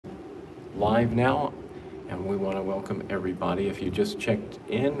live now, and we want to welcome everybody. If you just checked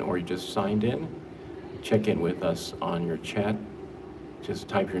in or you just signed in, check in with us on your chat. Just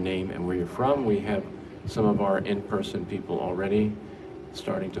type your name and where you're from. We have some of our in-person people already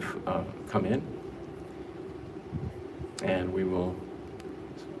starting to come in, and we will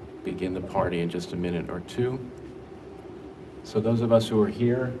begin the party in just a minute or two. So those of us who are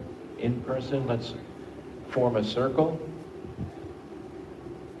here in person, let's form a circle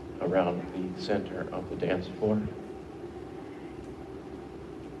around the center of the dance floor.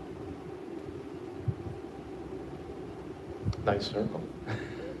 Nice circle.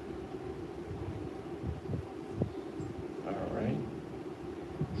 All right.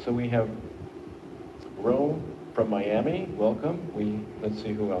 So we have Ro from Miami. Welcome. Let's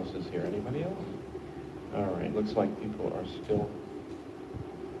see who else is here. Anybody else? All right. Looks like people are still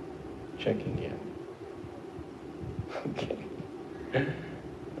checking in. Okay.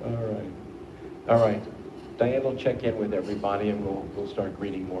 All right. Diane will check in with everybody, and we'll start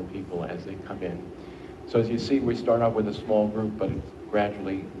greeting more people as they come in. So as you see, we start out with a small group, but it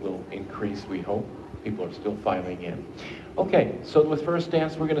gradually will increase, we hope. People are still filing in. Okay, so with first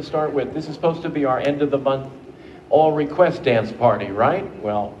dance we're going to start with, this is supposed to be our end of the month all request dance party, right?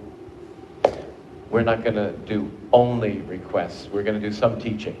 Well, we're not going to do only requests. We're going to do some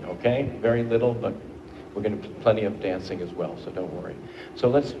teaching, okay? Very little, but we're going to do plenty of dancing as well, so don't worry. So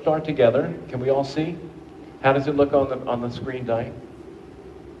let's start together. Can we all see? How does it look on the screen, Diane?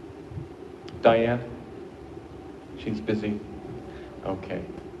 Diane? She's busy. Okay.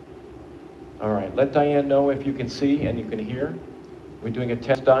 All right. Let Diane know if you can see and you can hear. We're doing a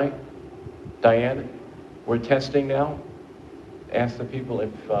test, Diane, we're testing now. Ask the people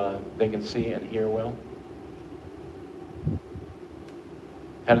if they can see and hear well.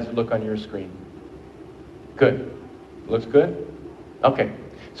 How does it look on your screen? Good. Looks good? Okay.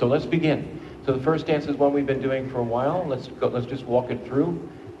 So let's begin. So the first dance is one we've been doing for a while. Let's just walk it through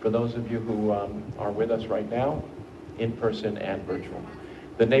for those of you who are with us right now, in person and virtual.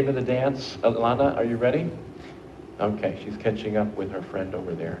 The name of the dance, Alana, are you ready? Okay, she's catching up with her friend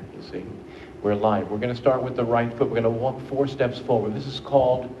over there, you see. We're live. We're going to start with the right foot. We're going to walk 4 steps forward. This is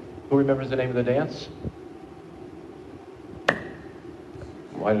called, who remembers the name of the dance?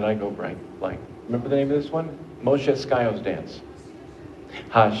 Why did I go blank? Remember the name of this one? Moshe Eskayo's dance.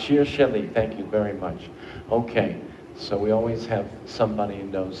 HASHIR SHELI, thank you very much. Okay, so we always have somebody who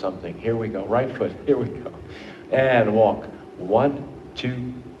knows something. Here we go, right foot, here we go. And walk, 1,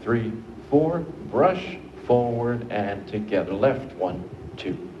 2, 3, 4, brush forward and together. Left, 1,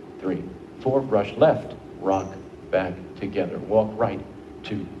 2, 3, 4, brush left, rock back together. Walk right,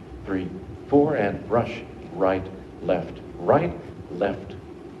 2, 3, 4, and brush right, left, left.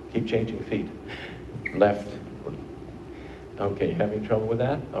 Keep changing feet. Left. Okay, having trouble with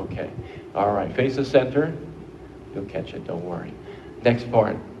that? Okay. All right, face the center. You'll catch it, don't worry. Next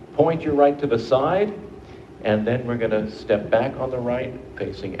part, point your right to the side, and then we're going to step back on the right,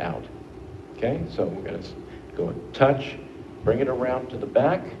 facing out. Okay, so we're going to go and touch, bring it around to the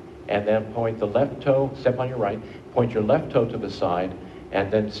back, and then point the left toe, step on your right, point your left toe to the side,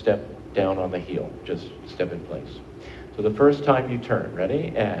 and then step down on the heel. Just step in place. So the first time you turn,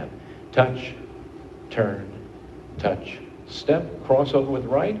 ready? And touch, turn, touch, step, cross over with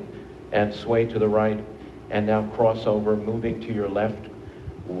right, and sway to the right, and now cross over, moving to your left.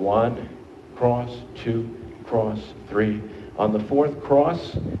 1, cross, 2, cross, 3. On the 4th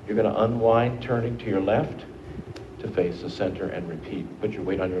cross, you're going to unwind, turning to your left to face the center and repeat. Put your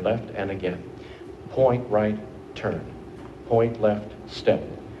weight on your left, and again. Point right, turn. Point left, step.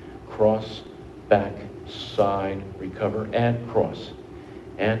 Cross, back, side, recover, and cross.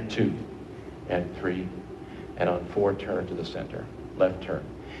 And 2, and 3, and on 4, turn to the center. Left turn.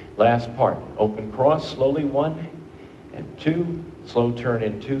 Last part, open cross, slowly 1 and 2, slow turn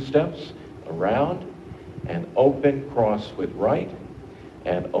in 2 steps, around, and open cross with right,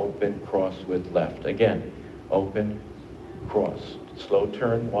 and open cross with left. Again, open, cross, slow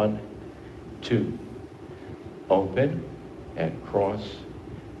turn 1, 2, open, and cross,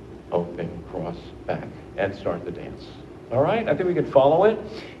 open, cross, back, and start the dance. All right, I think we can follow it.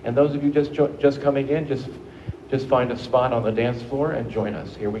 And those of you just coming in, just find a spot on the dance floor and join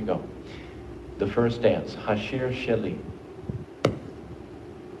us. Here we go. The first dance, HASHIR SHELI.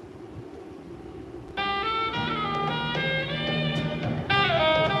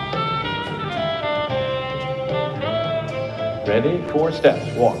 Ready? 4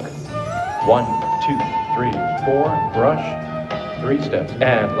 steps. Walk. 1, 2, 3, 4. Brush. 3 steps.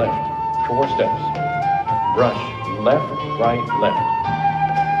 And left. 4 steps. Brush. Left, right, left.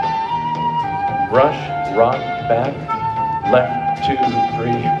 Brush, rock, back, left, 2,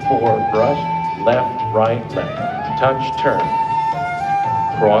 3, 4, brush, left, right, left. Touch, turn.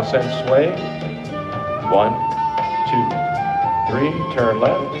 Cross and sway. 1, 2, 3, turn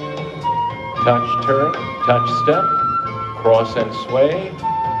left. Touch, turn, touch, step. Cross and sway.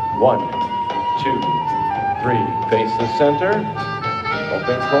 1, 2, 3. Face the center.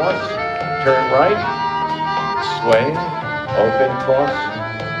 Open cross. Turn right. Sway. Open cross.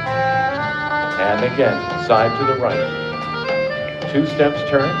 And again, side to the right. 2 steps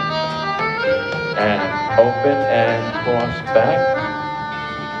turn. And open and cross back.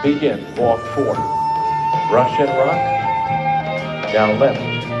 Begin. Walk 4. Brush and rock. Now left.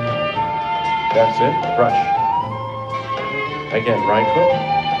 That's it. Brush. Again, right foot.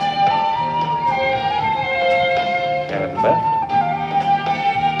 And left.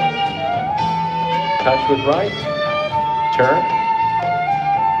 Touch with right. Turn.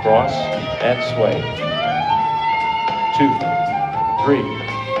 Cross and sway. 2, 3,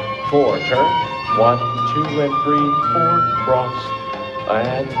 4. Turn. 1, 2, and 3, 4. Cross.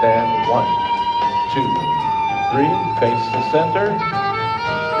 And then 1, 2, 3. Face the center.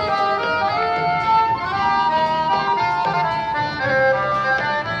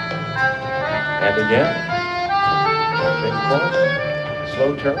 And again. Open cross.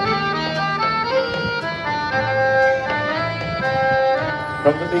 Slow turn.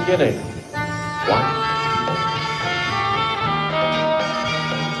 From the beginning. 1.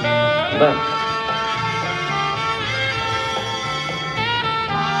 Left.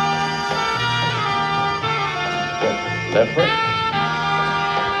 Good. Left foot.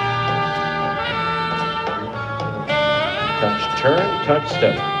 Touch, turn, touch,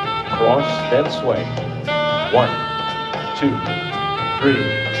 step. Cross, then sway. 1, 2, 3.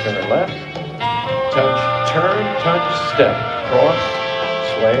 Turn left. Touch, turn, touch, step. Cross,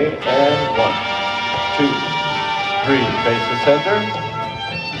 sway, and 1, 2, 3. Face the center.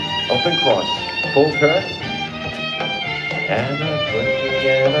 Open cross. Full turn. And a bridge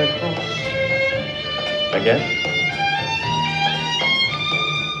and a cross. Again.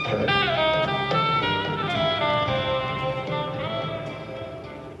 Turn.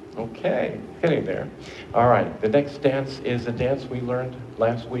 Okay, getting there. All right, the next dance is a dance we learned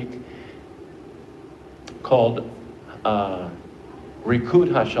last week called RIKUD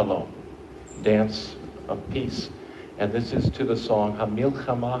HASHALOM, Dance of Peace. And this is to the song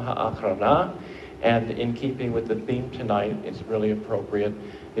HaMilchama HaAchrana. And in keeping with the theme tonight, it's really appropriate.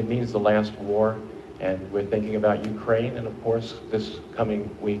 It means the last war. And we're thinking about Ukraine. And of course, this coming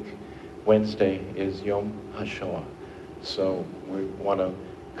week, Wednesday, is Yom HaShoah. So we want to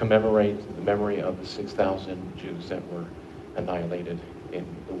commemorate the memory of the 6,000 Jews that were annihilated in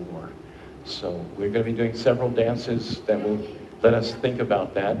the war. So we're going to be doing several dances that will let us think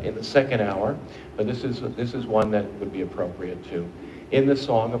about that in the second hour. But this is one that would be appropriate too. In the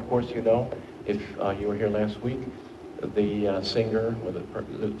song, of course, you know, if you were here last week, the singer or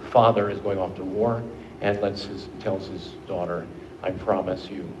the father is going off to war and tells his daughter, "I promise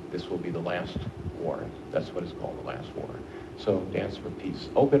you, this will be the last war." That's what it's called, the last war. So dance for peace.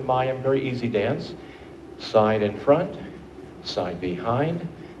 Open Mayim, very easy dance. Side in front, side behind,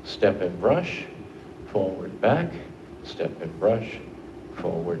 step and brush, forward back, step and brush,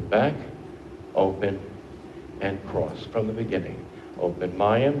 forward back, open and cross from the beginning. Open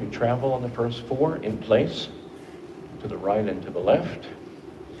Mayim, you travel on the first 4 in place, to the right and to the left,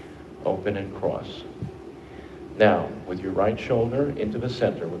 open and cross. Now, with your right shoulder into the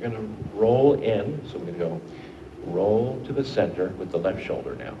center, we're going to roll in, so we're going to go roll to the center with the left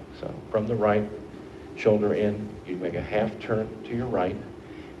shoulder now. So from the right shoulder in, you make a half turn to your right,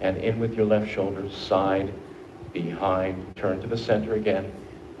 and in with your left shoulder, side, behind, turn to the center again,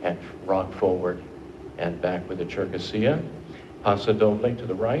 and rock forward and back with the Cherkassia. Pasadovle to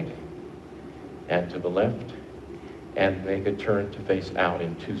the right and to the left, and make a turn to face out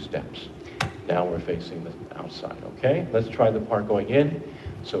in 2 steps. Now we're facing the outside, okay? Let's try the part going in.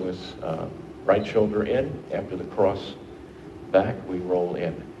 So it's right shoulder in, after the cross back, we roll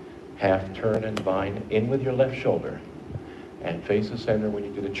in. Half turn and bind in with your left shoulder. And face the center when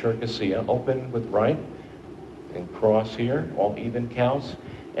you do the Cherkassia. Open with right, and cross here, all even counts,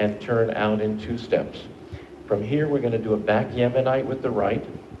 and turn out in 2 steps. From here, we're going to do a back Yemenite with the right,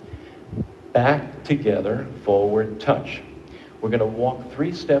 back together, forward touch. We're going to walk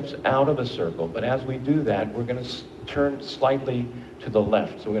 3 steps out of a circle, but as we do that, we're going to turn slightly to the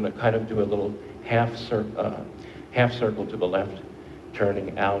left. So we're going to kind of do a little half circle to the left,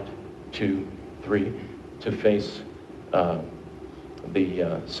 turning out 2, 3 to face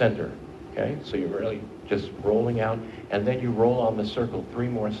the center. Okay, so you're really just rolling out, and then you roll on the circle 3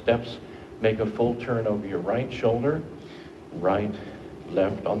 more steps, make a full turn over your right shoulder, right,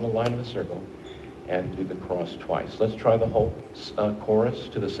 left on the line of the circle, and do the cross twice. Let's try the whole chorus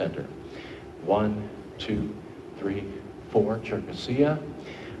to the center. 1, 2, 3, 4, Cherkassia,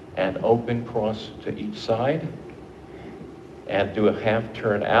 and open cross to each side, and do a half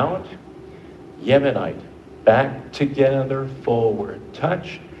turn out. Yemenite, back together, forward,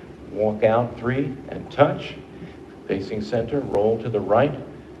 touch, walk out 3 and touch, facing center, roll to the right,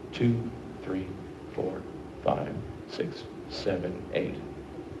 2, 3, 4, 5, 6, 7, 8.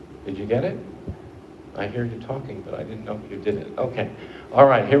 Did you get it? I hear you talking, but I didn't know if you did it. Okay. All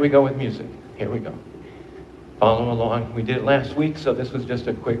right, here we go with music. Here we go. Follow along. We did it last week, so this was just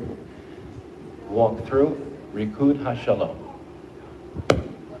a quick walk through. Rikud HASHALOM.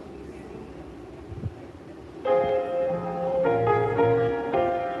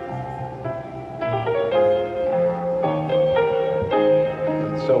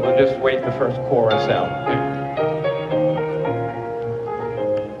 So we'll just wait the first chorus out. Okay?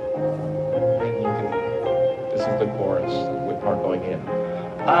 The chorus with part going in.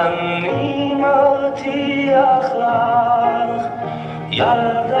 אני מבטיח לך,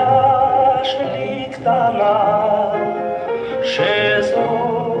 ילדה שלי קטנה,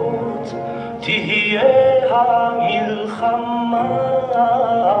 שזאת תהיה המלחמה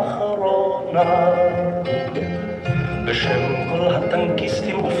האחרונה. בשם כל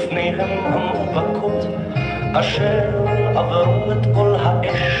הטנקיסטים ופניהם המובהקות, אשר עברו את כל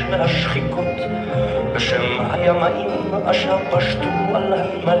האש והשחיקות, בשם הימאים אשר פשטו על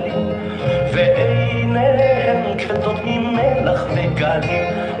הנמלים ועיניהם כבדות ממלח וגלים,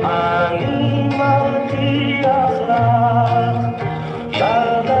 אני מבטיח לך,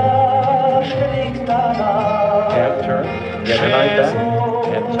 ילדה שלי קטנה,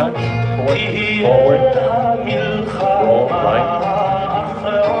 תהיה המלחמה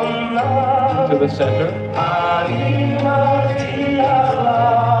האחרונה. To the center. אני מבטיח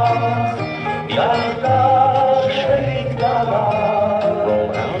לך, ילדה שלי קטנה,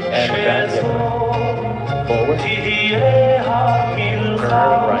 forward, תהיה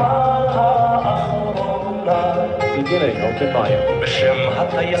המלחמה האחרונה. beginning, open volume. בשם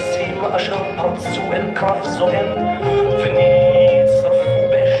הטייסים אשר פרצו אל קרב זוהר ונצרפו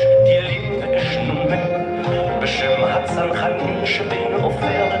באש טילים ואש נ"מ, בשם הצנחנים שבין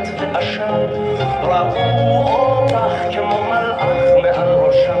עופרת ועשן ראו אותך כמו מלאך מעל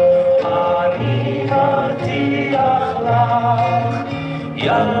ראשם, אני מבטיח לך,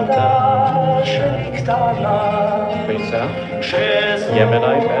 ילדה שלי קטנה,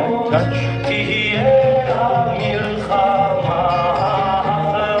 שזאת תהיה המלחמה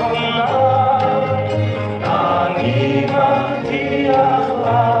האחרונה. אני מבטיח לך,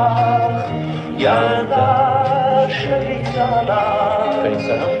 ילדה שלי קטנה,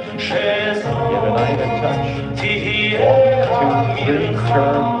 שזאת תהיה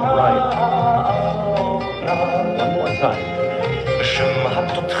המלחמה האחרונה. בשם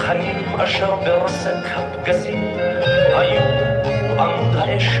התותחנים אשר ברסק הפגזים היו עמוד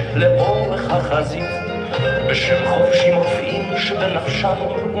האש לאורך החזית, בשם חופשים רופאים שבנפשם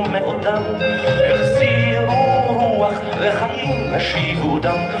ומאודם החזירו רוח לחיים השיבו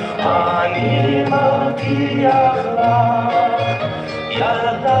דם, אני מבטיח לך,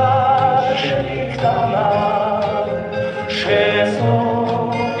 ילדה שלי קטנה,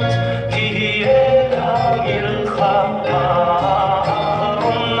 שזאת תהיה המלחמה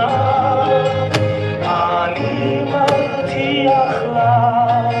האחרונה. אני מבטיח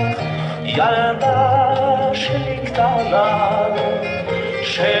לך, ילדה שלי קטנה,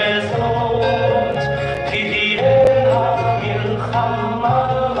 שזאת תהיה המלחמה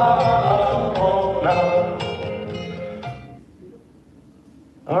האחרונה.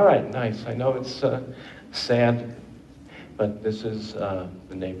 All right, nice. I know it's sad, but this is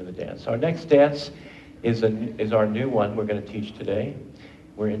the name of the dance. Our next dance is our new one we're going to teach today.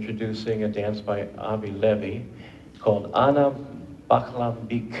 We're introducing a dance by Avi Levy called BACHLAM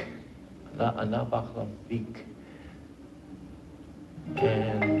BIK. Ana BACHLAM BIK.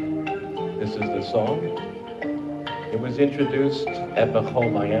 And this is the song. It was introduced at BRACHOT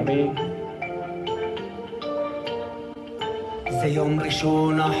Miami. זה יום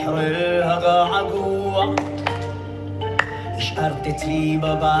ראשון אחרי הגעגוע, השארת אצלי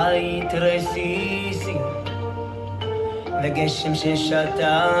בבית רסיסי וגשם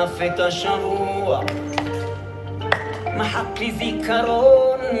ששטף את השבוע, מחק לי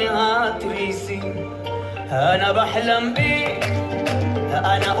זיכרון מהתריסים. أنا بحلم بيك,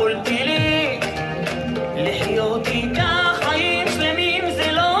 أنا قلت ليك לחיות איתך חיים שלמים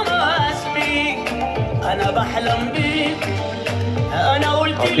זה לא מספיק. أنا بحلم بيك, أنا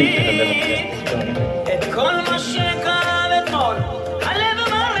قلت ليك את כל מה שקרה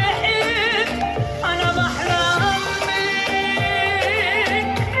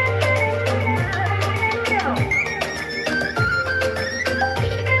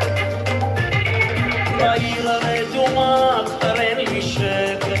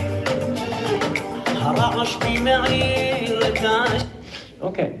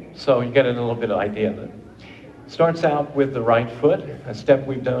Okay, so you get a little bit of idea then. Starts out with the right foot. A step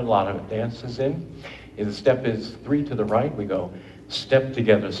we've done a lot of dances in. The step is 3 to the right. We go step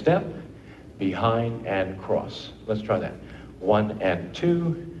together, step, behind and cross. Let's try that. 1 and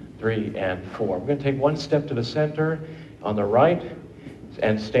 2, 3 and 4. We're going to take 1 step to the center on the right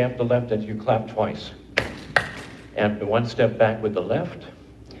and stamp the left as you clap twice. And 1 step back with the left,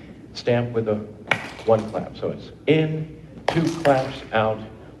 stamp with the 1 clap. So it's in, 2 claps, out,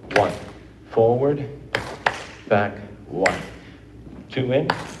 1. Forward, back, 1. 2 in.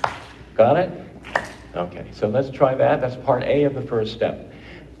 Got it? Okay, so let's try that. That's part A of the first step.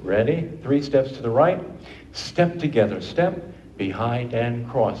 Ready? 3 steps to the right. Step together, step, behind and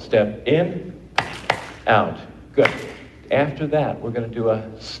cross. Step in, out. Good. After that, we're going to do a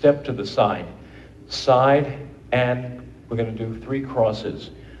step to the side. Side, and we're going to do 3 crosses.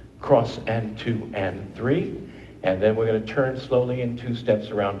 Cross and 2 and 3. And then we're going to turn slowly in 2 steps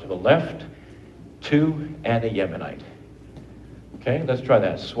around to the left. 2 and a Yemenite. Okay, let's try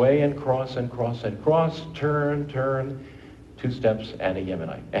that. Sway and cross and cross and cross. Turn, turn. 2 steps and a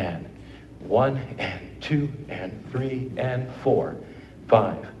Yemenite. And 1 and 2 and 3 and 4,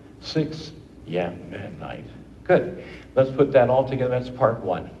 5, 6, Yemenite. Good. Let's put that all together. That's part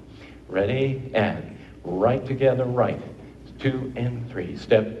 1. Ready? And right together, right. 2 and 3.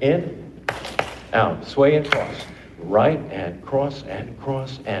 Step in, out. Sway and cross. Right and cross and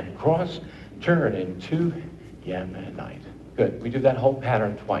cross and cross. Turn in 2, Yemenite. Good. We do that whole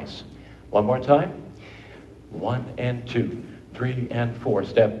pattern twice. One more time. 1 and 2, 3 and 4.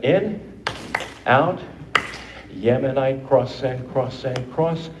 Step in, out, Yemenite, cross and cross and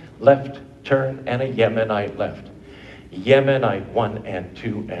cross, left, turn, and a Yemenite left. Yemenite, 1 and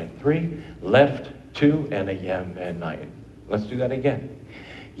 2 and 3, left, 2, and a Yemenite. Let's do that again.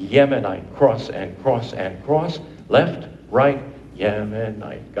 Yemenite, cross and cross and cross, left, right,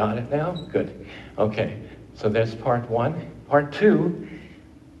 Yemenite. Got it now? Good. Okay, so there's part 1. Part 2,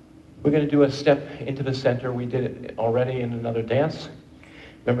 we're going to do a step into the center. We did it already in another dance.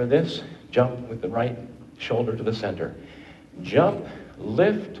 Remember this? Jump with the right shoulder to the center. Jump,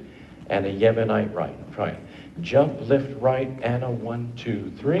 lift, and a Yemenite right. Try it. Jump, lift, right, and a 1,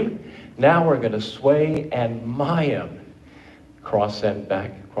 2, 3. Now we're going to sway and mayim. Cross and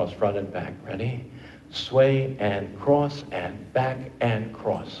back, cross front and back. Ready? Sway and cross and back and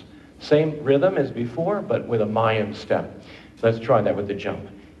cross. Same rhythm as before, but with a mayim step. Let's try that with the jump.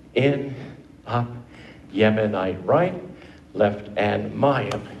 In, up, Yemenite right, left, and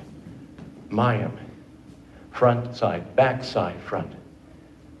mayim. Mayim. Front side, back side, front.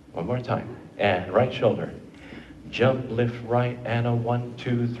 One more time. And right shoulder. Jump, lift right, and a 1,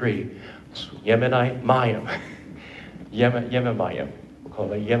 2, 3. Yemenite, mayim. Yemenite. We'll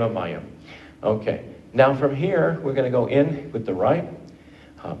call it Yemenite. Okay. Now from here, we're going to go in with the right.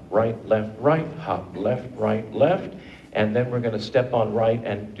 Hop, right, hop, left, right, left. And then we're going to step on right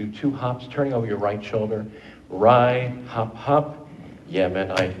and do 2 hops, turning over your right shoulder. Right, hop, hop,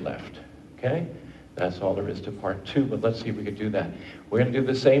 Yemenite left. Okay? That's all there is to part 2, but let's see if we can do that. We're going to do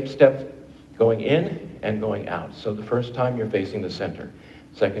the same step going in and going out. So the first time you're facing the center.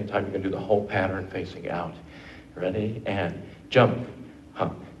 Second time you're going to do the whole pattern facing out. Ready? And jump,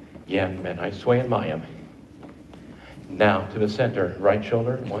 hop, Yemenite, sway and mayim. Now to the center, right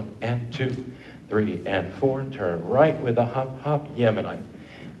shoulder, 1 and 2, 3 and 4, turn right with a hop, hop, Yemenite.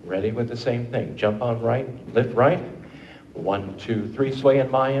 Ready with the same thing. Jump on right, lift right, 1, 2, 3, sway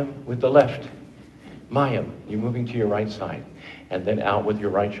and mayim with the left. Mayim, you're moving to your right side. And then out with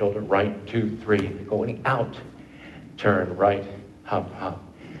your right shoulder, right, 2, 3, going out. Turn right, hop, hop.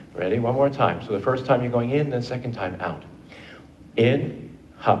 Ready? One more time. So the first time you're going in, the second time out. In,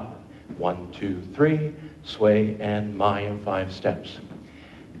 hop, 1, 2, 3, sway and mayim, 5 steps.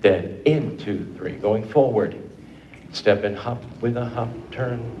 Then in, 2, 3, going forward. Step and hop with a hop,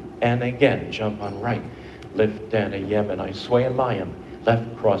 turn, and again, jump on right. Lift and a Yemenite, sway and mayim.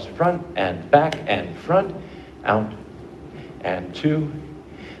 Left, cross front and back and front, out and 2.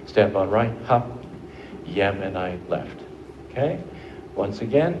 Step on right, hop, Yemenite left. Okay? Once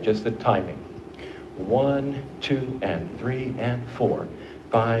again, just the timing. 1, 2, and 3, and 4.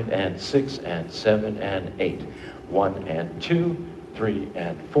 5, and 6, and 7, and 8. 1, and 2, 3,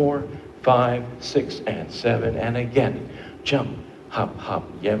 and 4. 5, 6, and 7, and again. Jump, hop, hop,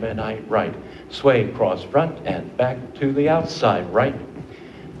 Yemenite right. Sway, cross front, and back to the outside, right.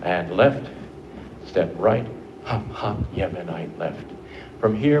 And left, step right, hop, hop, Yemenite left.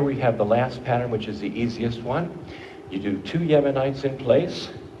 From here we have the last pattern, which is the easiest one. You do 2 Yemenites in place,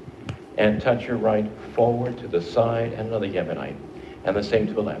 and touch your right forward to the side, and another Yemenite. And the same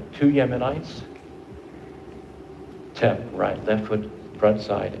to the left. 2 Yemenites, tap, right, left foot, front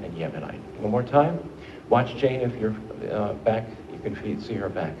side, and Yemenite. One more time. Watch Jane if you're back, you can see her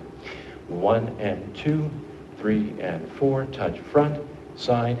back. 1 and 2, 3 and 4, touch front,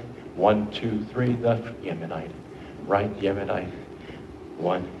 side, 1, 2, 3, left, Yemenite, right, Yemenite,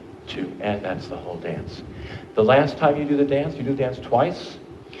 1, 2, and that's the whole dance. The last time you do the dance twice.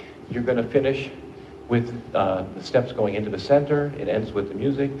 You're going to finish with the steps going into the center. It ends with the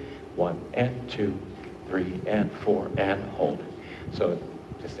music, 1 and 2, 3 and 4, and hold. So it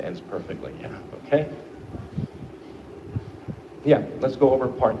just ends perfectly, yeah, okay? Yeah, let's go over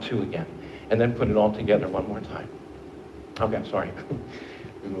part 2 again, and then put it all together one more time. Okay, I'm sorry.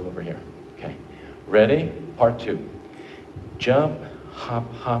 We move over here. Okay, ready? Part 2. Jump,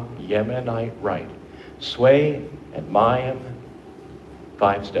 hop, hop, Yemenite right. Sway and Mayim,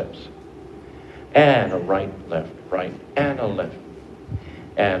 5 steps. And a right, and a left.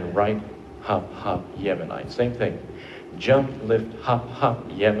 And right, hop, hop, Yemenite. Same thing. Jump, lift, hop, hop,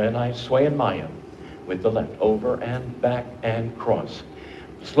 Yemenite, sway and Mayim. With the left, over and back and cross.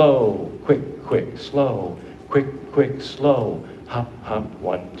 Slow, quick, quick, slow, quick, quick, slow. Hop, hop,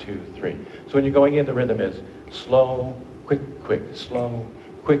 1, 2, 3. So when you're going in, the rhythm is slow, quick, quick, slow,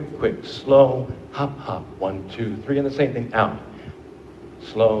 quick, quick, slow, hop, hop, 1, 2, 3. And the same thing out.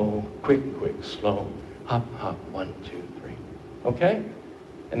 Slow, quick, quick, slow, hop, hop, 1, 2, 3. Okay?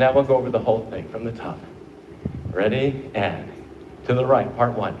 And now we'll go over the whole thing from the top. Ready? And to the right,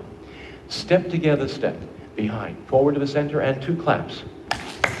 part 1. Step together, step behind, forward to the center, and 2 claps.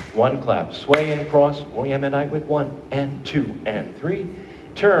 1 clap, sway and cross, or Yemenite with 1 and 2 and 3.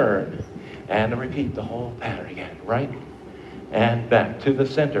 Turn, and repeat the whole pattern again. Right, and back to the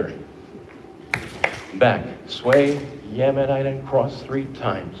center. Back, sway, Yemenite, and cross 3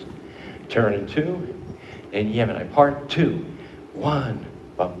 times. Turn in 2, and Yemenite. Part 2. 1,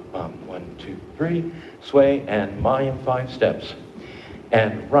 bum, bum, 1, 2, 3. Sway and Mayim, 5 steps.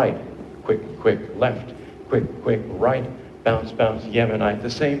 And right, quick, quick, left, quick, quick, right, bounce, bounce, Yemenite. The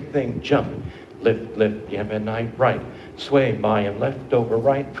same thing, jump, lift, lift, Yemenite, right. Sway, Mayim, left over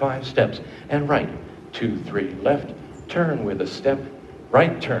right, 5 steps. And right, 2, 3, left, turn with a step,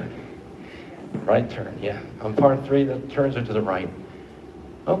 right turn. Right turn, yeah. On part 3, the turns are to the right.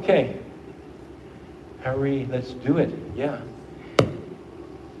 Okay. Hurry, let's do it, yeah.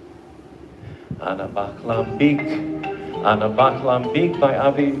 Ana BACHLAM BIK by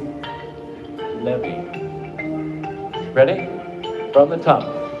Avi Levy. Ready? From the top.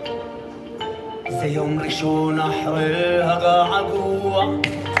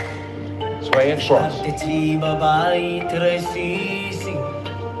 Sway and cross.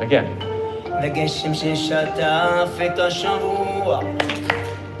 Again.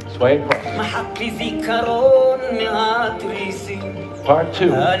 Sway and cross. Part 2.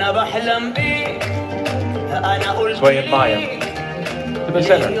 Sway and Mayim. To the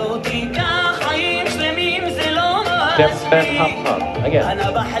center. Step, bend, hop, hop. Again.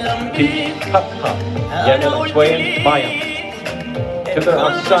 Peak, hop, hop. Yemen, sway and Mayim. To the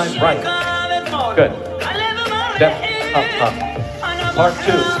outside, right. Good. Step, hop, hop. Part 2.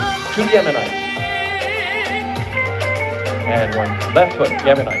 2 Yemenites. And 1 left foot,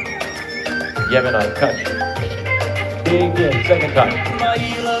 Yemenite. Yemenite, touch. Begin, second time.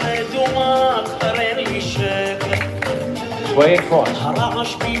 Sway and cross.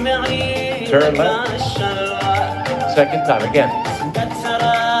 Turn left. Second time, again.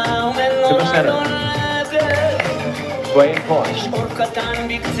 To the center. Sway and cross.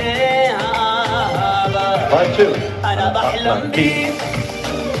 Part 2.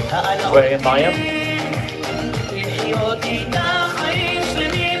 Sway and Mayim.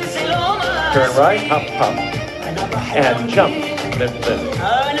 Turn right, hop, hop. And jump. Lift, lift.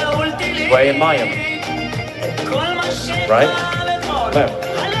 Sway and Mayim. Right, left.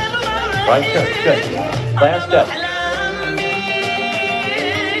 Right turn, good. Last step.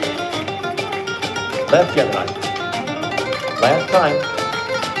 Left Yemenite. Last time.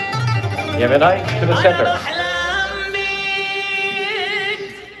 Yemenite to the center.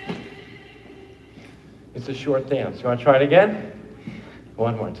 It's a short dance. You want to try it again?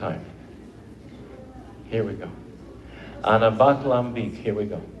 One more time. Here we go. Ana BACHLAM BIK. Here we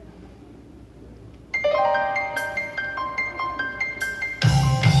go.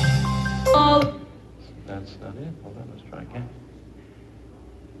 That's not it. Hold on, let's try again.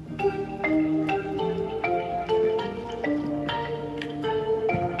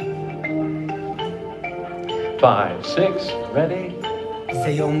 Five, 6, ready?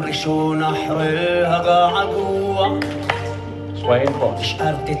 Sway and cross.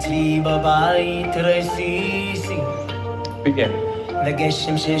 Begin.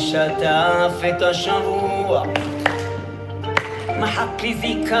 محك لي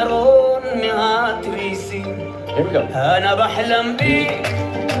ذكرون معتريسين Here we go. أنا بحلم بيك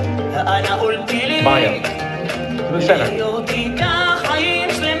أنا قلت لي Maya. To the center. حياتي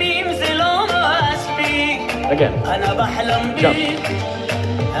كحياة سلميم زلوم أسبيك Again. أنا بحلم Jump. بيك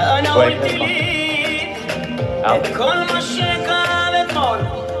أنا قلت لي Out. كل مشيكا بتمر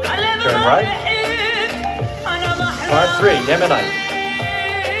على Turn right. بمرحيك أنا بحلم Part 3, Yemenites.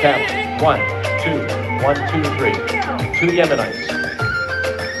 Count. 1, 2, 1, 2, 3. 2 Yemenites.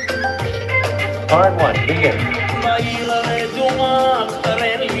 Part 1, begin.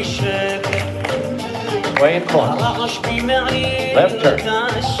 Sway and cross. Left turn.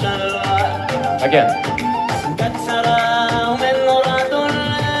 Again.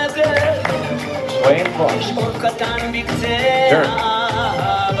 Sway and cross. Turn.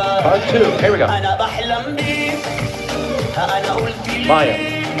 Part 2, here we go. Maya.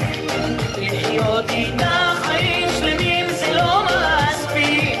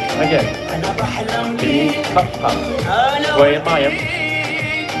 Again. Up, up. Sway and Maya.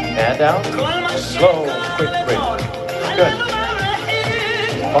 And down. Slow, quick, quick. Good.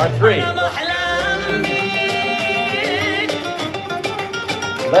 Part 3.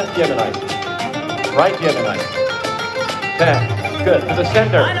 Left Yemenite. Right Yemenite. Down. Good. To the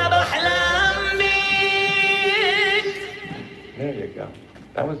center. There you go.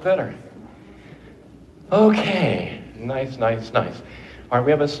 That was better. Okay. Nice, nice, nice. All right,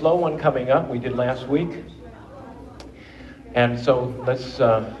 we have a slow one coming up. We did last week. And so let's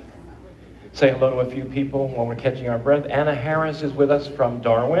say hello to a few people while we're catching our breath. Anna Harris is with us from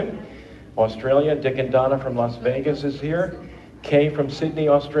Darwin, Australia. Dick and Donna from Las Vegas is here. Kay from Sydney,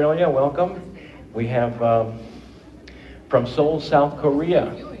 Australia, welcome. We have from Seoul, South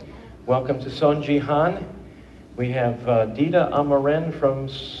Korea. Welcome to Son Jihan. We have Dita Amaren from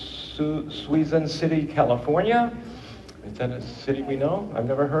Suisun City, California. Is that a city we know? I've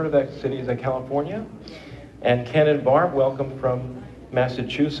never heard of that city. Is that California? And Ken and Barb, welcome from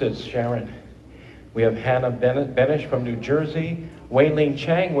Massachusetts, Sharon. We have Hannah Benish from New Jersey. Wei-Ling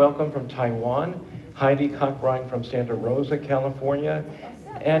Chang, welcome from Taiwan. Heidi Cockbrine from Santa Rosa, California.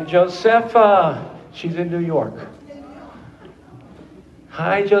 And Josepha, she's in New York.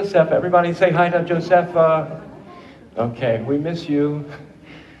 Hi, Josepha. Everybody say hi to Josepha. Okay, we miss you.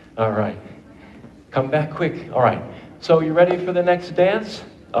 All right. Come back quick. All right. So you ready for the next dance?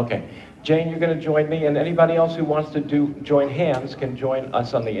 Okay. Jane, you're going to join me, and anybody else who wants to join hands can join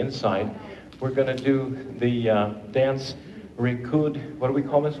us on the inside. We're going to do the dance RIKUD. What do we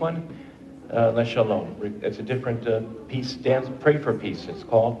call this one? LESHALOM. It's a different piece, dance, pray for peace, it's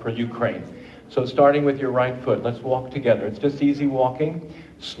called, for Ukraine. So starting with your right foot, let's walk together. It's just easy walking.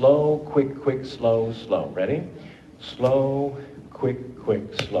 Slow, quick, quick, slow, slow. Ready? Slow, quick,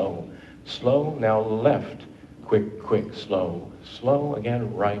 quick, slow. Slow, now left. Quick, quick, slow. Slow,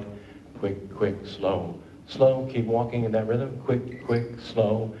 again, right. Quick, quick, slow. Slow, keep walking in that rhythm. Quick, quick,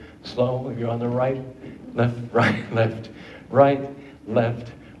 slow. Slow, if you're on the right, left, right, left, right,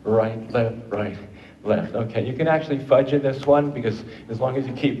 left, right, left, right, left. Okay, you can actually fudge in this one because as long as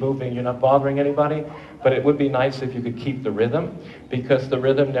you keep moving, you're not bothering anybody. But it would be nice if you could keep the rhythm because the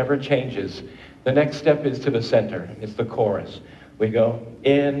rhythm never changes. The next step is to the center. It's the chorus. We go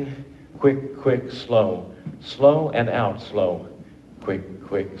in, quick, quick, slow. Slow and out, slow. Quick,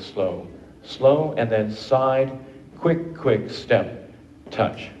 quick, slow. Slow and then side, quick, quick, step,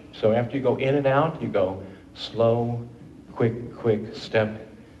 touch. So after you go in and out, you go slow, quick, quick, step,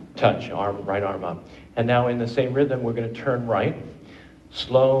 touch, arm, right arm up. And now in the same rhythm, we're going to turn right.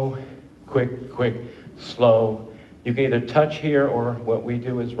 Slow, quick, quick, slow. You can either touch here or what we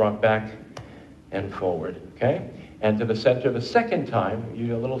do is rock back and forward, okay? And to the center the second time, you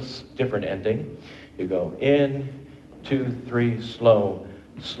do a little different ending. You go in, 2, 3, slow.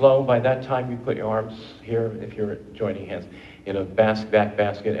 Slow, by that time you put your arms here, if you're joining hands, in a back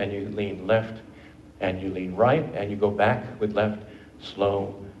basket, and you lean left, and you lean right, and you go back with left,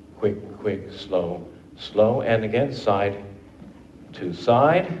 slow, quick, quick, slow, slow, and again, side to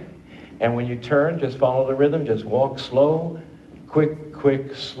side. And when you turn, just follow the rhythm, just walk slow, quick,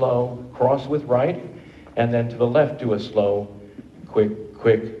 quick, slow, cross with right, and then to the left, do a slow, quick,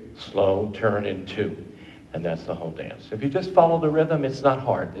 quick, slow, turn in 2. And that's the whole dance. If you just follow the rhythm, it's not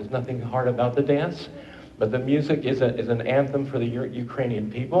hard. There's nothing hard about the dance. But the music is an anthem for the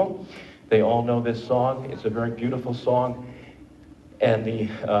Ukrainian people. They all know this song. It's a very beautiful song. And the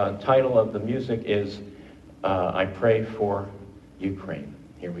title of the music is I Pray for Ukraine.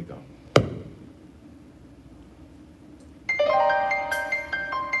 Here we go.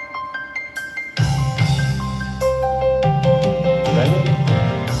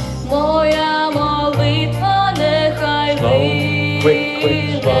 Моя молитва нехай quick,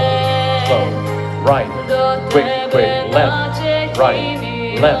 quick, slow, slow. Right, quick, quick, left, right,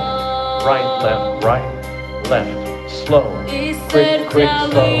 left, right, left, right, left. Slow, quick, quick,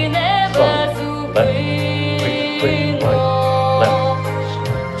 slow, slow. Left, quick, quick, right, left.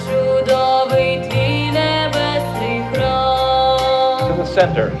 To the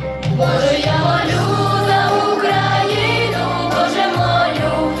center.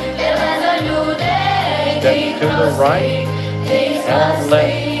 Step to the right and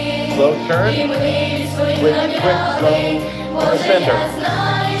left. Slow turn. Quick, quick, slow. To the center.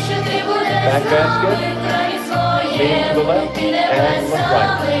 Back basket. Lean to the left and look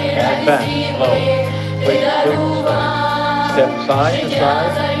right. And back. Slow. Quick, quick, slow. Step side to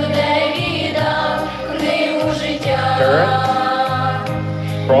side. Turn.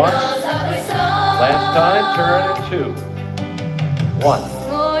 Cross. Last time, turn in 2. 1.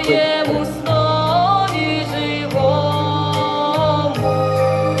 Quick, quick.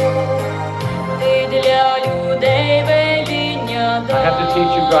 I have to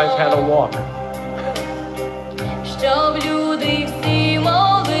teach you guys how to walk.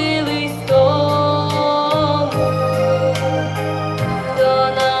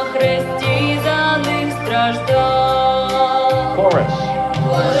 Chorus.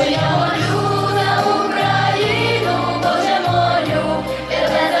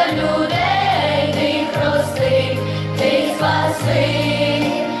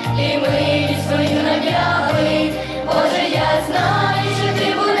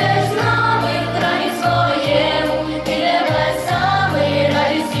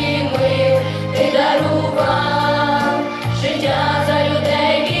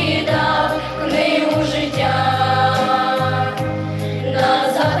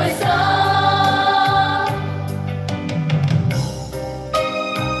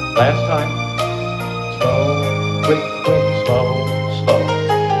 Last time. Slow, quick, quick, slow, slow.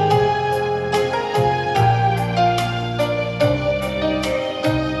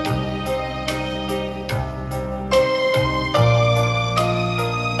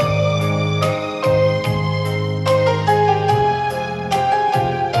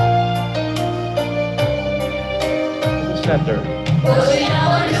 To the center.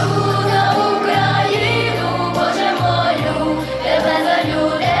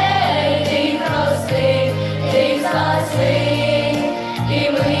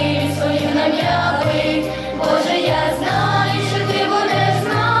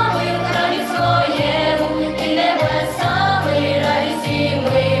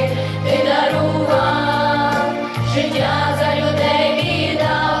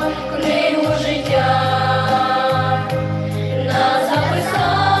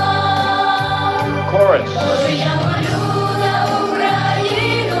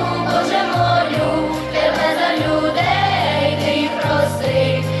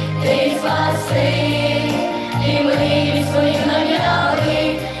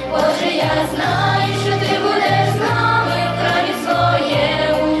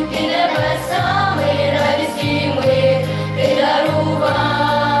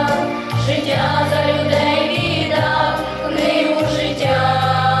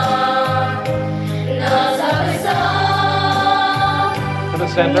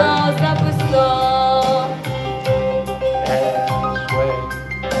 Center. And sway.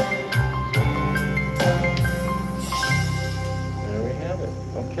 There we have it.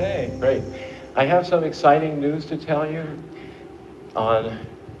 Okay, great. I have some exciting news to tell you. On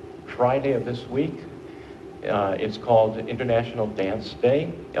Friday of this week, it's called International Dance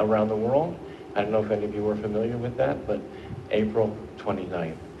Day around the world. I don't know if any of you were familiar with that, but April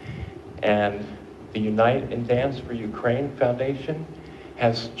 29th. And the Unite and Dance for Ukraine Foundation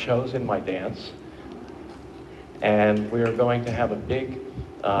has chosen my dance, and we're going to have a big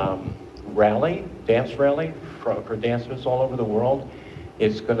dance rally for dancers all over the world.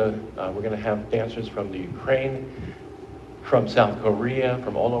 We're gonna have dancers from the Ukraine, from South Korea,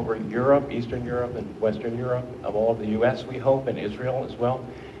 from all over Europe, Eastern Europe and Western Europe, of all of the US, we hope, and Israel as well,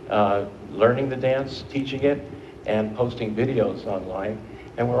 learning the dance, teaching it, and posting videos online.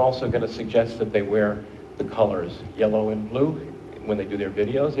 And we're also gonna suggest that they wear the colors, yellow and blue, when they do their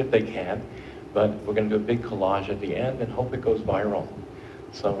videos, if they can. But we're going to do a big collage at the end and hope it goes viral.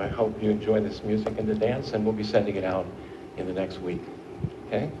 So I hope you enjoy this music and the dance, and we'll be sending it out in the next week.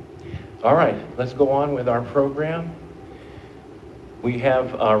 Okay? All right, let's go on with our program. We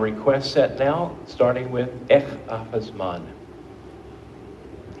have our request set now, starting with HAZMAN.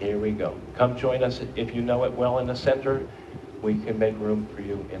 Here we go. Come join us if you know it well in the center. We can make room for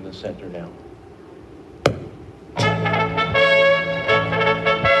you in the center now.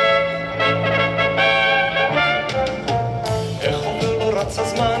 איך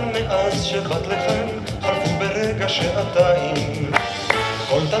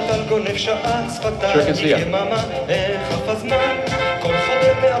גונב שעה שפתיים יממה, איך אף הזמן כל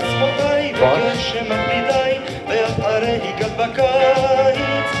חודר בעצמותיי וגשם מפלידיי והרי הגעת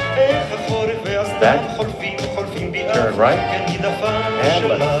בקיץ, איך החורף והסתיו חולפים בי אף כנידפן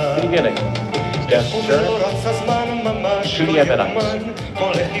שלה. איך הוא לא רץ הזמן ממש לא יאומן,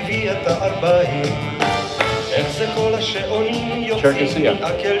 כל איך הביא את הארבעים, איך זה כל השעונים יוצאים מן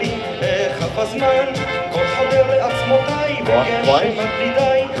הכלים, איך אף הזמן כל חודר לעצמותיי וגשם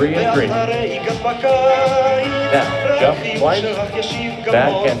מפלידיי ואחרי הגעת בקיץ, רק חיוך שלך ישיב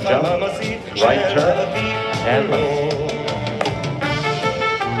גמור חמה מזיד של האביב כולו.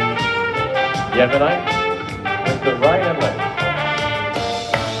 Yemenite with the right and left.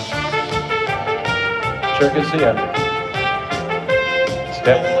 Cherkessia.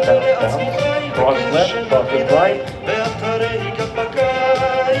 Step, bounce, bounce. Cross left, cross is right.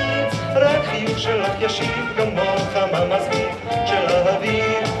 רק חיוך שלך ישיב גמור חמה מזיד של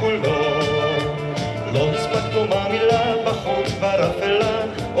האביב כולו. לא הספקת לומר מילה בחוץ ברפלה,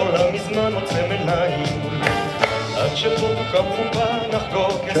 עולם מזמן עוצם עיניים, עד שפה תוקם חופה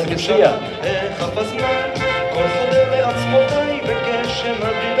נחגוג כסף שלה, איך אף הזמן כל חודר לעצמותיי וגשם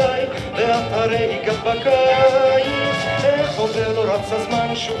מפלידיי ואת הרי הגעת בקיץ, איך עובר לא רץ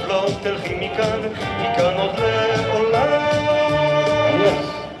הזמן שוב לא תלכי מכאן עוד לעולם. Yes.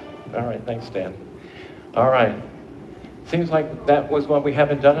 All right, thanks, Dan. All right. Seems like that was one we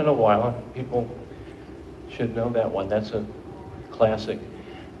haven't done in a while. People should know that one. That's a classic.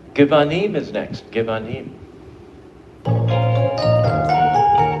 Givanim is next. Givanim.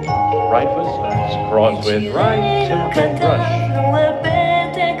 Right foot starts. Cross with right, two-foot rush.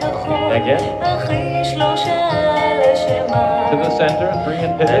 Again. To the center, three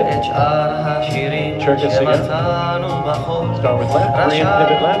and pivot. Cherkessia. Start with left, three and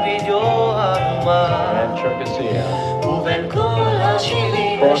pivot left. And Cherkessia.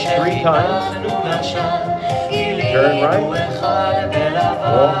 Cross three times. Turn right. 1,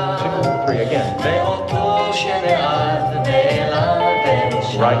 2, 3 again.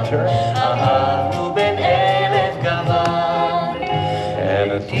 Right turn. And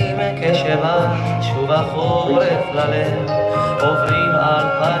a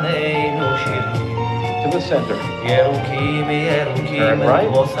to the center. Turn right.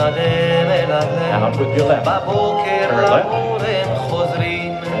 Out with your left. Turn left. And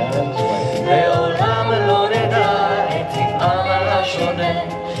swing.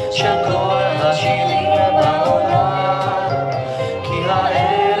 של כל השירים בעולם, כי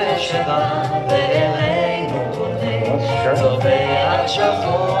הערב שבא ואלינו קורא, צובע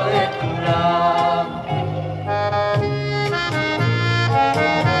שחור את כולם.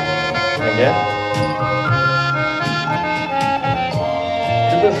 Again.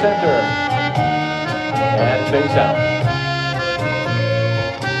 To the center. And face out.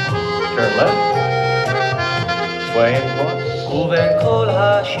 Turn left. Sway and cross. ובין כל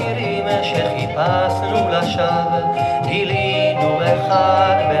השירים שחיפשנו לשווא, גילינו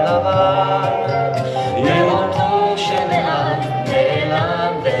אחד בלבן, ואותו שמעט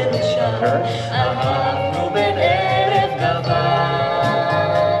נעלם ונשאר, אהבנו בין ערב גבן.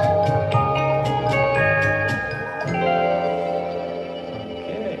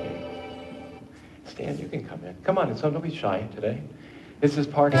 Okay. Stan, you can come in. Come on, so don't be shy today. This is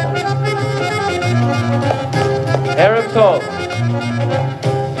party night. Erev Tov.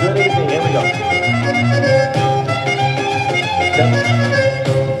 Good evening. Here we go.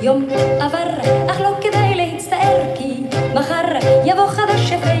 יום עבר, אך לא כדאי להצטער, כי מחר יבוא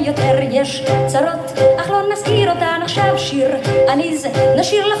חדש יפה יותר. יש צרות, אך לא נזכיר אותן עכשיו. שיר עניז,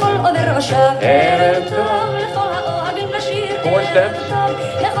 נשיר לכל עובר ושב. ערב טוב לכל האוהבים לשיר. 4 steps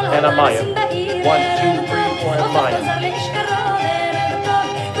and a Maya. 1, 2, 3, 4 and Maya.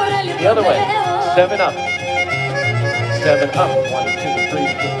 The other way. 7 up. 7 up. 1, 2, 3,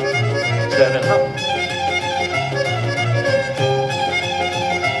 4. 7 up.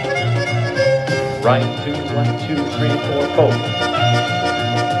 Right 2, 1, 2, 3, 4, both.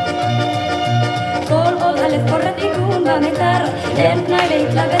 כל עוד הלב קורט עיגון במתר, אין תנאי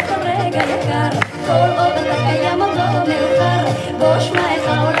להתלבט כל רגע יקר. כל עוד אתה קיים עוד לא מאוחר, בוא שמע איך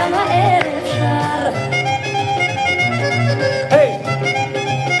העולם הערב שר. Hey!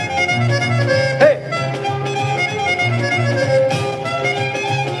 Hey!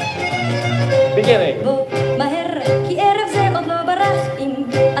 Beginning. בוא מהר, כי ערב זה עוד לא ברח. אם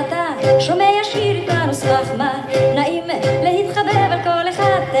אתה שומע שיר איתנו סמך, מה נעים להתחבב על כל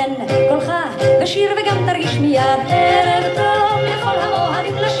אחד. תן קולך בשיר וגם תרגיש מיד. ערב טוב לכל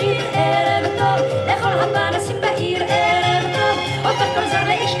האוהבים לשיר. ערב טוב לכל הפנסים בעיר. ערב טוב הופך כל זר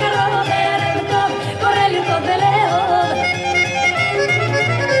לאיש קרוב. ערב טוב קורא לרקוד ולאהוב.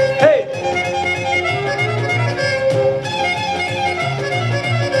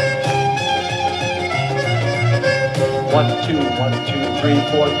 1, 2, 1, 2, 3,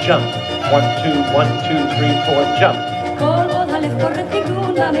 4, jump. 1, 2, 1, 2, 3, 4, jump. כל עוד הלב קורא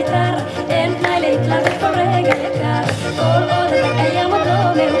פיגון במיתר, אין תנאי להתלבט כל רגע יקר. כל עוד אתה קיים עוד לא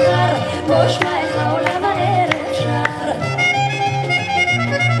מאוחר, בוא שמע איך העולם הערב שר.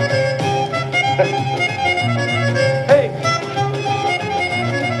 Hey!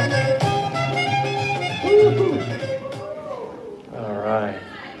 All right.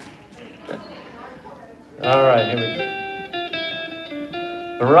 All right, here we go.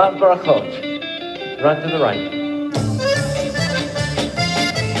 BRACHOT. Run to the right.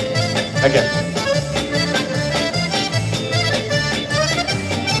 Again.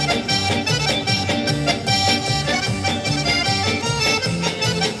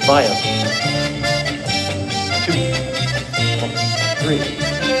 Maya. 2, 1, 3.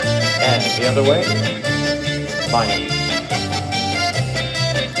 And the other way. Maya.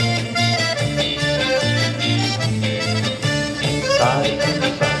 Side to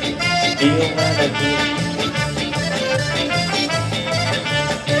side. Heel and a heel.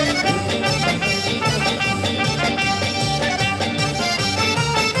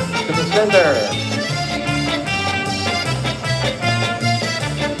 Center.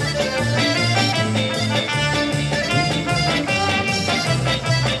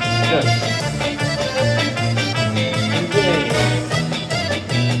 Good.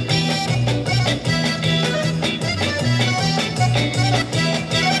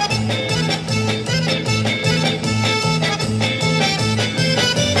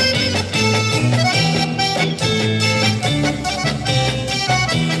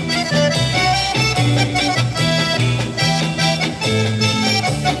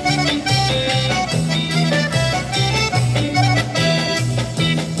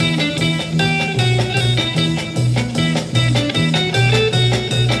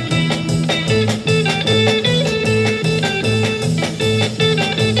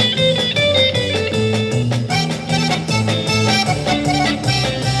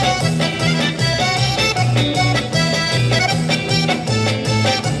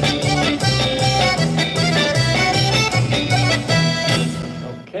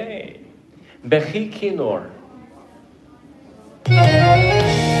 BECHI KINOR.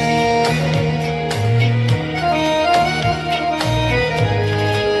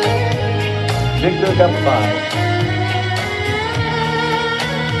 Victor Gabbai.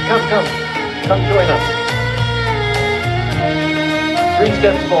 Come join us. 3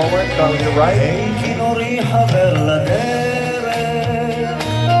 steps forward, go to your right.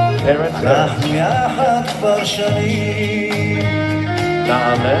 Peretz.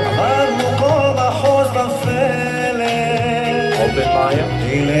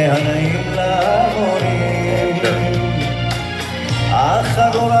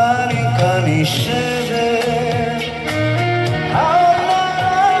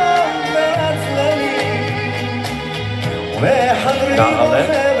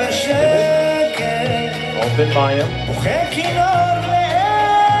 Open Maya. Open Maya.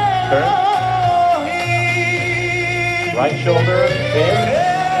 Turn. Right shoulder in.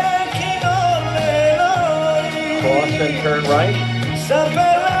 Cross and turn right.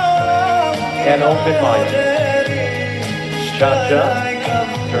 And open Maya. Cha-cha.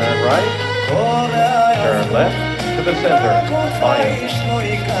 Turn right. Turn left to the center. Maya.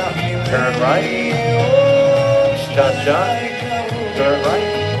 Turn right. Cha-cha. Turn right.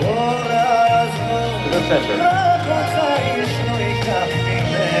 To the center.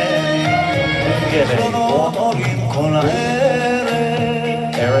 Beginning.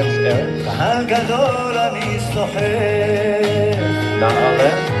 Peretz.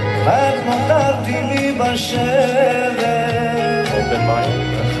 Na'aleh. Open mind.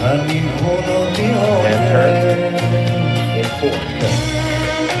 And turn in 4.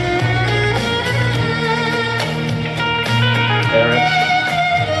 Peretz.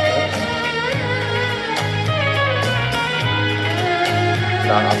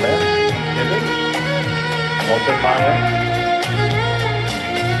 Na'aleh. Pivot. Open mind.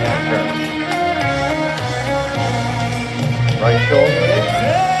 And turn. Right shoulder in.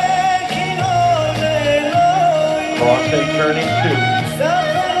 Cross and turning 2.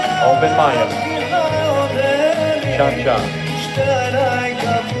 Open Maya. Cha-cha.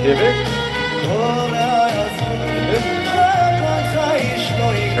 Pivot. Pivot.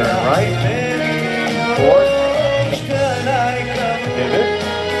 Turn right. 4. Pivot.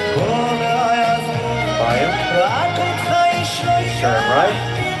 Maya. Turn right.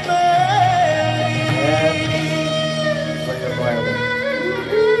 And play your violin.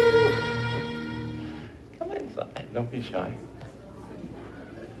 Come inside. Don't be shy.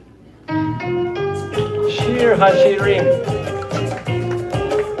 SHIR. HASHIR, HASHIRIM.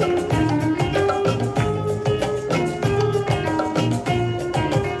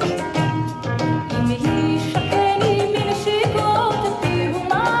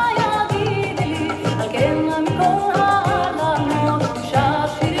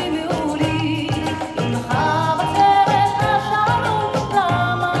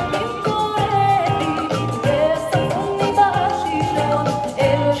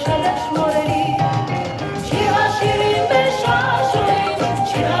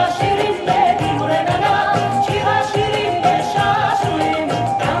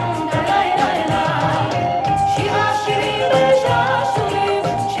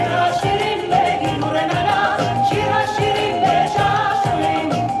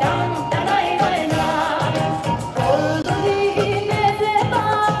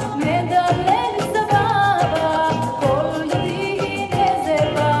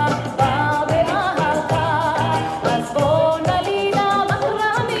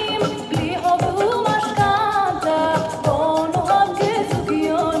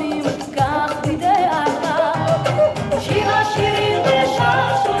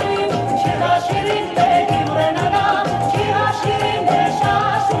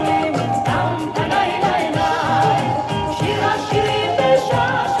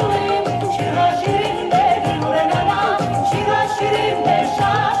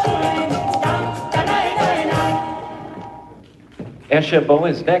 ESHEBO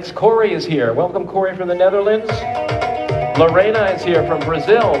is next. Corey is here. Welcome, Corey, from the Netherlands. Lorena is here from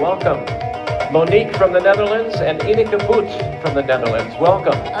Brazil. Welcome. Monique from the Netherlands and Ineke Boet from the Netherlands.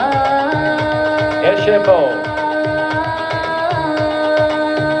 Welcome. ESHEBO.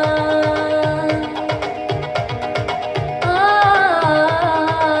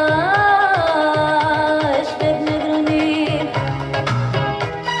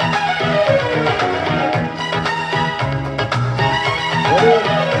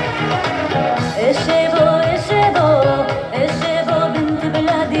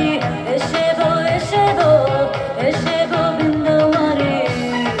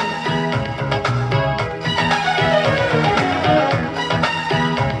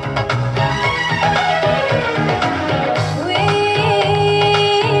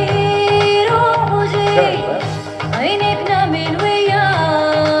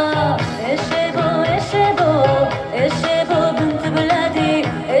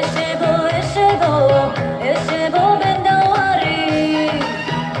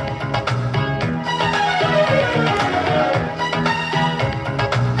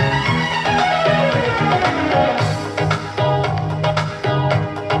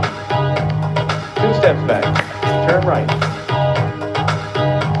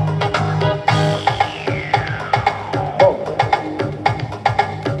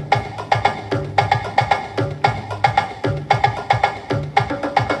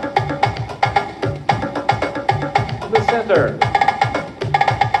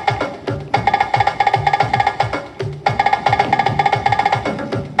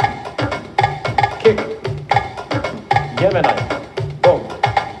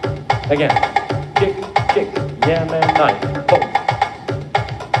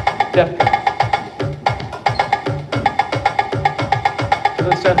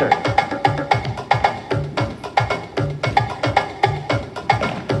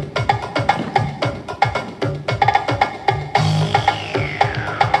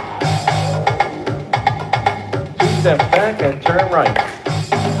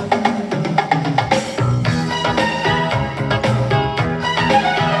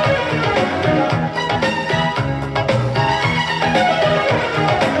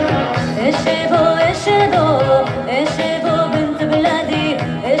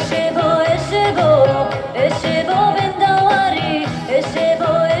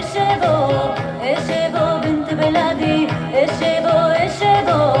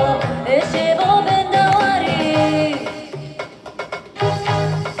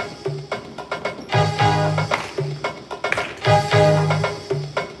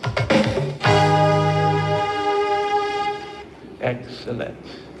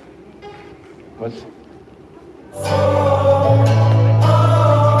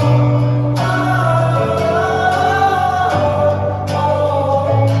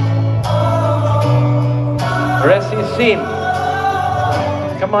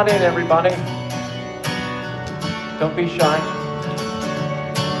 Come on in, everybody. Don't be shy.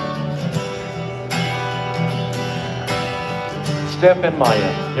 Step and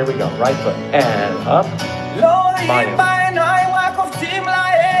Maya. Here we go. Right foot. And up. Maya.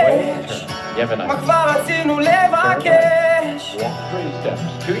 Wait. Yemenite. Walk 3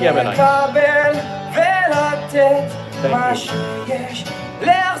 steps. 2 Yemenites. לתת מה שיש,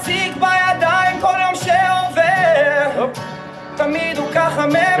 להחזיק בידיים כל יום שעובר, תמיד הוא ככה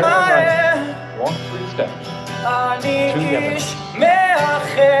ממהר. אני איש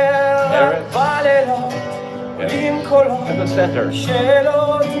מאחר בלילות עם קולות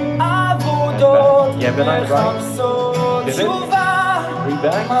שאלות אבודות מחפשות תשובה,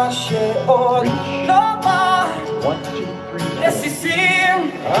 מה שעוד לא בא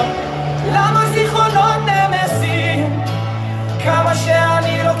רסיסים, למה זיכרונות נמסים, כמה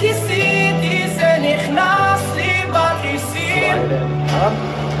שאני לא כיסיתי זה נכנס לי בכיסים,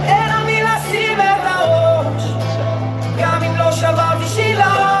 אין על מי לשים את הראש, גם אם לא שברתי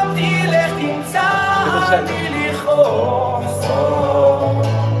שילמתי, לך תמצא לי לכעוס.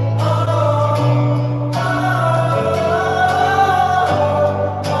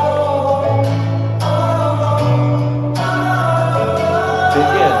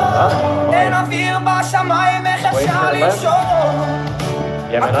 אין אוויר בשמיים, איך אפשר לנשום,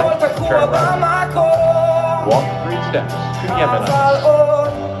 הכל תקוע במקום, אבל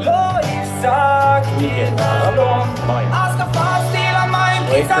עוד לא הפסקתי לחלום, אז קפצתי למים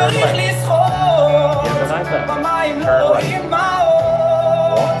כי צריך לשחות, במים לא רואים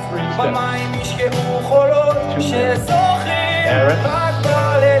דמעות, במים ישקעו חולות שזוכרים רק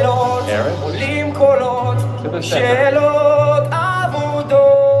בלילות, עולים קולות, שאלות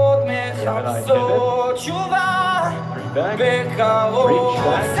אבודות מחפשות תשובה,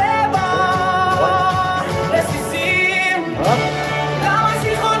 בקרוב זה בא רסיסים, למה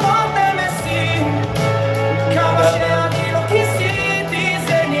זיכרונות נמסים, כמה שאני לא כיסיתי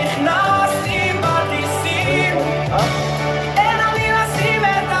זה נכנס לי בכיסים, אין על מי לשים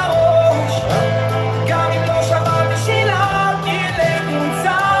את הראש, גם אם לא שברתי שילמתי, לך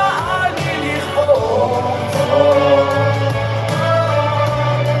תמצא על מי לכעוס.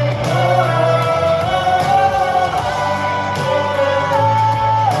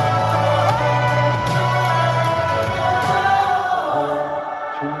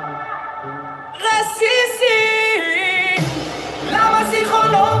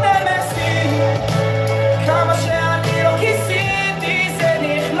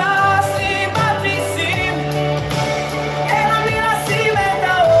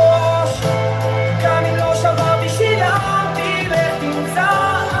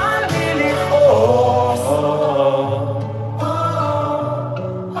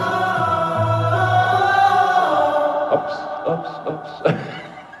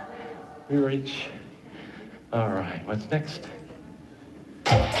 We reach. All right, what's next?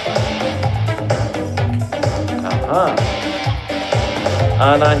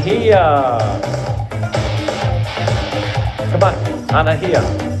 Anahia. Come on, Anahia.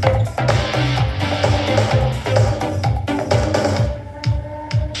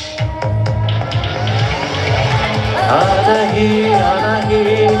 Anahi.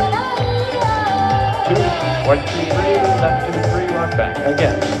 2, 1, 2, 3, left 2, 3, rock back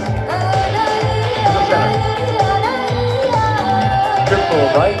again. To the center. Triple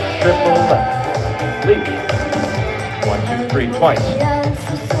right, triple left. Leap. 1, 2, 3, twice.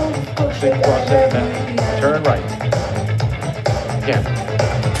 6 cross it back. Turn right. Again.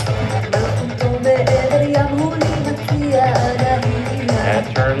 And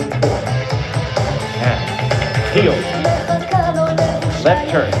turn 4. And heel. Left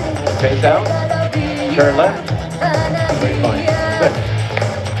turn. Face out. Turn left. Wait, fine. Good.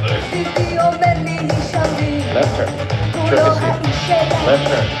 Left turn. Circus heel. Left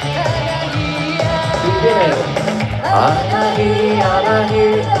turn. Begin. Anahi, Anahi.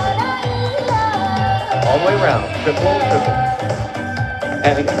 All the way around. Triple, triple.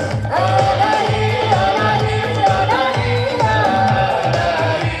 And again.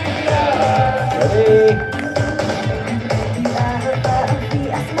 Ready?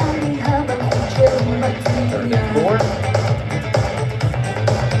 34.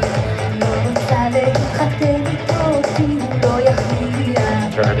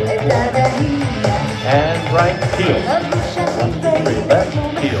 Turn it 4. And right heel. 1, 2, 3. Left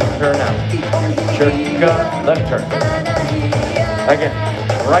heel. Turn out. Shirka. Left turn. Again.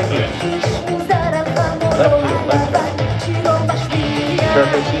 Right heel. Left heel. Left turn.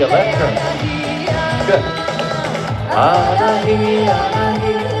 Shirka heel. Left turn. Good. Anahi,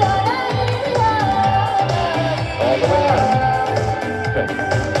 Anahi. All the way around. Good.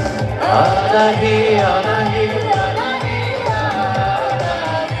 Anahi, Anahi.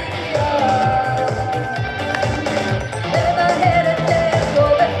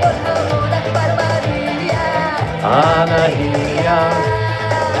 Anahia.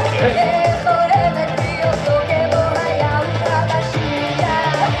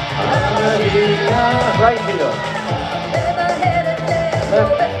 Anahia. Right heel.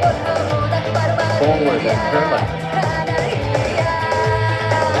 Left. Forward and turn left.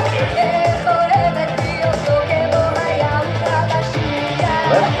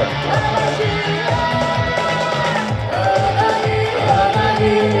 Left turn.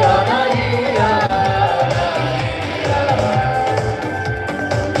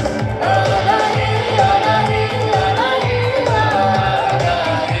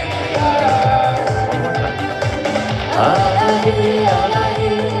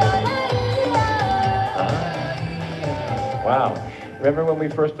 Wow. Remember when we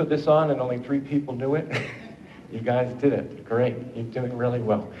first put this on and only 3 people knew it? You guys did it. Great. You're doing really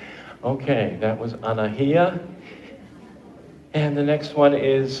well. Okay, that was Anahia. And the next one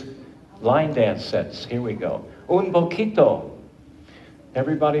is line dance sets. Here we go. Un poquito.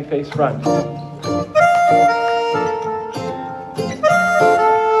 Everybody face front.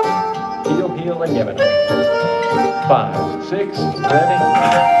 Heel, heel, and Yemen. 5, 6, ready.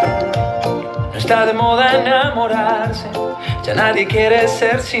 No está de moda enamorarse, ya nadie quiere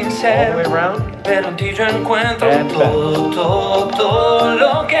ser All the way sincero, around. pero en ti yo encuentro And todo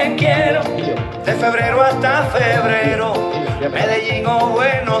lo que quiero. Heel. De febrero hasta febrero, Yemen. Medellín o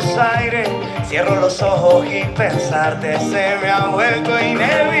Buenos Aires, cierro los ojos y pensarte se me ha vuelto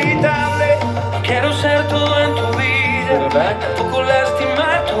inevitable. No quiero ser todo en tu To the vida, back. tampoco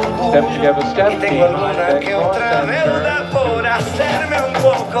lastimar tu Step orgullo. together, step. Y tengo Behind alguna that que cross otra and deuda turn. por hacerme un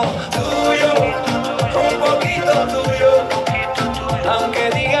poco tuyo, un poquito tuyo. Aunque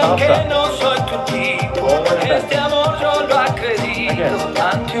digan que no soy tu tipo, este amor yo lo acredito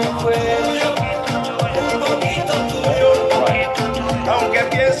ante un juez. Un poquito tuyo, aunque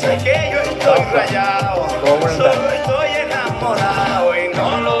pienses que yo estoy rayado, solo estoy enamorado y no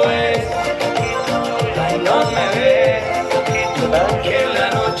lo ves, y no me ves, que en la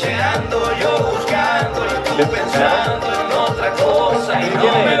noche ando yo buscando y tú pensando en otra cosa y no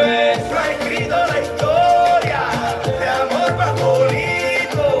me ves. No he escrito la historia de amor más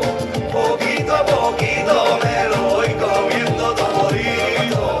bonito, poquito a poquito me lo voy comiendo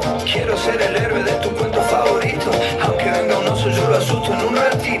todito. Quiero ser el héroe de tu cuento favorito, aunque venga un oso yo lo asusto en un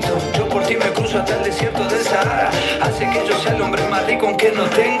ratito. Yo por ti me cruzo hasta el desierto del Sahara, hace que yo sea el hombre más rico aunque no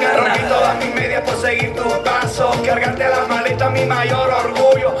tenga Rompí nada. todas mis medias por seguir tus pasos, cargarte las maletas mi mayor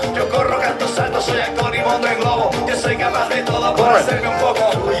orgullo. Yo corro, canto, salto, soy actor y monto en globo. Yo soy capaz de todo por hacerme un poco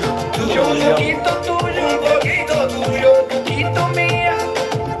tuyo. Un poquito tuyo, Un poquito tuyo, un poquito mía.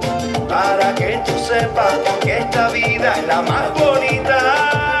 para que tú sepas que esta vida es la más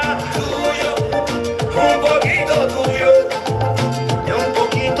bonita. Tuyo, un poquito tuyo, y un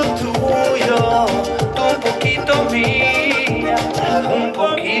poquito tuyo, Tú un poquito mía, un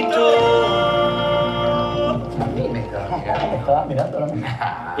poquito.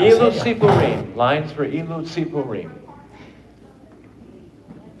 Ilu Sipurim. Lines for Ilu Sipurim.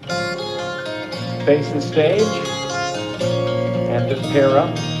 Face the stage. And just pair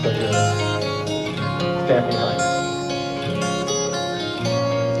up. So you stand behind.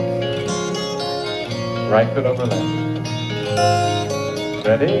 Right foot over left.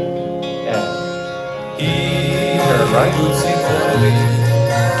 Ready? And turn right.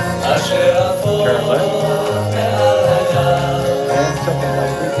 Turn left. And second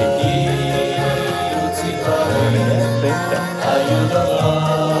leg repeat. And again, same step.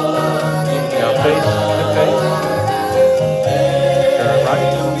 Now face to face. Turn right.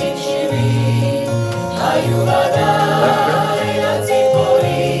 Left turn.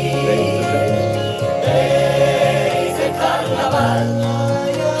 Face to face.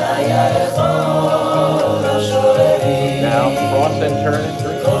 Now cross and turn in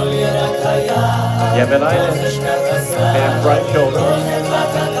 3. Yemenite and right shoulder. And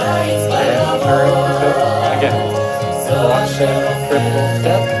turn to again. Cross and triple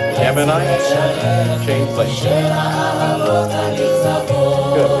step. Yemenite and chain place.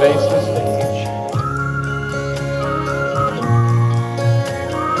 Good. Face the stage.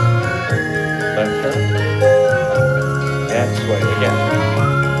 Left turn. And sway again.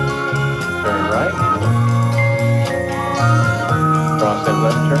 Turn right. Cross and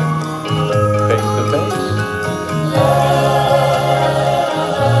left turn. Face to face.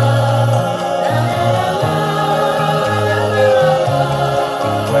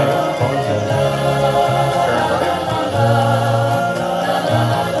 Sway, cross and turn right.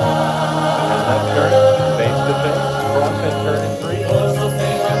 And left turn. Face to face. Cross and turn in 3.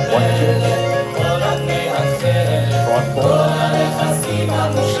 1, 2. Cross forward.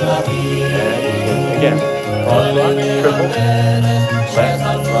 And again. Cross right. Triple. Left,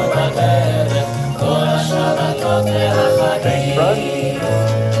 right. Face front.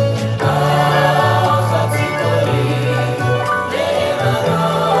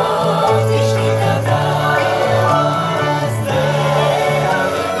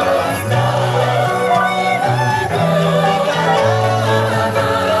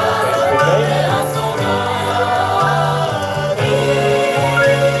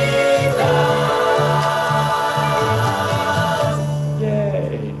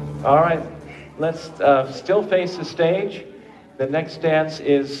 let's still face the stage. The next dance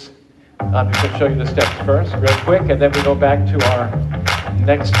is, I'm just going to show you the steps first, real quick, and then we go back to our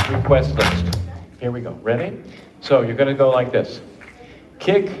next request list. Here we go. Ready? So you're going to go like this.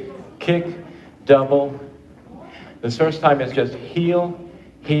 Kick, kick, double. This first time is just heel,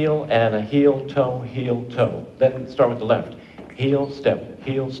 heel, and a heel, toe, heel, toe. Then start with the left. Heel, step,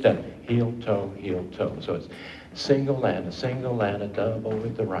 heel, step, heel, toe, heel, toe. So it's single and a double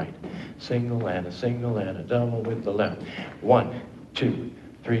with the right. Single and a double with the left. 1, 2,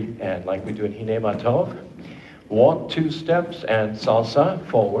 3, and like we do in Hine Matov. Walk 2 steps and salsa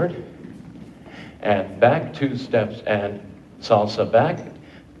forward. And back 2 steps and salsa back.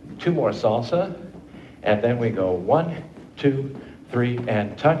 2 more salsa. And then we go 1, 2, 3,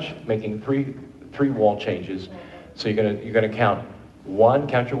 and touch, making three wall changes. So you're gonna count 1,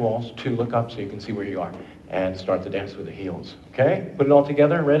 count your walls, 2, look up so you can see where you are, and start the dance with the heels. Okay? Put it all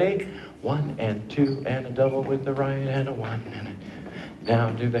together. Ready? 1 and 2 and a double with the right and a 1 and a.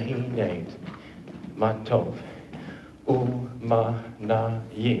 Now do the Hine Matov. Ma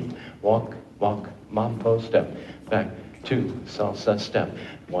Yin. Walk, walk, mambo step. Back 2, salsa step.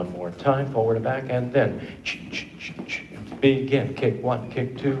 1 more time, forward and back, and then begin. Kick 1,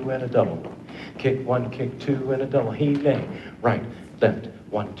 kick 2, and a double. Kick 1, kick 2, and a double. Hine. Right, left.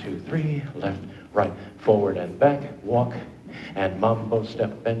 1, 2, 3. Left, right, forward and back. Walk and mambo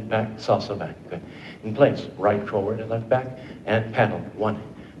step and back. Salsa back. Good. In place. Right, forward, and left, back, and paddle. 1,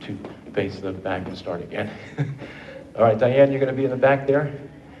 2. Face the back and start again. All right, Diane, you're going to be in the back there.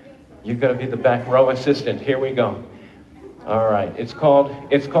 You're going to be the back row assistant. Here we go. All right, it's called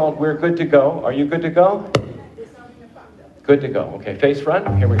We're Good to Go. Are you good to go? Good to go. Okay, face front.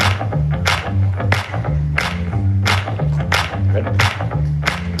 Here we go. Ready?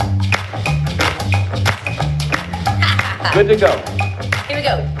 Good to go. Here we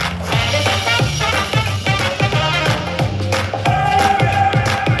go.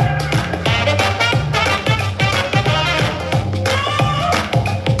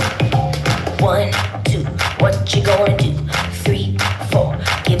 One, two, what you gonna do? 3, 4,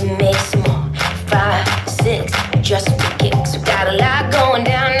 give me some more. 5, 6, just for kicks. We got a lot going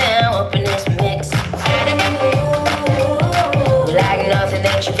down now up in this mix. Like nothing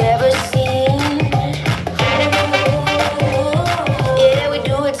that you've ever seen. Yeah, we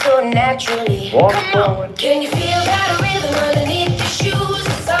do it so naturally. Walk Come forward. on, can you feel that rhythm underneath your shoes?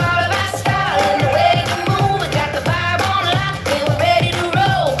 It's all about style and the way you move. We got the vibe on lock and we're ready to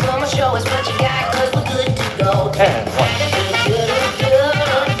roll. Come on, show us what you got, 'cause we're good to go. And 1.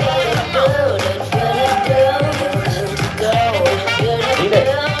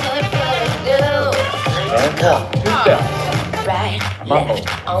 Go. 2 steps. Right, Mambo.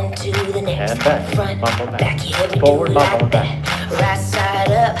 left, onto the next. And back. Front, Mambo back. back. Yeah, we Forward, do mambo like back. that. Right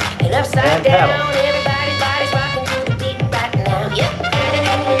side up and upside And down. paddle. Everybody's body's rocking to the beat right now. Yep.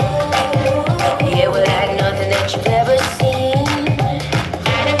 Yeah, we're like nothing that you've ever seen.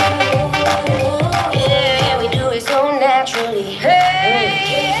 Yeah, we do it so naturally. Hey,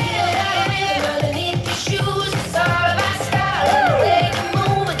 can you feel that rhythm underneath your shoes? It's all about style and the way you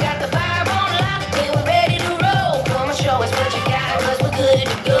move. We got the vibe on lock and we're ready to roll. Come on, show us what you got, 'cause we're good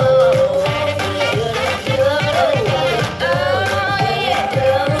to go.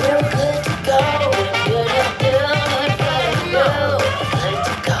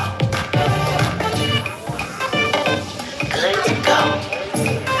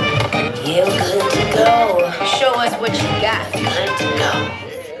 Yeah, we're good to go. Show us what you got. Good to go.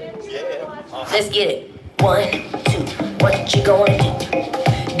 Let's get it. 1, 2, what you gonna do?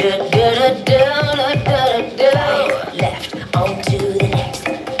 Left, onto the next.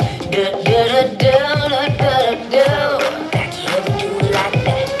 Back here, we do it like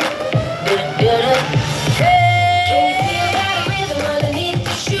that. Hey, can you feel that rhythm underneath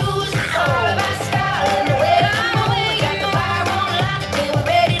your shoes? It's all about style and the way you move. We got the vibe on lock and we're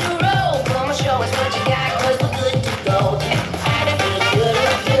ready to roll. Come on, show us what you got, 'cause we're good to go.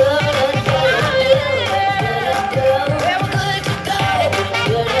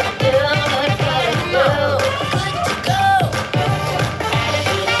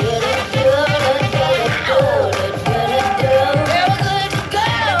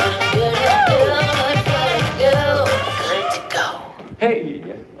 Hey,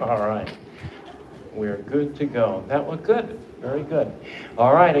 all right. We're good to go. That was good. Very good.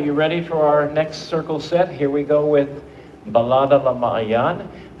 All right, are you ready for our next circle set? Here we go with Balada La Ma'ayan.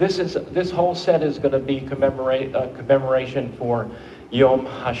 This whole set is going to be commemoration for Yom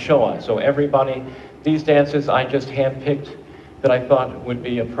HaShoah. So everybody, these dances I just handpicked that I thought would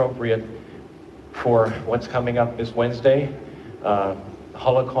be appropriate for what's coming up this Wednesday,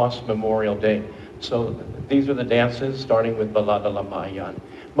 Holocaust Memorial Day. So these are the dances, starting with Balada La Mayan.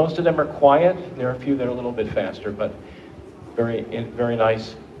 Most of them are quiet. There are a few that are a little bit faster, but very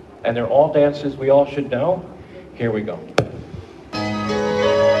nice. And they're all dances we all should know. Here we go.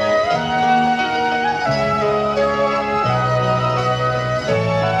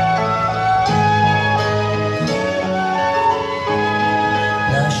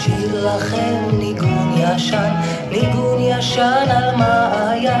 נשאיר לכם ניגון ישן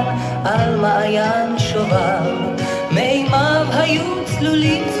על מעיין שובב. מימיו היו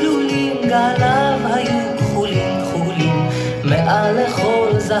צלולים צלולים, גליו היו כחולים, מעל לכל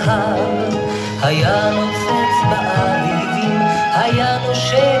זהב. היה נוצץ באביבים, היה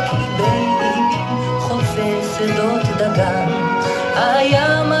נושק איבי איבים, חוצה שדות דגן.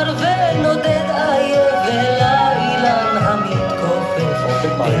 היה מרווה נודד עייף, ולאילן המתכופף,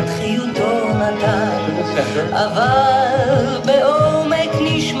 את חיותו נתן. אבל בעומק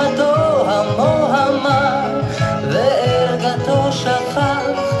נשמתו המוהמה, וערגתו שכח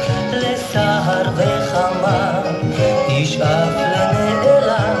לסהר וחמה. ישאף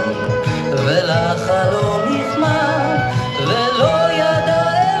לנעלם ולחלום נכמר, ולא ידע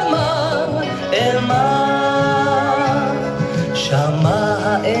אל מה. שמע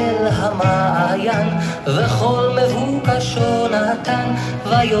האל המעיין וכל מבוקשו נתן,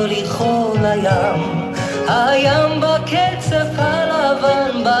 ויוליכו לים. הים בקצף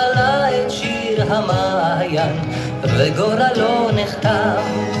הלבן בלע את שיר המעיין, וגורלו נחתם.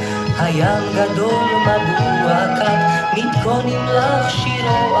 הים גדול מבוע קט, מתכונים לך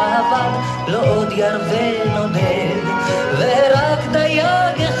שירו אבד, לא עוד ירווה נודד. ורק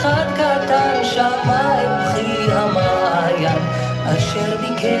דייג אחד קטן שמע את בכי המעיין, אשר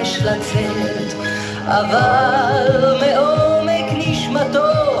ביקש לצאת. אבל מעומק נשמתו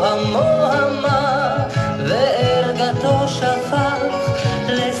המוהמה, וערגתו שפך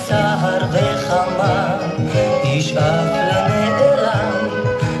לסהר וחמה. ישאף לנעלם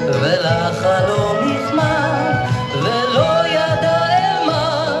ולחלום נכמר, ולא ידע אל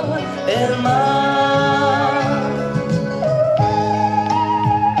מה.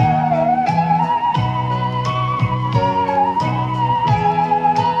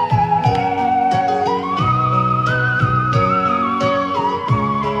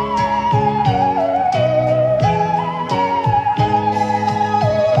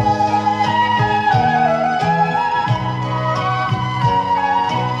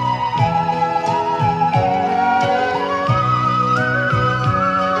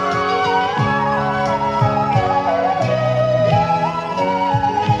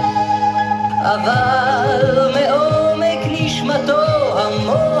 אבל מעומק נשמתו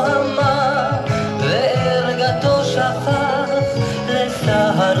המוהמה, וערגתו שכח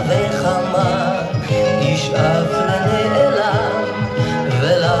לסהר וחמה. ישאף לנעלם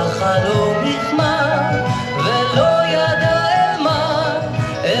ולחלום נכמר, ולא ידע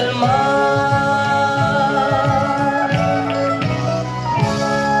אל מה.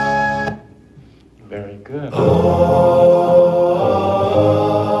 Very good.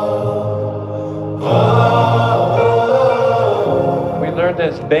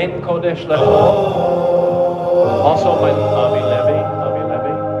 This Ben Kodesh Lechol, also by Avi Levy,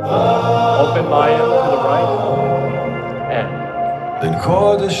 open Maya to the right, and Ben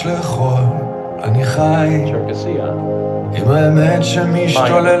Kodesh Lechol, אני חי Cherkessia, עם האמת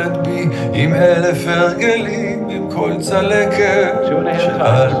שמשתוללת בי, עם אלף הרגלים, עם כל צלקת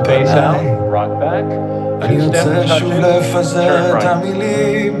שעל פניי. אני יוצא שוב לפזר את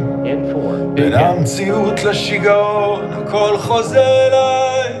המילים, בין המציאות לשיגעון הכל חוזר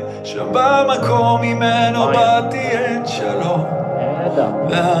אליי, שם במקום ממנו באתי אין שלום,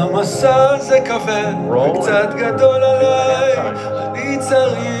 והמסע הזה כבד וקצת גדול עליי. אני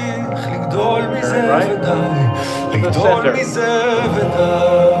צריך לגדול מזה ודי, לגדול מזה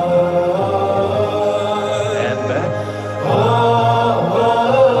ודי.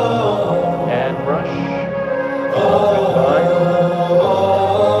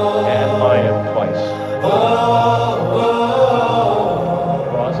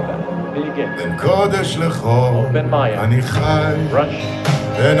 קודש לחור, אני חי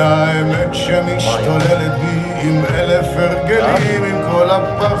בין האמת שמשתוללת בי, עם אלף הרגלים, עם כל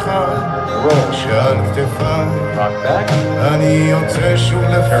הפחד שעל כתפיי. אני יוצא שוב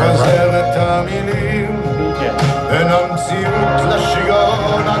לפזר את המילים, בין המציאות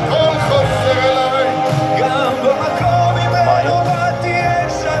לשיגעון הכל חוזר אליי. גם במקום ממנו באתי אין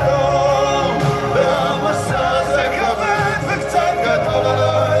שלום, והמסע הזה כבד וקצת גדול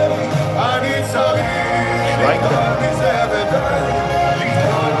עליי. אני צריך לגדול מזה ודי,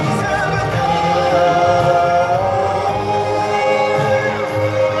 לגדול מזה ודי.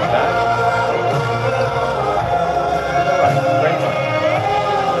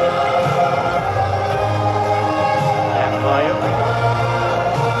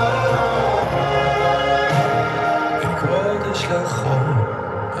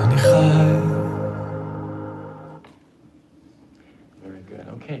 Very good.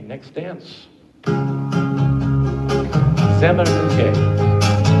 Okay, next dance. Zemer Nuke.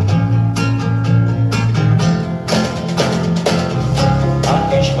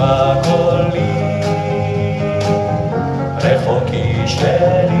 תשמע קולי, רחוקי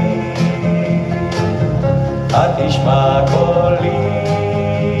שלי, תשמע קולי,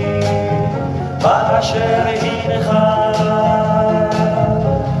 באשר הנך,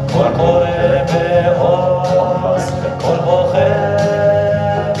 כל קורא בעוז, כל בוחר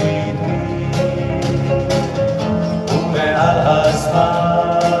בדמי, ומעל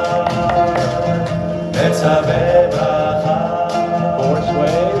הזמן, מצווה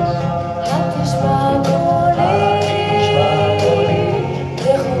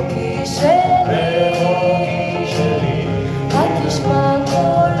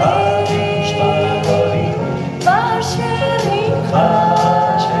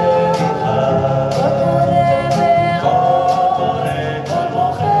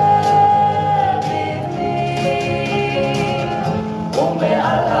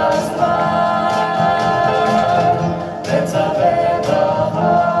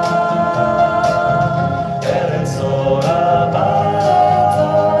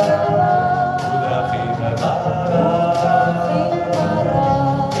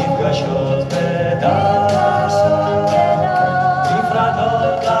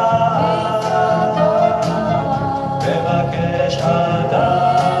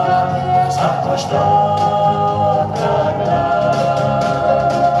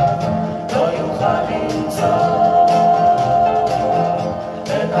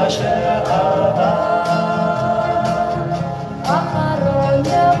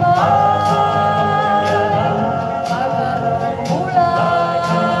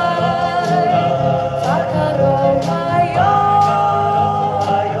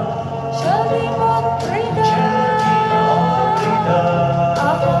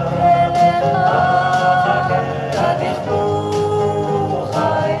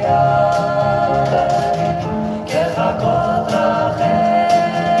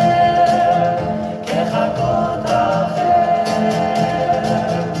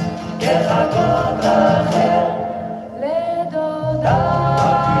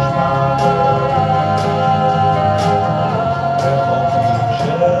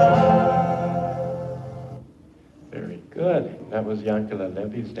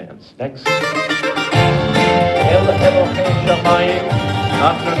Dance. Next. El Elohei Shamayim,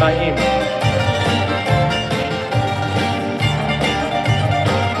 After Naim.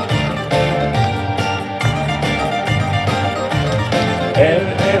 El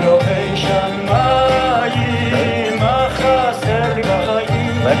Elohei Shamayim, Achaser li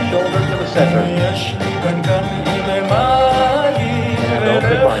b'chayim. Left shoulder to the center. Yesh li ben kanim lemayim, and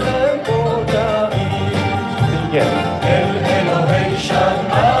open mind. Begin. El Elohei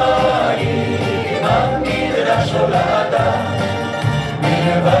Shamayim, המדרש הולדה,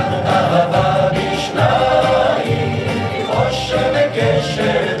 מלבד אהבה בשניים, משה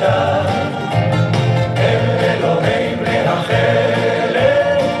וקשר דם. אל אלוהי בני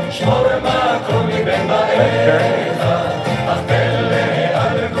החלם, שמור מקום מבין באיך, אך פלא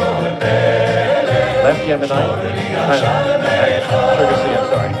על כל פלא, שמור לי עכשיו בך.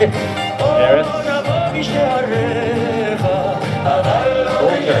 נבוא בשעריך, אבל לא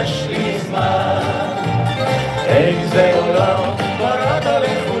יש לי זמן. איזה עולם בראת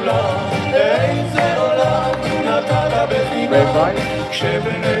לכולם, איזה עולם נתת בחינם.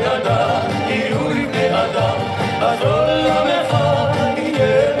 כשבני אדם יהיו לבני אדם, אז עולמך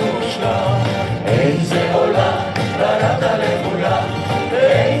יהיה מושלם. איזה עולם בראת לכולם,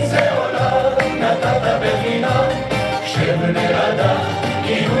 איזה עולם נתת בחינם. כשבני אדם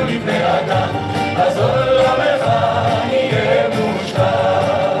יהיו לבני אדם, אז עולמך יהיה מושלם.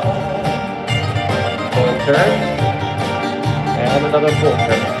 Full turn. And another full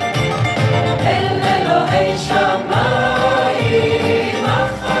turn. אל אלוהי שמיים, מה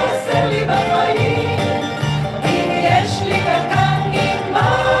חסר לי בחיים? אם יש לי קטן עם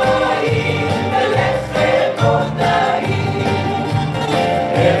מים, ולחם עוד נעים.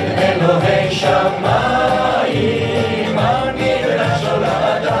 אל אלוהי שמיים, המדרש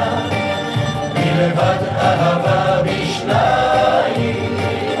הולדה, מלבד אהבה בשניים,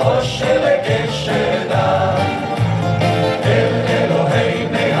 משה וקשר דם. אל אלוהי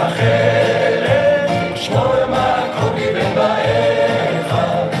בני החלם, שמור מקום מבין באיך,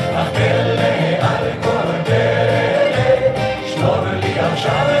 אך פלא על כל פלא, שמור לי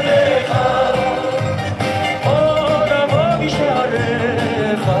עכשיו בך. עוד אבוא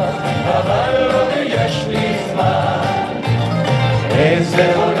בשעריך, אבל לא יש לי זמן. איזה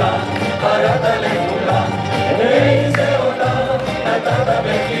עולם בראת לכולם, איזה עולם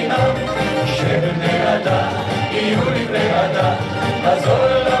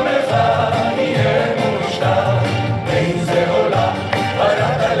הזולם אחד יהיה מושלם. איזה עולם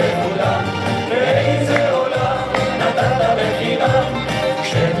בראת לכולם, ואיזה עולם נתת בחינם.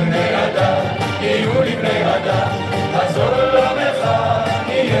 כשבני אדם יהיו לבני אדם, הזולם אחד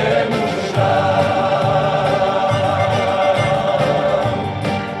יהיה מושלם.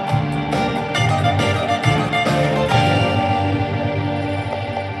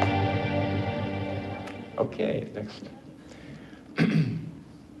 Okay, next.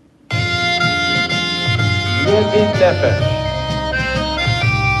 Living Nefesh.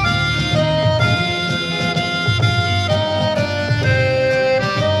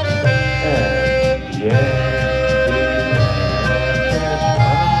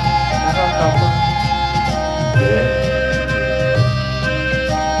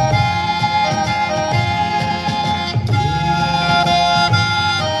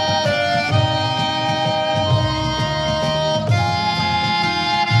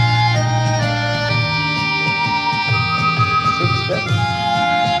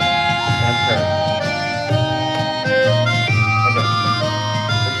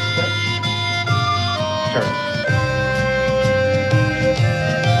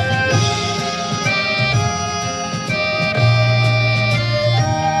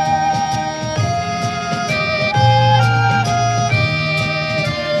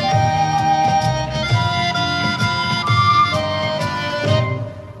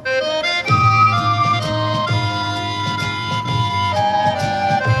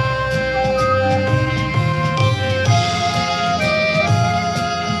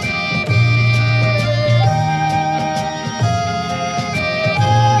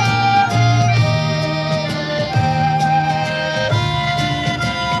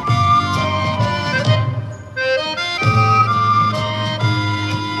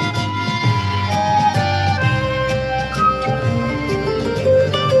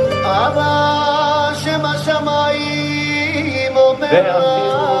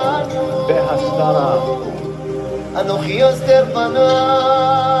 אנוכי אסתר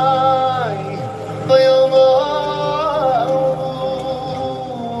פניי ביום ההוא,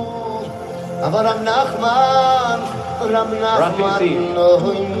 אבל רב נחמן לא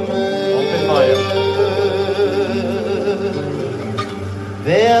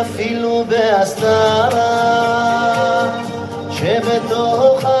ואפילו בהסתרה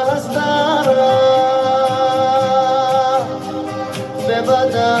שבתוך ההסתרה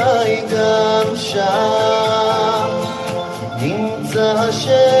בוודאי גם שם נמצא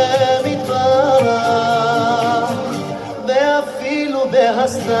השם יתברך, ואפילו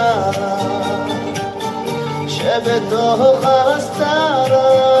בהסתרה שבתוך ההסתרה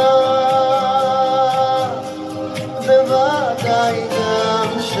בוודאי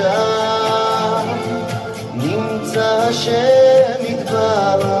גם שם נמצא השם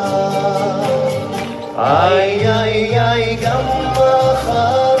יתברך. איי איי איי גם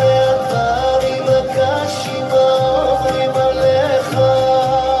אחרי הדברים הקשים עוברים עליך,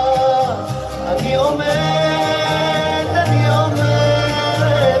 אני עומד, אני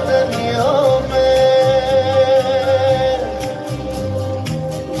עומד, אני עומד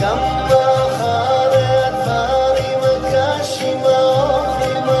גם אחרי הדברים הקשים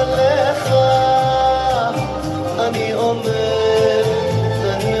עוברים עליך, אני עומד,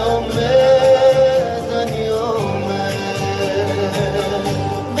 אני עומד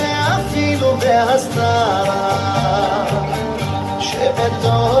בהסתרה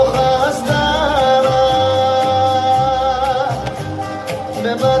שבתוך ההסתרה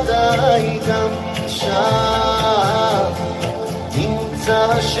בוודאי גם שם נמצא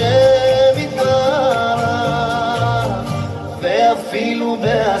השם יתברך, ואפילו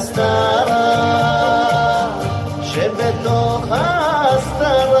בהסתרה שבתוך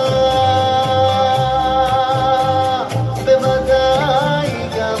ההסתרה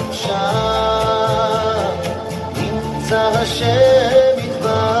השם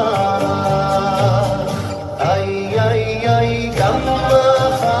יתברך. איי איי איי גם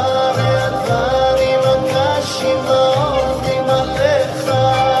אחרי הדברים הקשים עוברים עליך,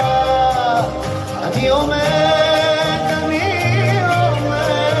 אני עומד, אני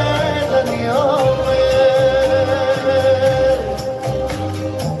עומד, אני עומד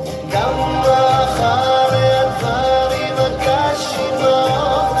גם אחרי הדברים הקשים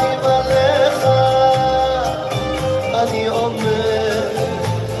עוברים עליך, אני עומד,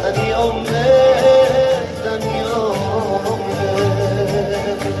 אני עומד, אני עומד.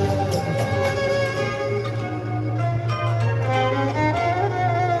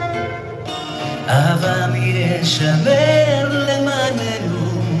 אהבם ישמר למעננו,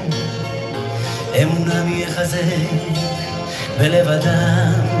 אמונם יחזק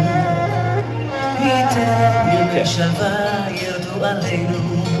ולבדם ניתן ימי שלווה ירדו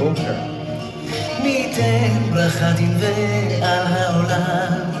עלינו ניתן ברכה תנבא על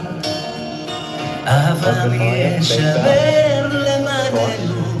העולם אהבה מישמר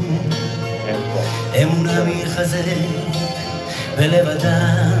למעננו אמונה מחזק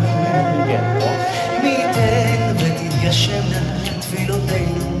ולבדם ניתן ותתגשמנה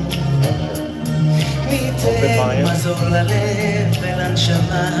תפילותינו ניתן מזור ללב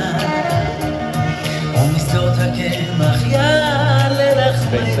ולנשמה ומשדות הקמח יעלה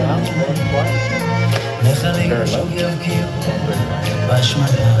לחמנו נחלינו שוב יבקיעו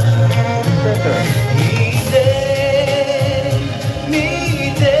בשמנה ניתן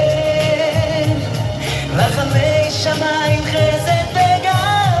רחמי שמיים חסד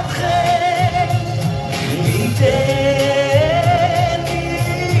וגם חן ניתן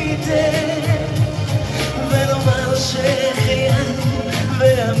ונאמר שהחיינו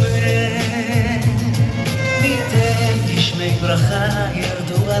ואמן ניתן גשמי ברכה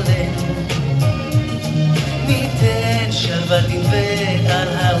ירדו עלינו ניתן שלווה תנבא על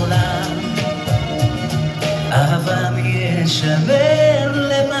העולם אהבה מישמר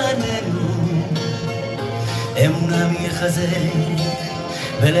למעננו אמונה מיחזק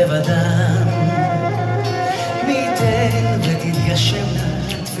ולבדם ניתן ותתגשמנה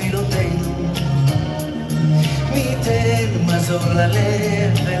תפילותינו ניתן מזור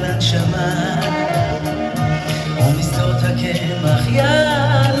ללב ולנשמה ומשדות הקמח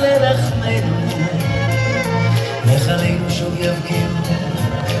יעלה לחמנו נחלינו שוב יבקיעו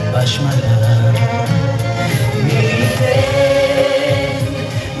בשמנה ניתן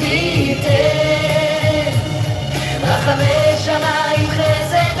רחמי שמיים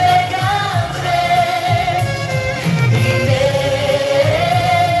חסד וגם חן ניתן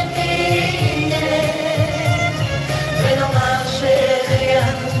ונאמר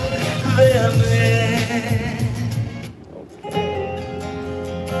שהחיינו ואמן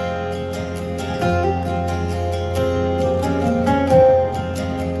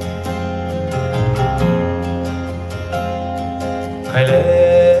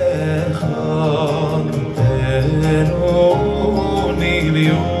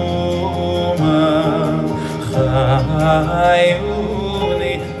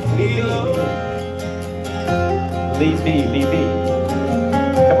Lead B.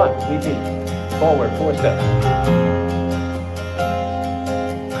 Come on, lead B. Forward, 4 steps.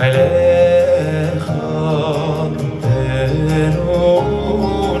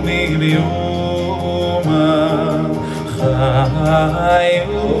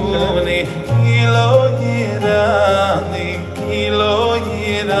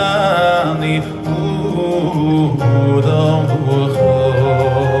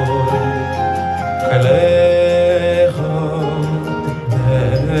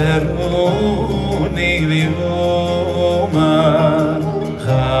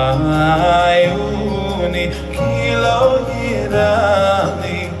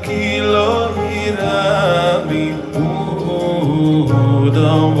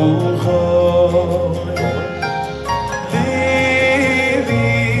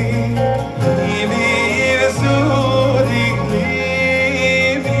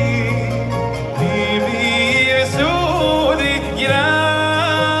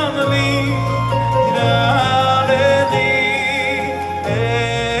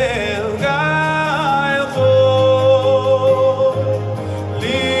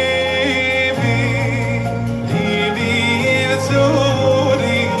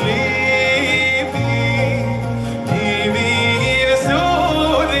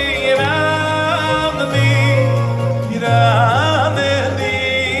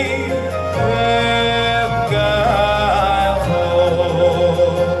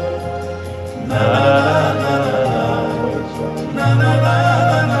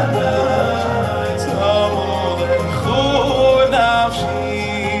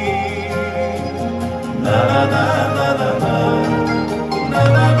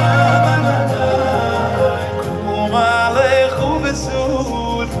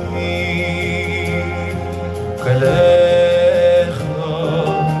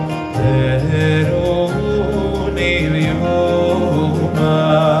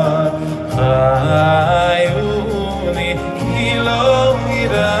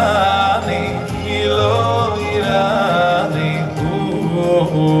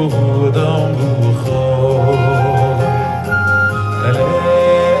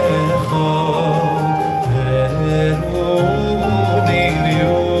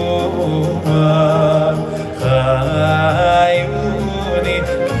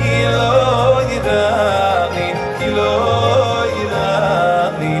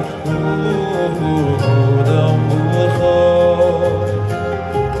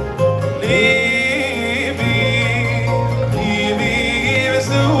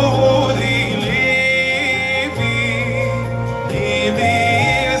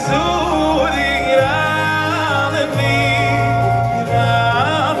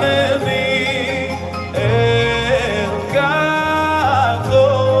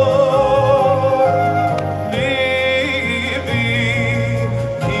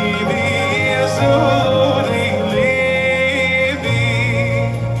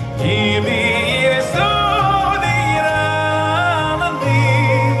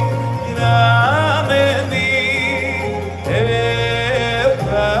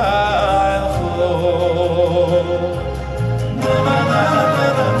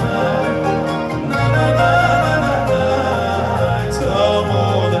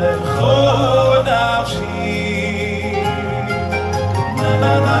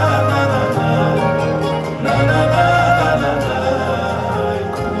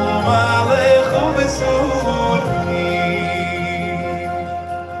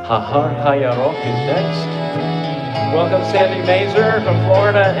 Har Hayarok is next. Welcome Sandy Mazer from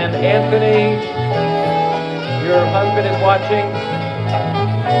Florida and Anthony. Your husband is watching.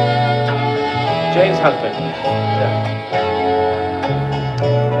 Jay's husband. Yeah.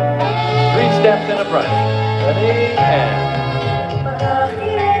 3 steps and a brush. Ready and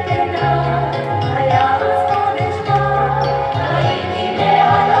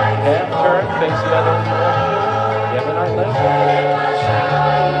half turn, face the other direction. Yemenite left.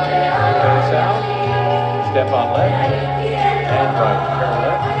 Face out. Step on left. And right. Turn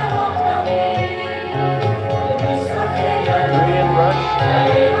left. 3 and brush.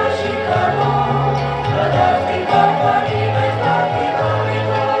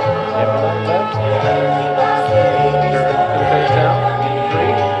 Yemenite left. Turn face out.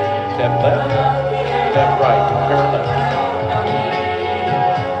 3. Step left. Step right. Turn left.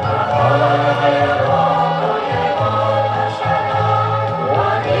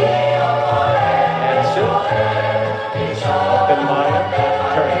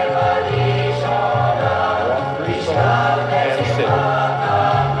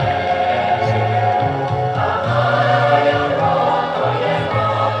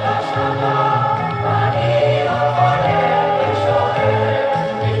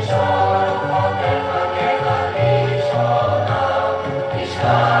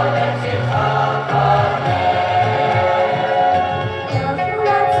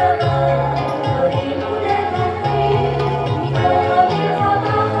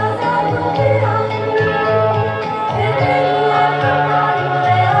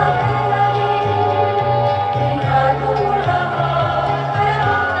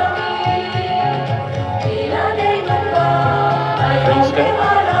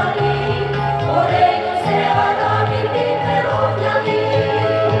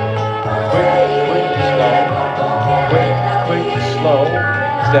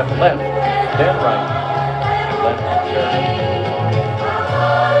 Step left, then right, left turn.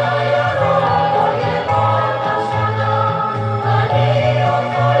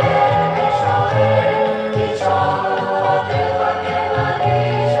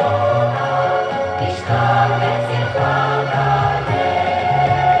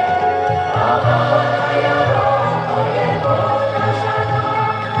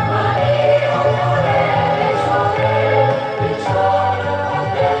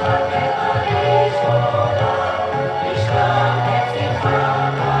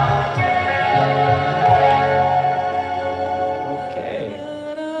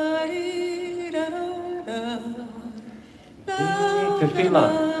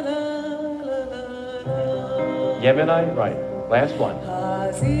 Yemenite, right. Last one.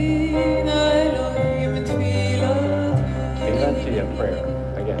 Tefillah, prayer.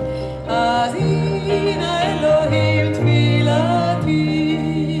 Again.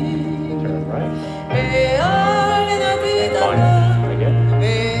 Turn right. Fine. Again.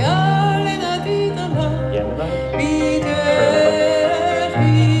 Yemenite. Turn left.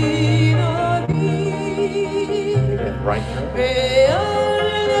 Right turn.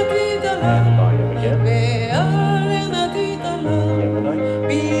 And volume again.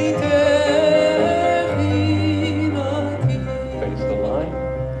 Face the line.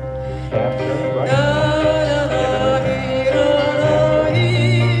 Half turn right.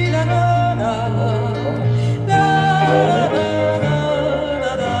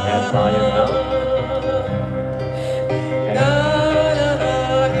 And volume out.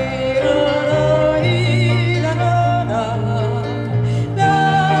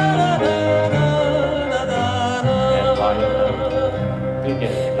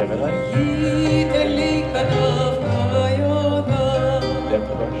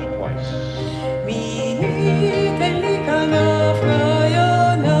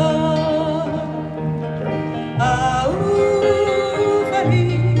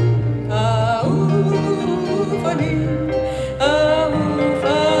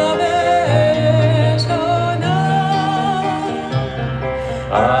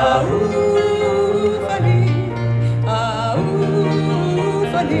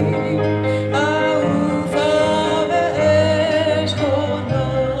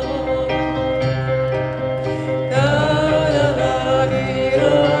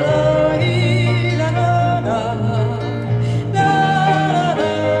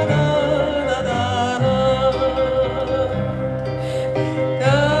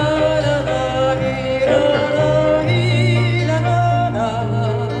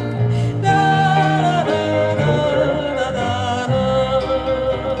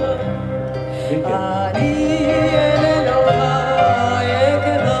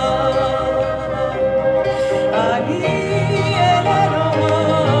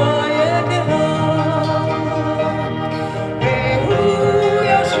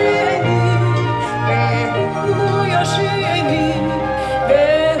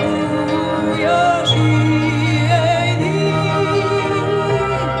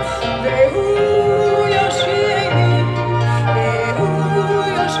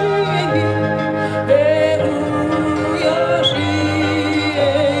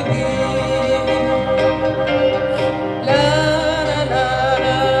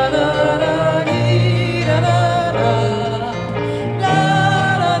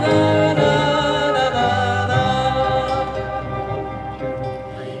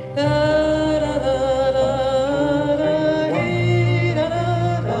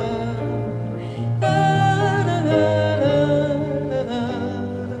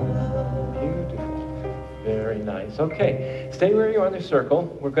 Okay, stay where you are in the circle.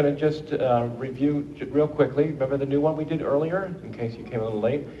 We're going to just review real quickly. Remember the new one we did earlier, in case you came a little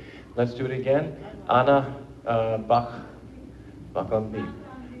late? Let's do it again. Ana, BACHLAM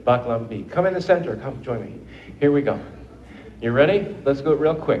BIK. Come in the center. Come join me. Here we go. You ready? Let's go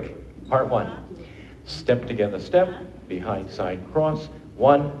real quick. Part 1. Step together, step. Behind side cross.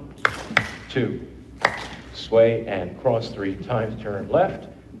 1, 2. Sway and cross 3 times. Turn left.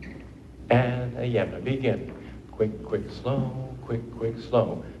 And a yemna. Begin. Quick, quick, slow. Quick, quick,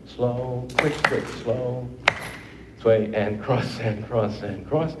 slow. Slow, quick, quick, slow. Sway and cross and cross and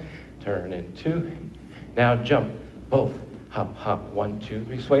cross. Turn in 2. Now jump. Both. Hop, hop. 1, 2,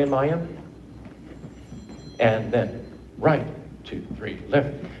 3. Sway and mayim. And then right. 2, 3.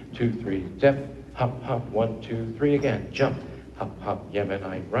 Left. 2, 3. Step. Hop, hop. 1, 2, 3. Again. Jump. Hop, hop.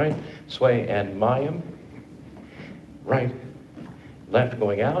 Yemenite. Right. Sway and mayim. Right. Left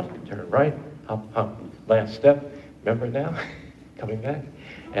going out. Turn right. Hop, hop. Last step. Remember now? Coming back.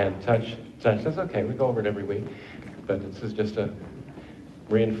 And touch, touch. That's okay. We go over it every week. But this is just to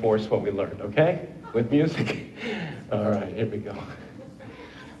reinforce what we learned, okay? With music. All right, here we go.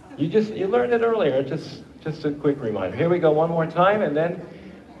 You learned it earlier. Just a quick reminder. Here we go one more time, and then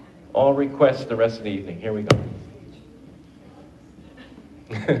all requests the rest of the evening. Here we go.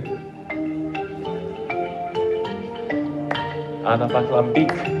 Ana BACHLAM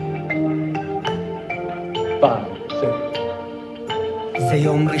BIK. 5, 6. זה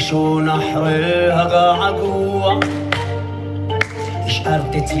יום ראשון אחרי הגעגוע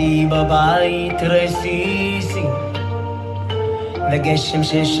השארת אצלי בבית רסיסי וגשם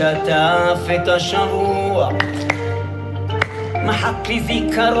ששטף את השבוע מחק לי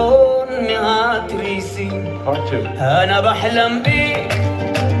זיכרון מהתריסים אנה בחלם ביק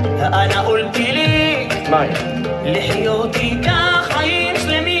אנה קולתי לי לחיות איתך חיים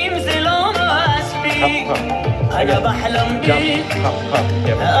שלמים זה לא מספיק أنا بحلم بيك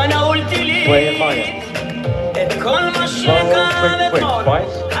أنا قلت ليك كل ما شكاوى بتمر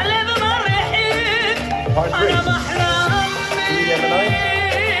على بمرحك أنا بحلم بيك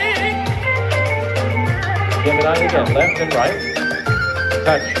Gemini again, left and right.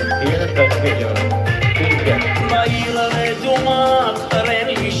 Touch here, touch here. بايرة ردوما قرن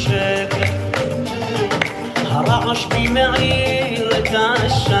لي شكل هرعش بمعيرة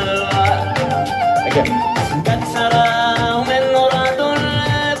الشلوى Again. קצרה ומנורה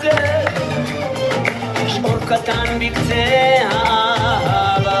דולקת שור קטן בקצה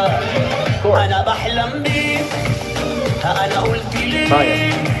האהבה أنا بحلم بيك أنا قلت ليك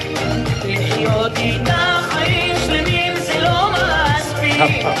לחיות איתך חיים שלמים זה לא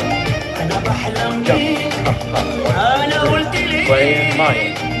מספיק أنا بحلم بيك أنا قلت ليك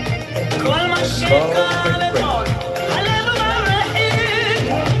כל מה שקרה אתמול הלב מרחיק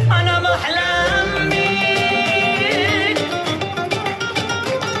أنا بحلم بيك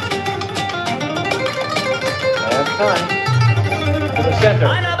Time. To the center.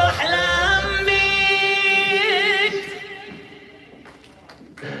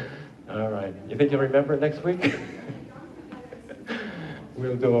 All right. You think you'll remember it next week?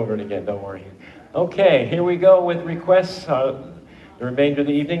 We'll do over it again, don't worry. Okay, here we go with requests, the remainder of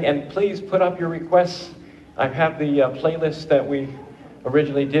the evening. And please put up your requests. I have the playlist that we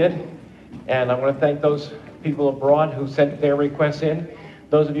originally did. And I want to thank those people abroad who sent their requests in.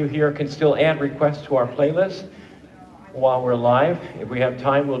 Those of you here can still add requests to our playlist while we're live. If we have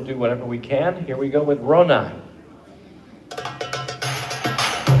time, we'll do whatever we can. Here we go with Ronen.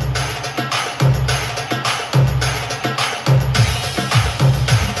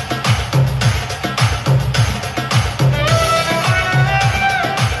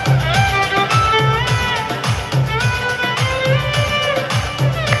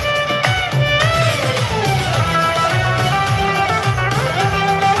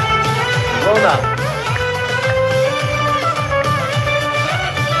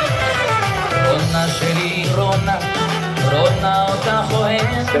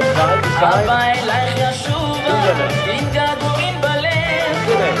 אבא אלייך ישובה, עם געגועים בלב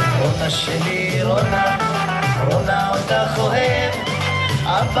רונה שלי, רונה, רונה אותך אוהב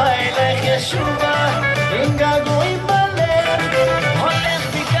אבא אלייך ישובה, עם געגועים בלב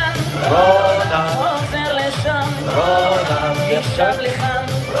הולך מכאן, רונה חוזר לשם, רונה משם לכאן,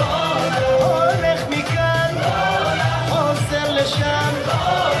 רונה הולך מכאן, רונה חוזר לשם,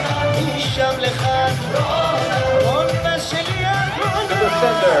 רונה משם לכאן, רונה שלי, רונה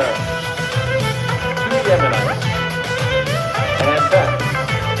Gemini. And back.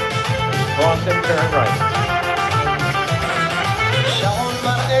 Cross and turn right. שעון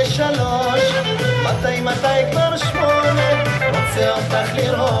מראה 3, מתי כבר 8, רוצה אותך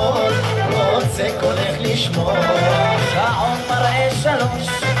לראות, רוצה רוצה קולך לשמוע. שעון מראה 3,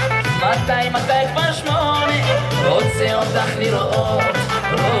 מתי כבר 8, רוצה אותך לראות,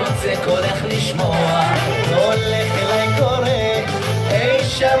 רוצה קולך לשמוע. הולך אליי קורא, אי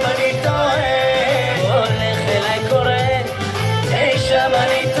שם אני טועה. הולך אליי קורא, אי שם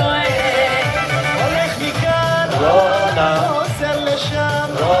אני טועה. הולך מכאן, חוזר לשם,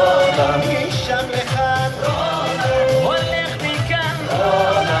 משם לכאן. הולך מכאן,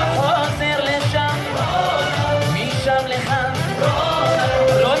 חוזר לשם, משם לכאן.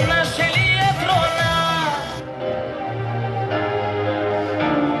 רונה שלי את רונה.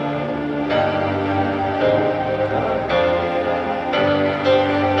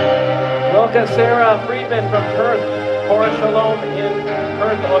 Welcome Sarah Friedman from Perth, HASHALOM in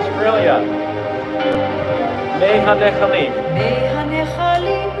Perth, Australia. מהנחלים.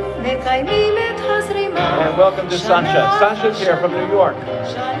 מהנחלים מקיימים את הזרימה. And welcome to Sasha. Sasha's here from New York.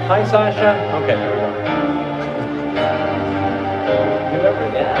 Hi Sasha. Okay, there we go. You ever?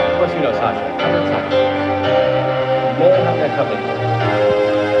 Yeah, of course you know Sasha. I know Sasha. מהנחלים.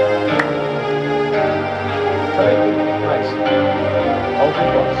 Very good. Nice. Open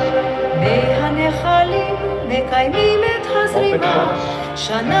books. מהנחלים מקיימים את הזרימה.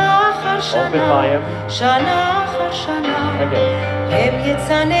 שנה אחר שנה, שנה אחר שנה. הם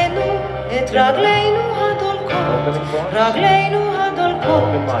יצננו את רגלינו הדולקות, רגלינו הדולקות,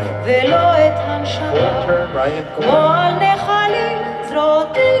 ולא את הנשמה. כמו על נחלים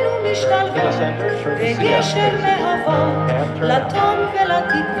זרועותינו משתלבות, וגשר מהוות לתום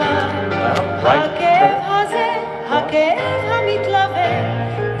ולתקווה. הכאב הזה, הכאב המתלווה,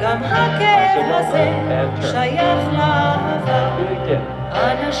 גם הכאב הזה שייך לאהבה.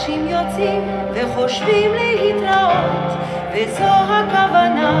 אנשים יוצאים וחושבים להתראות, וזו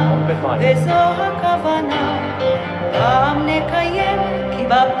הכוונה, וזו הכוונה. פעם נקיים, כי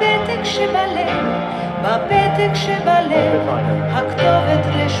בפתק שבלב, בפתק שבלב, הכתובת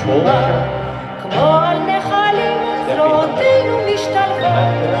רשומה. כמו על נחלים זרועותינו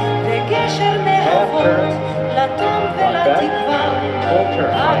משתלבות, וגשר מהוות לתום ולתקווה.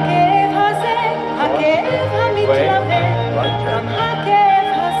 הכאב הזה, הכאב המתלווה, גם הכאב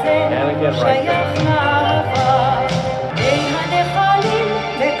הזה שייך לאהבה. הנחלים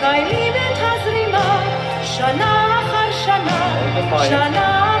מקיימים את הזרימה, שנה אחר שנה,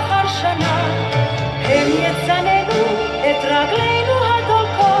 שנה אחר שנה. הם יצננו את רגלינו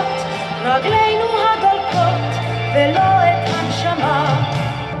הדולקות, רגלינו הדולקות, ולא את הנשמה.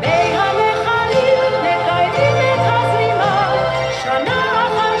 הנחלים מקיימים את הזרימה, שנה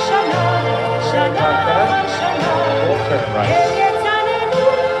אחר שנה, שנה אחר שנה. הם יצננו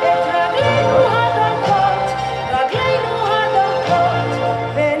את רגלינו הדולקות, רגלינו הדולקות,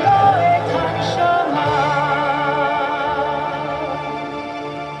 ולא את הנשמה.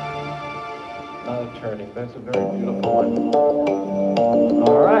 Not a turning, but it's a very beautiful one.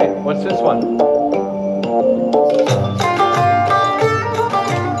 All right, what's this one?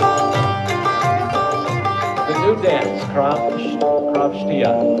 The new dance, Krav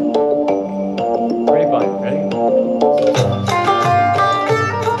Shtia. Grapevine, ready?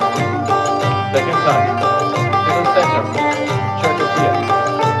 Second time. To the center. Cherkassia.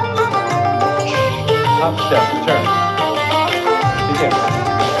 Hop step, turn. Begin.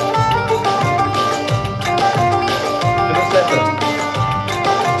 To the center.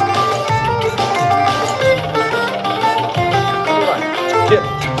 To the right. Dip.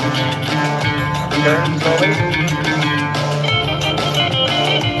 Turn slowly.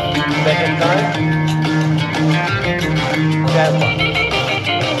 Second time. Jab one.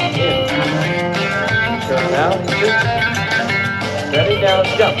 In. Turn out. Ready now.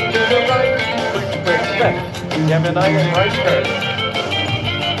 Jump to the right. Quick step. Gemini and right turn.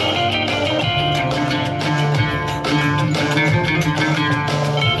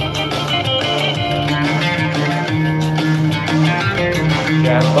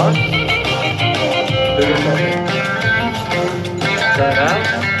 Jab one. To the center. Turn out.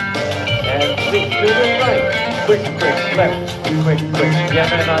 And sweep to the right. Quick left. Quick.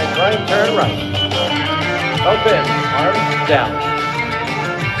 Gemini right, turn right. Open, arms down.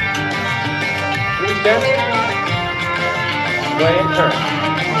 3 steps. Sway and turn.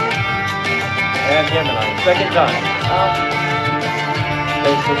 And Gemini, second time. Out.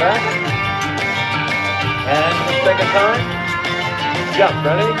 Face the back. And the second time. Jump,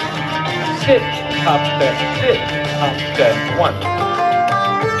 ready? Sit, hop step, 1.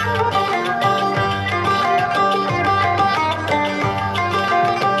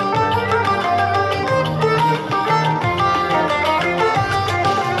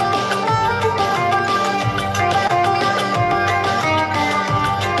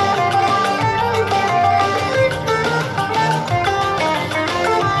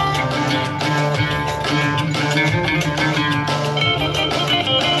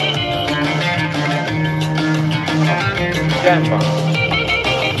 Janma.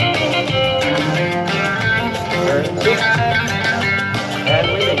 Turn 2. And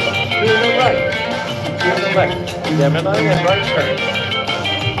we leave. To the right. To the left. Gemini and right turn.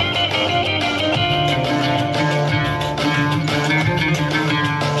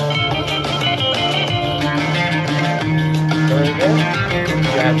 Turn again.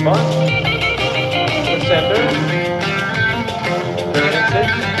 Janma. To the center. Turn at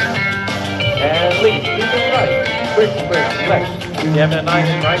 6. And lead. To the right. Quick, left. Gemini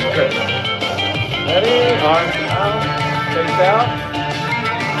and right turn. Ready, arms out, face out.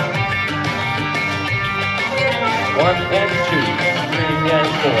 1 and 2, 3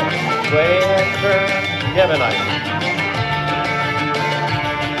 and 4. Sway and turn, Gemini.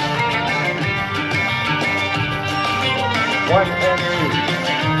 One and 2,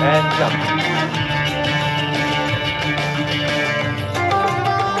 and jump.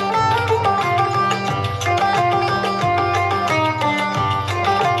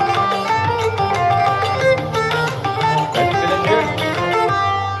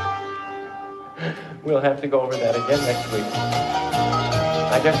 We'll have to go over that again next week.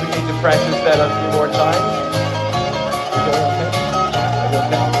 I guess we need to practice that a few more times. You doing okay? Are you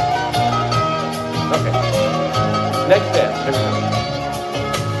okay? Okay. Next dance. Here we go.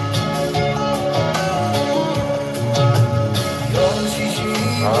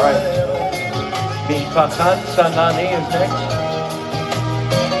 All right. Mishpachat Sanani is next.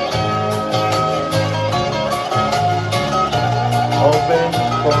 Open,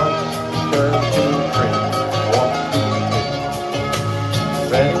 cross, turn, 2, 3. 1, 2,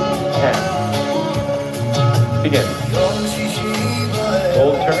 3. Ready, and begin.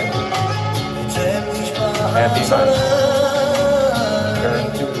 Full turn. And be nice. Turn,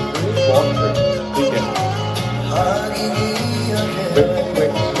 2, 3. Walk through. Begin.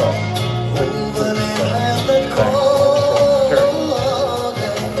 Quick, slow. Quick, slow. Back. Turn.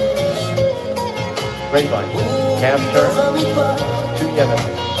 Grapevine. Half turn. 2 Yemen.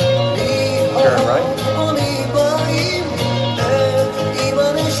 Turn right.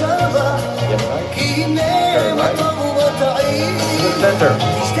 Get right. Turn right. To the center.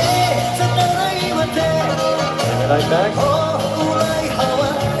 Right back.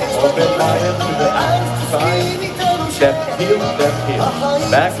 Open Leah to the outside. Step heel.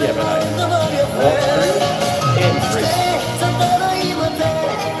 Back Yemenite. Walk through. In 3.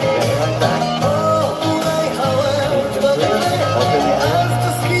 Yemenite back. Open Leah.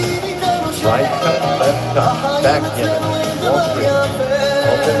 Right cut, left cut. Back Yemenite. Walk through.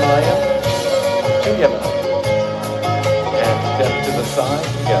 Open Leah. 2 Yemenite. And step to the side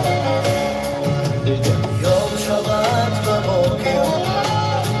together. יום שבת בבוקר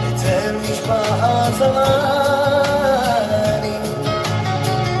אצל משפחת זמני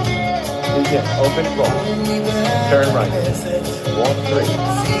Begin. Open cross. Turn right. Walk 3.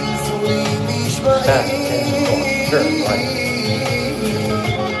 Back and cross. Turn right.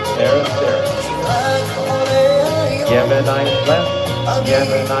 Sarah. Yemenite left.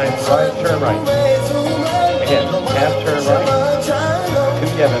 Yemenite right. Turn right. Again. Half turn right. 2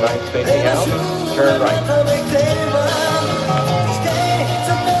 Yemenites facing out. Turn right.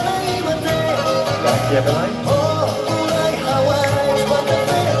 Back Yemenite.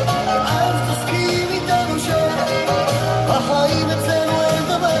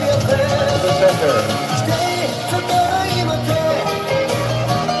 To the center.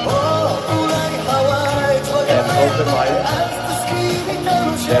 And open Leah.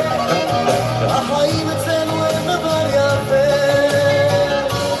 Step.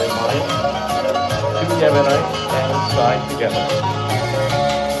 Yemenite and side together.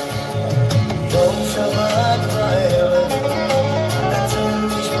 יום שבת בערב אצל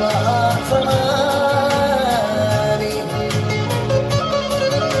משפחת זמני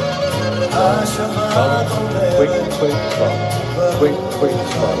השבת עוברת Quick, slow. Quick,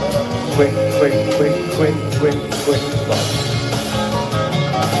 slow. Quick, slow.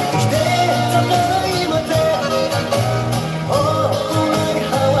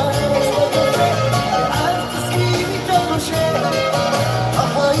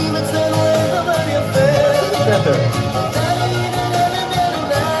 Center.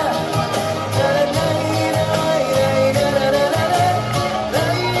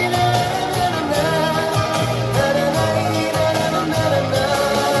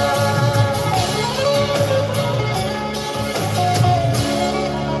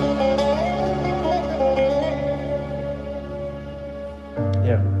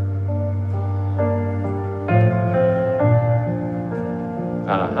 Yeah.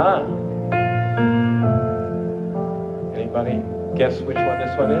 Anybody guess which one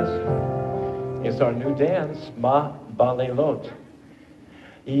this one is? It's our new dance, balelot.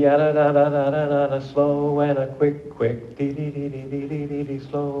 Yada da da da da da da, slow and a quick, quick, dee dee dee dee dee dee dee dee,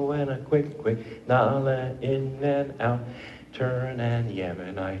 slow and a quick, quick, nala in and out, turn and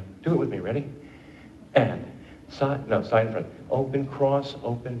Yemenite. Do it with me, ready? And side, no, side and front. Open cross,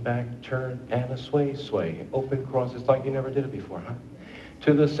 open back, turn and a sway, sway. Open cross. It's like you never did it before, huh?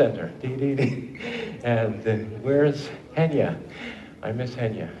 To the center, dee dee dee. And where's Henya? I miss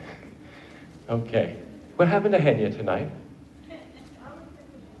Henya. Okay. What happened to Henya tonight?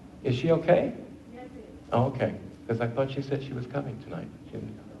 Is she okay? Oh, okay. Because I thought she said she was coming tonight.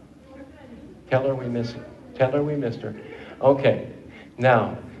 Tell her we miss her. Tell her we missed her. Okay.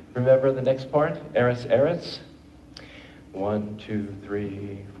 Now, remember the next part? Eretz, Eretz. 1, 2,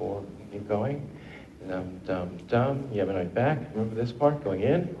 3, 4. Keep going. Dum, dum, dum. Yemenite back. Remember this part? Going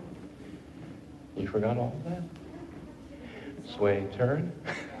in. You forgot all of that? Sway, turn.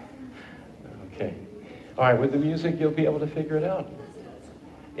 Okay. All right, with the music, you'll be able to figure it out.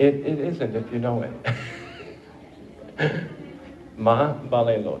 It isn't if you know it. Ma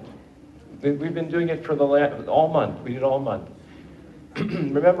balelot. We've been doing it for all month. We did all month.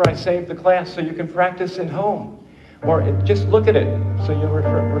 Remember, I saved the class so you can practice at home. Or just look at it so you'll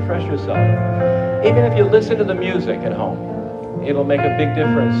refresh yourself. Even if you listen to the music at home, it'll make a big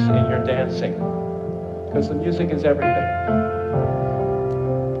difference in your dancing. Because the music is everything.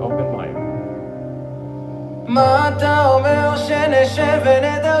 Open mind. מה אתה אומר שנשב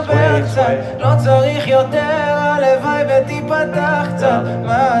ונדבר קצת? לא צריך יותר, הלוואי ותיפתח קצת.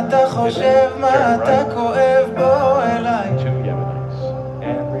 מה אתה חושב, מה אתה כואב, בוא אליי.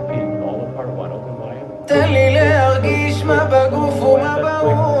 תן לי להרגיש מה בגוף ומה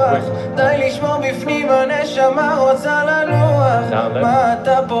ברוח. די לשמור בפנים, הנשמה רוצה לנוח. מה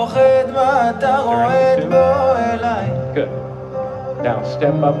אתה פוחד, מה אתה רועד, בוא אליי. Now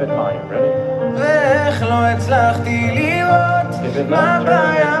step up in mind, ready? ואיך לא הצלחתי לראות מה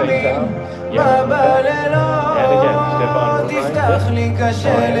בימים, מה בלילות. תפתח לי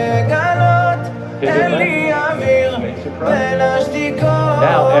קשה לגלות, אין לי אוויר בין השתיקות.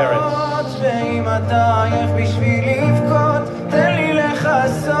 ואם אתה עייף בשביל לבכות, תן לי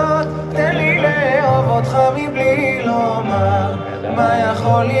לחסות, תן לי לאהוב אותך מבלי לומר מה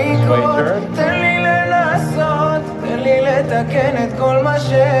יכול לקרות. תן לי לנסות, תן לי לתקן את כל מה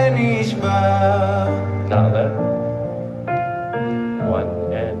שנשבר. Now then, 1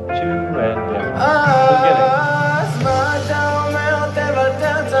 and 2 and אז מה אתה אומר,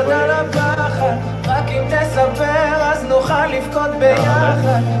 תוותר קצת על הפחד. רק אם תספר אז נוכל לבכות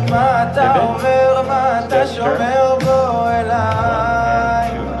ביחד. מה אתה עובר, מה אתה שומר, בוא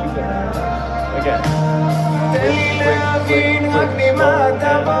אליי. תן לי להבין רק ממה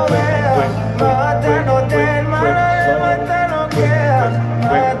אתה בורח. מה אתה נותן, מה להם אתה לוקח.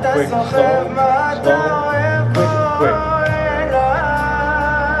 מה אתה סוחב, מה אתה אוהב, בוא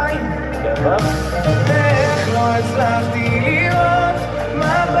אליי. ואיך לא הצלחתי לראות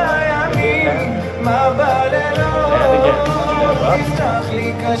מה בימים, מה בלילות. תפתח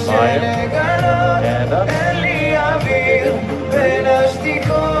לי קשה לגלות, אין לי אוויר בין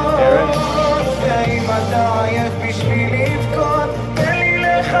השתיקות. ואם אתה עייף בשביל לבכות, תן לי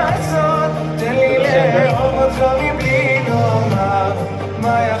לחסות, תן לי לאהוב אותך מבלי לומר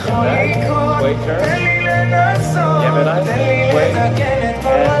מה יכול לקרות. תן לי לנסות, תן לי לתקן את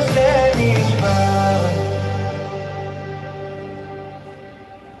כל מה שנשבר.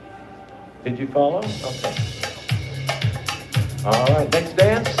 Did you follow? Okay. All right, next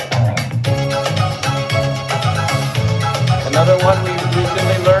dance. Another one we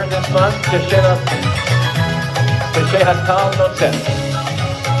recently learned this month, Teshehatal Notet.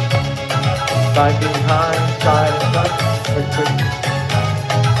 Side behind, side and front. Quick, quick.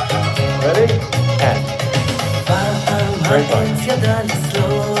 Ready? And. Very fine.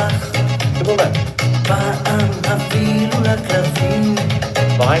 To the left.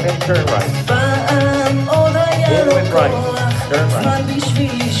 Line and turn right. In with right. Turn right.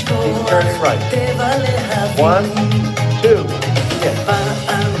 He's turning right. 1, 2. Yes.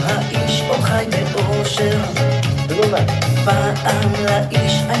 To the left.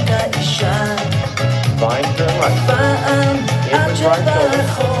 Line, turn right. In with right shoulder.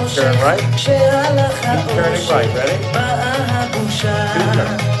 Turn right. He's turning right. Ready? 2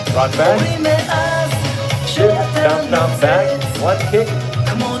 turns. Rock back. Shift, bounce back. 1 kick.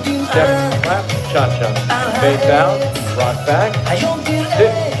 Step, clap, cha-cha. Face out, rock back.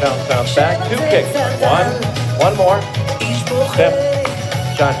 Sit, bounce back. 2 kicks. 1 more. Step,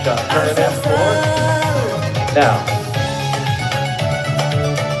 cha-cha. Turn it in forward. Now.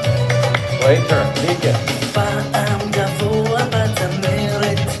 Sway, turn. Begin.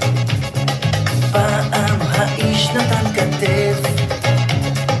 פעם האיש נתן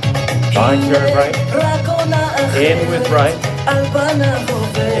Fine, turn right. In with right.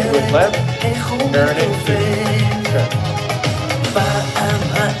 In with left. Turn in two. Turn. פעם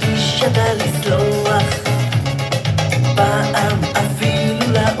האיש ידע לסלוח, פעם אפילו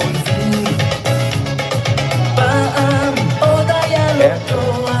לאויבים, פעם עוד היה לו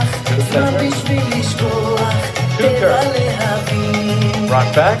כוח, זמן בשביל לשכוח, טבע להבין. Rock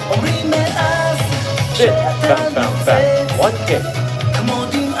back. אומרים מאז Sit. Bounce, bounce, back. One kick. כמו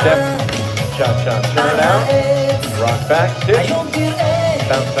Step. דמעה, Chop, chop. Turn out. Rock back. Sit. היום תראה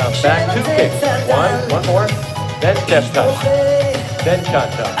Bounce, bounce, back. Two kicks. One more. Then step touch. Then chop,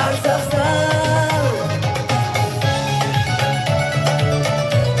 chop. על ספסל.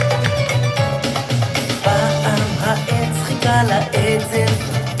 פעם העץ חיכה לעצב,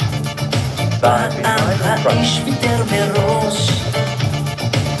 פעם האיש ויתר מראש,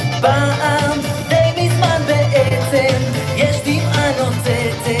 פעם די מזמן בעצם יש דמעה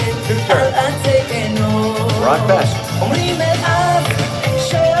נוצצת על עצי אנוש. אומרים מאז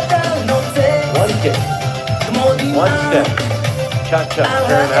שאתה נוצץ כמו דמעה. Chop, chop,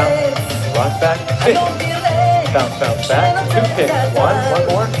 turn out, rock back, sit, bounce, bounce back, two kicks, one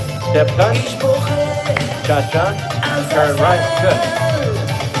more, step touch, cha-cha, turn right, good.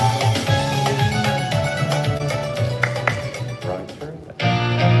 Right turn.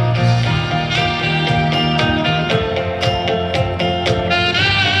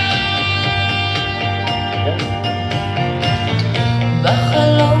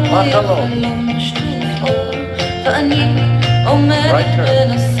 BACHLAM אומרת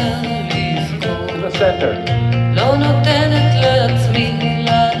מנסה לזכור, לא נותנת לעצמי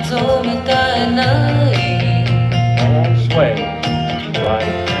לעצום את העיניים,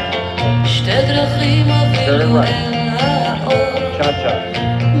 שתי דרכים הובילו אל האור,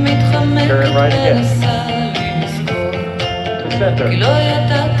 מתחמקת מנסה לזכור, כי לא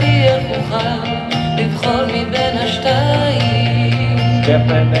ידעתי איך אוכל לבחור מבין השתיים,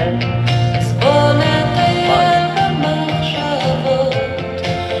 אז בוא נטייל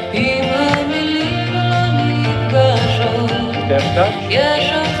Step touch. 1,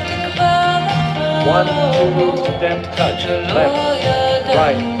 2, step touch. Left,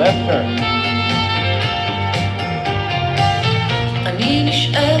 right, left turn. אני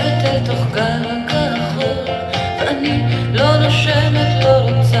נשארת אל תוך גל הכחול, ואני לא נושמת, לא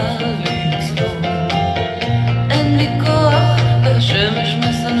רוצה לצלול. אין לי כוח, והשמש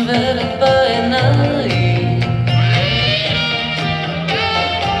מסנוורת בעיניים.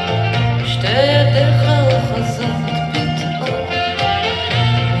 שתי ידיך אוחזות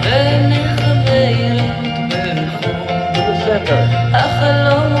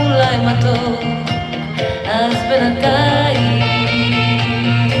החלום אולי מתוק, אז בינתיים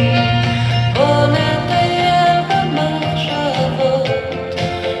בוא נטייל במחשבות,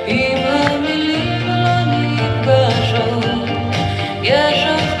 אם המילים לא נפגשות, יש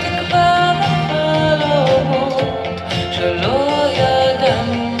עוד תקווה בחלומות שלא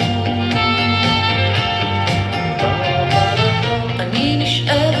ידענו. אני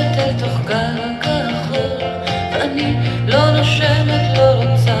נשארת אל תוך גל הכחול, ואני לא נושמת, לא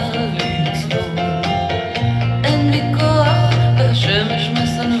רוצה לצלול. אין לי כוח, והשמש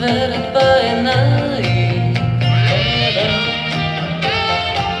מסנוורת בעיניים.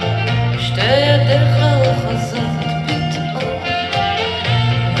 שתי ידיך אוחזות פתאום,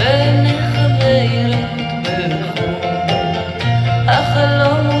 ועיניך מאירות בחום.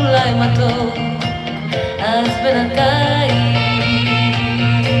 החלום אולי מתוק, אז בינתיים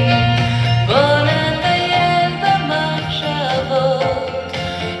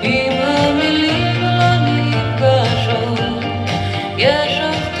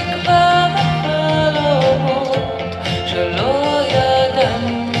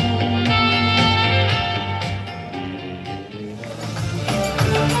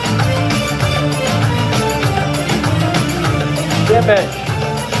bench.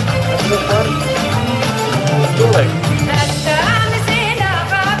 That's this one. Dueling.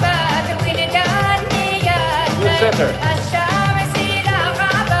 Blue center.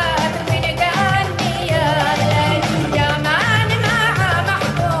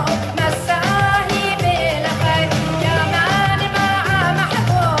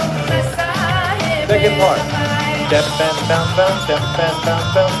 Second part. Step, bend, bounce, bounce, step, bend, bounce,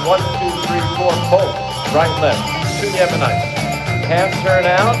 bounce. 1, 2, 3, 4, pull. Right, left. 2 Yemenite. Half turn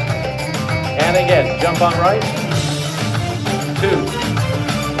out, and again, jump on right, 2,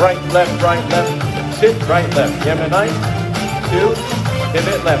 right, left, sit, right, left, Yemenite, 2,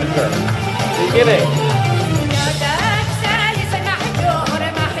 pivot, left turn, beginning.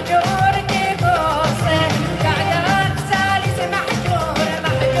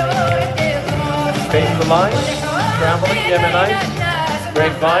 line, traveling, Yemenites,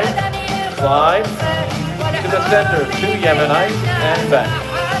 grapevine, slide, to the center, 2 Yemenites, and back.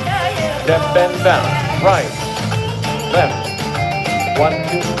 Step, bend, bounce, right, left, 1,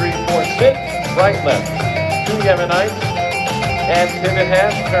 2, 3, 4, sit, right, left, 2 Yemenites, and pivot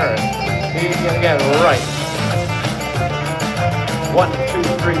half, turn, again, right, 1, 2,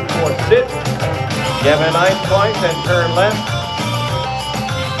 3, 4, sit, Yemenite twice, and turn left,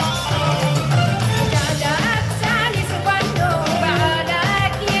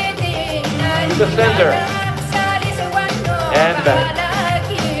 to the center, and back.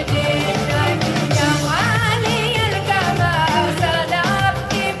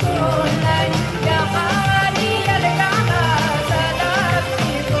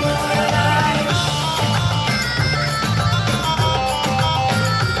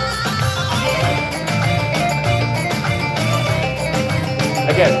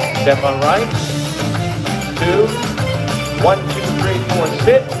 Again, step on right, 2, 1, 2, 3, 4,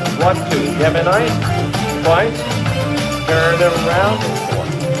 sit, 1, 2, Yemenite, twice, turn around, and 4.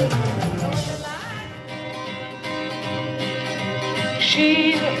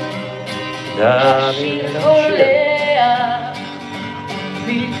 שיר, השיר הולך,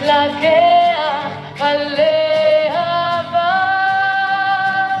 מתלקח על להבה.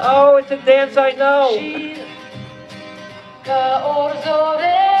 Oh, it's a dance I know. שיר, כאור זורח,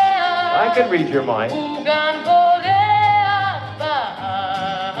 I can read your mind. וגן בולח באהבה.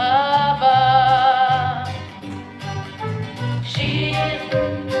 שיר,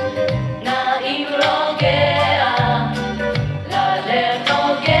 נעים רוגע, ללב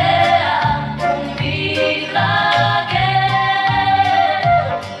נוגע ומתרגש.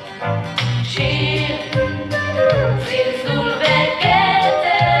 שיר, זלזול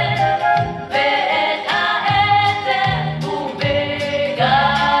וכתר, ואת העצב ובגרש.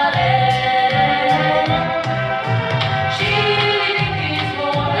 שיר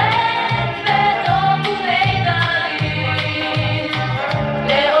פזמורת וטוב ומיתרים,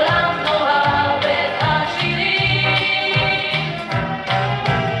 לעולם נאהב את השירים.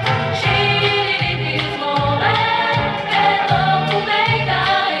 שיר פזמורת וטוב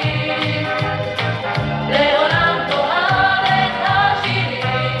ומיתרים, לעולם נאהב את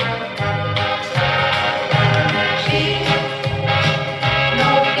השירים. שיר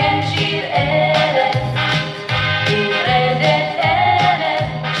נוגן שיר ערב, נפרדת ערב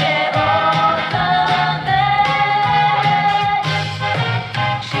שאור חדש.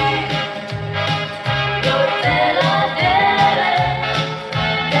 שיר יוצא לדרך,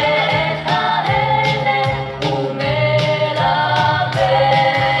 ואת הערב הוא מלווה.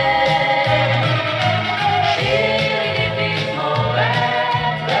 שיר פזמורת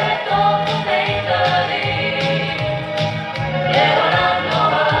וטוב ומיתרים, לעולם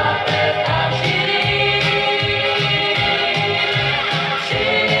נאהב את השירים.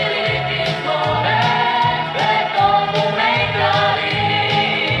 שיר פזמורת וטוב ומיתרים,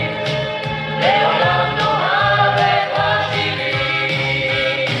 לעולם נאהב את השירים.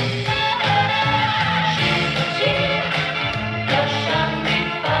 שיר, שיר, ישן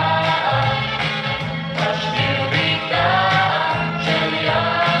מפעם, תשאיר בי טעם של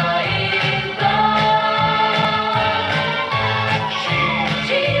יין טוב. שיר,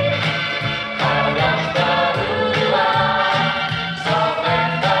 שיר, חדש ברוח, זוכר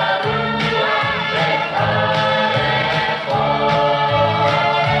ברוח את הרחוב.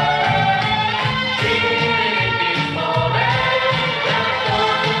 שיר פזמורת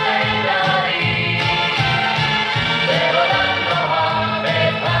וטוב ומיתרים, לעולם נאהב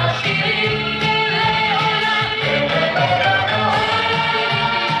את השירים. לעולם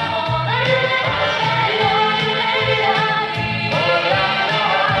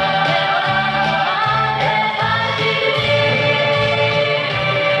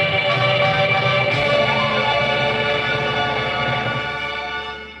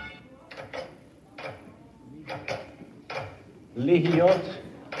להיות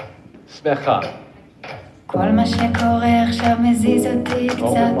שמחה. כל מה שקורה עכשיו מזיז אותי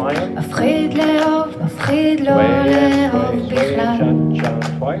קצת, מפחיד לאהוב, מפחיד לא לאהוב בכלל.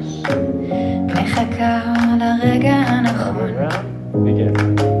 מחכה לרגע הנכון,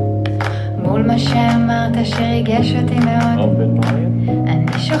 מול מה שאמרת שריגש אותי מאוד.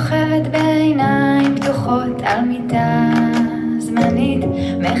 אני שוכבת בעיניים פתוחות על מיטה זמנית,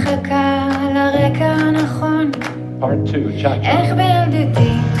 מחכה לרגע הנכון. איך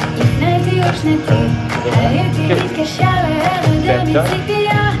בילדותי, לפני טיול שנתי, הייתי מתקשה להירדם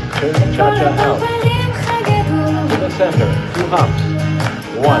מציפייה, וכל הבלבלים חגגו.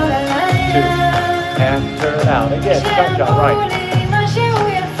 כל הלילה, שאמרו לי משהו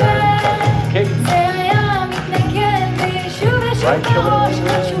יפה, זה היה right shoulder.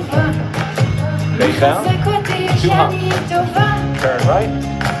 Face down. 2 hops. Turn right.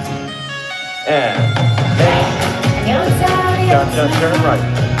 And bang. Cha-cha, turn right.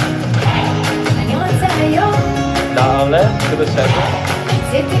 Now left to the center.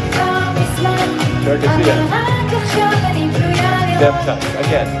 Percusia. Step touch.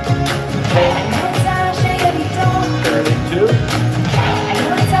 Again. Bang. Turn in 2.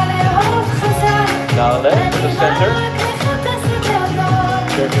 Now left to the center.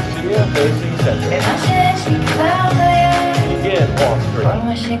 Percusia facing center. Again, walk כל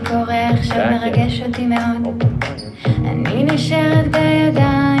מה שקורה עכשיו מרגש אותי מאוד. אני נשארת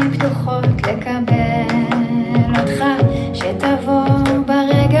בידיים פתוחות לקבל אותך, שתבוא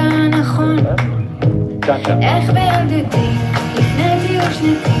ברגע הנכון. איך בילדותי, לפני טיול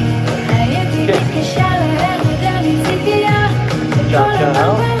שנתי, הייתי מתקשה לעבודה מציפייה, וכל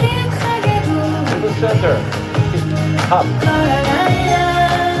המגבלים חגגו. כל הלילה,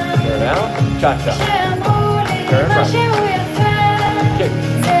 שאמרו לי משהו יפה,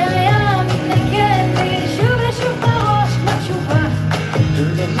 זה היה מתנגן לי שוב ושוב בראש כמו תשובה,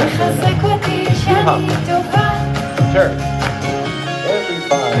 מחזק אותי שאני טובה.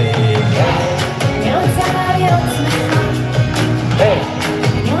 אני רוצה להיות שמחה,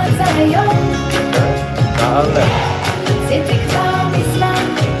 אני רוצה היום, רציתי כבר מזמן,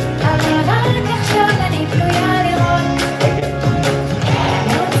 אבל רק עכשיו אני תלויה לראות.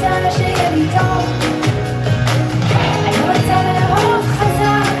 אני רוצה שיהיה לי טוב, אני רוצה לאהוב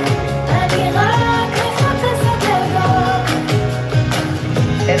חזק, אני רק מחפשת לבוא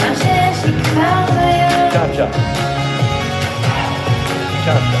במה שיש לי כבר ביד. Cha-cha.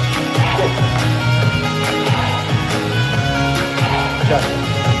 Cha-cha. Cha-cha.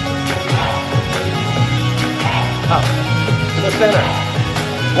 Up to the center.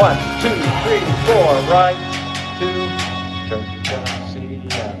 1, 2, 3, 4. Right, 2. Cha-cha. See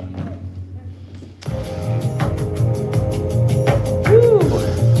ya. Woo!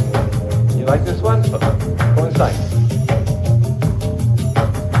 You like this one? Go inside.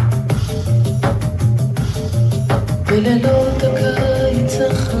 בלילות הקיץ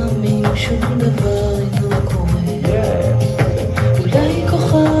החמים שום דבר אינו קורה. אולי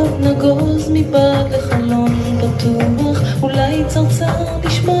כוכב נגוז מבעד לחלון פתוח, אולי צרצר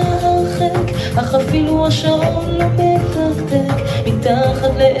נשמע הרחק, אך אפילו השעון לא מתקתק.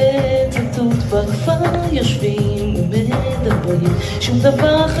 מתחת לעץ התות בכפר יושבים ומדברים, שום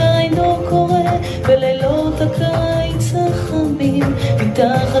דבר אחר אינו קורה. בלילות הקיץ החמים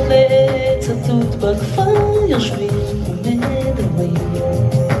מתחת לעץ התות בכפר יושבים ומדברים,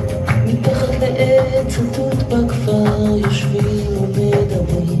 מתחת לעץ התות בכפר יושבים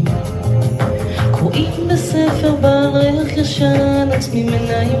ומדברים. קוראים בספר בעל ריח ישן, עוצמים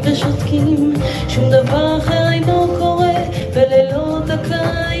עיניים ושותקים, שום דבר אחר אינו קורה. בלילות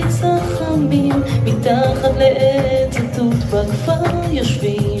הקיץ החמים מתחת לעץ התות בכפר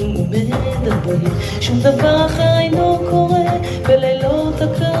יושבים ומדברים, שום דבר אחר אינו קורה. בלילות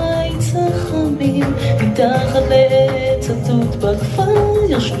הקיץ החמים מתחת לעץ התות בכפר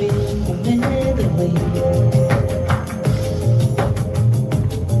יושבים ומדברים.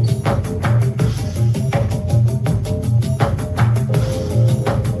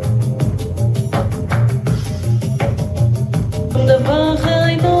 דבר אחר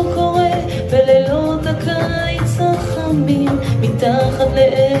אינו קורה. בלילות הקיץ החמים מתחת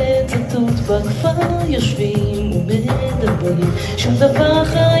לעץ התות בכפר יושבים ומדברים, שום דבר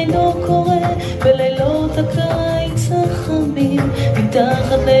אחר אינו קורה. בלילות הקיץ החמים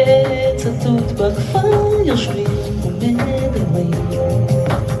מתחת לעץ התות בכפר יושבים ומדברים.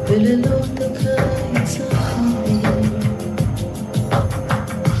 בלילות הקיץ החמים.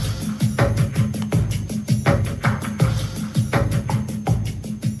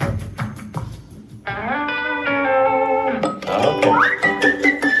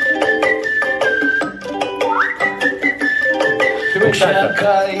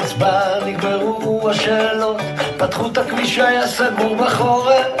 כשהקיץ בא נגמרו השאלות, פתחו את הכביש היה סגור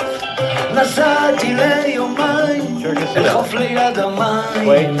בחורף, נסעתי ליומיים לחוף ליד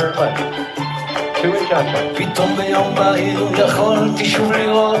המים. פתאום ביום בהיר יכולתי שוב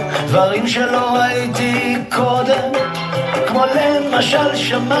לראות דברים שלא ראיתי קודם, כמו למשל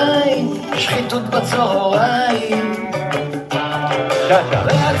שמיים, שחיתות בצהריים.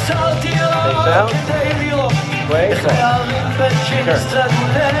 ועצרתי עוד כדי לראות איך הערים בין שנסתגו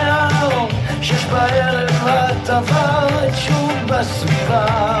לאור, שש בערב הטבע את שוב בסביבה.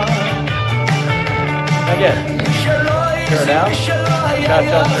 מי שלא יזי, מי שלא היה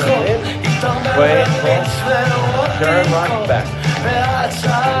יכול, התערבב למצוות ולראות,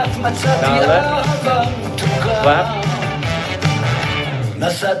 והצעת מצאתי אהבה מתוקה.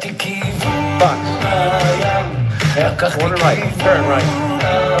 נסעתי כיוון הים, לקחתי כיוון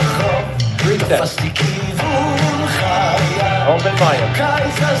הרחוב, תפסתי כיוון חיים,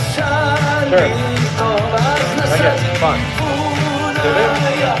 קיץ עשה לי טוב, אז נסעתי כיוון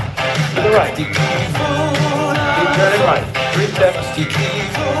הים, לקחתי כיוון הרחוב, תפסתי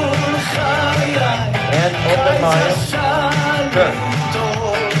כיוון חיים, קיץ עשה לי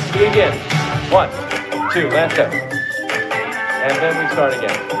טוב. Do it again. 1, 2, last step. And then we start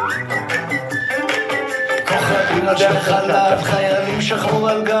again. כוכבים על שחלב, חיילים שחרו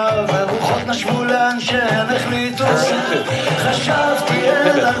על גב, ורוחות נשבו לאן שהם החליטו. חשבתי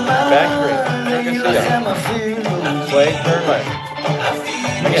אל הזמן, להילחם אפילו.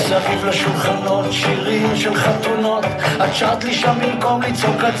 מסביב לשולחנות, שירים של חתונות, את שרת לי שם במקום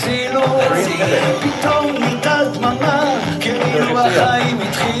לצעוק הצילו. פתאום נהייתה דממה, כאילו החיים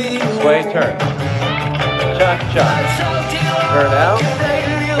התחילו. Turn out,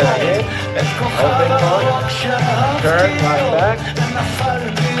 turn in, open on, turn right back,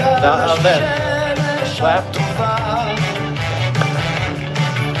 now left, slap, turn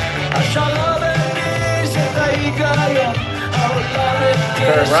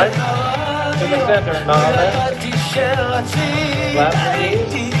right, to the center, now left, slap the knees,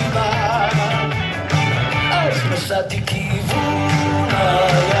 נסעתי כיוון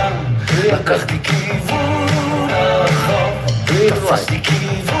הים, לקחתי כיוון הרחוב, תפסתי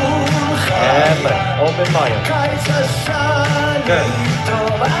כיוון חיים, קיץ עשה לי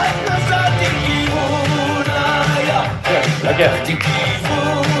טוב, אז נסעתי כיוון הים, לקחתי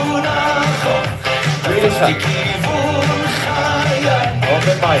כיוון הרחוב, תפסתי כיוון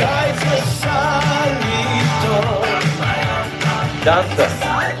חיים, קיץ עשה לי טוב. Danza.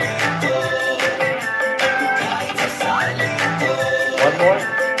 One more.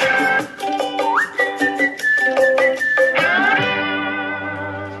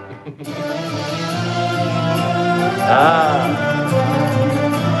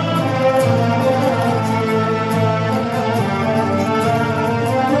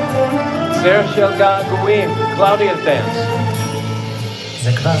 סר של געגועים, Claudia's dance.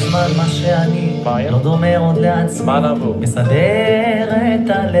 זה כבר זמן מה שאני לא דומה עוד לעצמי, מסדר את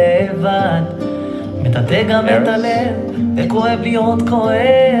הלבד, מטאטא גם את הלב, וכואב להיות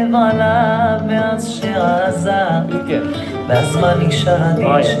כואב עליו מאז שעזב. והזמן נשאר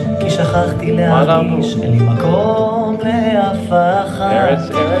אדיש, כי שכחתי להרגיש, אין לי מקום לאף אחד.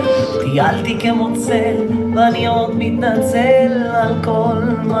 טיילתי כמו צל, ואני עוד מתנצל על כל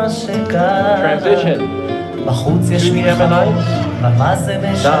מה שקרה. בחוץ יש מלחמות, אבל מה זה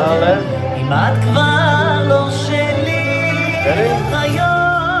משנה, אם את כבר לא שלי.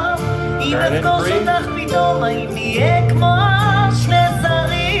 היום, אם אפגוש אותך פתאום, האם נהיה כמו שני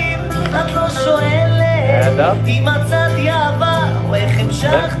זרים? את לא שואלת, אם מצאתי אהבה, או איך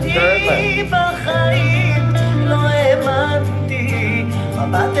המשכתי בחיים. לא האמנתי,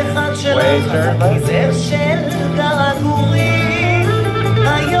 מבט אחד שלך, חזר של געגועים.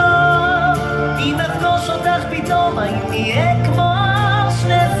 היום, אם אפגוש אותך פתאום, האם נהיה כמו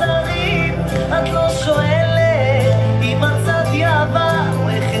שני זרים? את לא שואלת, אם מצאתי אהבה, או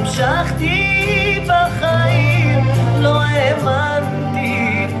איך המשכתי בחיים. לא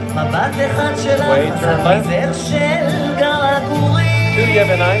האמנתי, מבט אחד שלך, חזר של געגועים.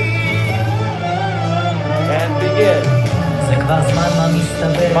 זה כבר זמן מה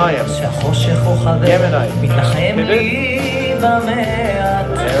מסתבר, שהחושך הוא חבר, מתנחם לי במעט.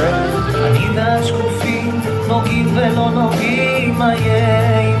 אני והשקופים נוגעים ולא נוגעים, מה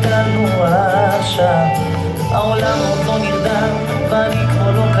יהיה איתנו עכשיו? העולם עוד לא נרדם, ואני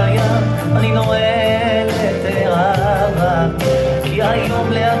כבר לא קיים, אני נועל את העבר. כי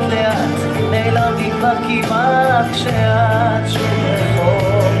היום לאט לאט נעלמתי כבר כמעט, כשאת שוב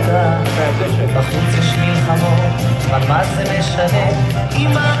רחוקה. בחוץ יש מלחמות, אבל מה זה משנה,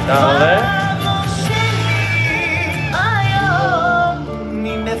 אם את כבר לא שלי. היום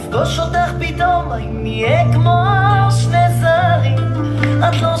אם אפגוש אותך פתאום, האם נהיה כמו שני זרים?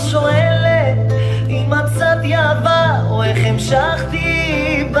 את לא שואלת, אם מצאתי אהבה, או איך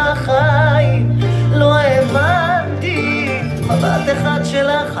המשכתי בחיים. לא האמנתי, מבט אחד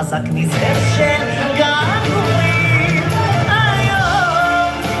שלך חזק מזהר של געגועים.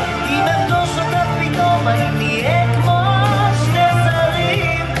 היום, אם אפגוש אותך פתאום, האם נהיה כמו שני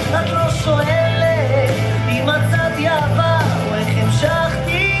זרים? את לא שואלת, אם מצאתי אהבה, או איך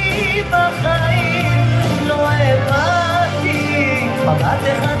המשכתי בחיים. לא האמנתי, מבט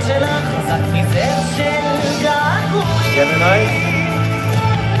אחד שלך חזק מזהר של געגועים.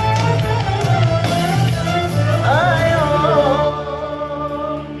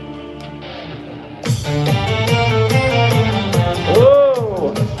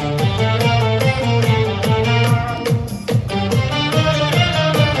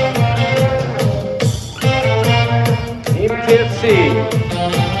 תרצי,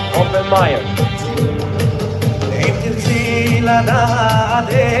 open mind. אם תרצי לדעת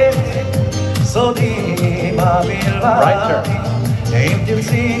את סודי בלבד, אם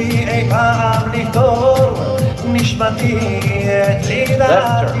תרצי אי פעם לפתור נשמתי את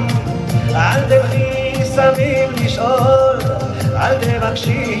חידתי, אל תלכי סביב לשאול, אל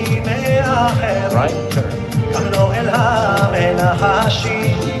תבקשי מאחר, גם לא אל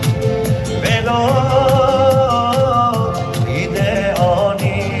המנחשים ולא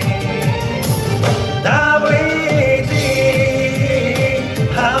אידאונים. דברי איתי,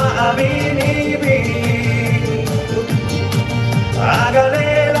 האמיני בי,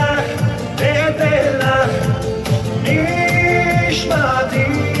 אגלה לך ואתן לך נשמתי,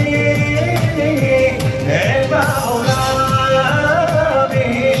 אין בעולם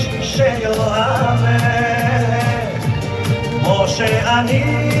איש שיאהב כמו שאני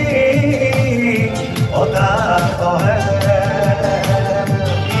אותך אוהב.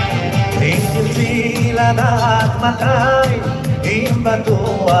 אם תרצי לדעת מתי, אם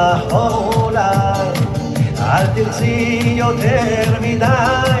בטוח או אולי, אל תרצי יותר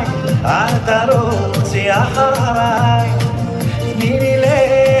מדי, אל תרוצי אחריי, תני לי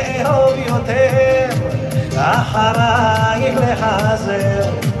לאהוב יותר, אחרייך להחזר,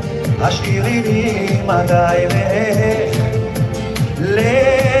 השאירי לי מדי ואיך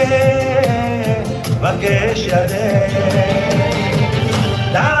לבקש ידך.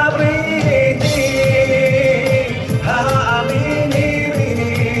 דברי איתי, האמיני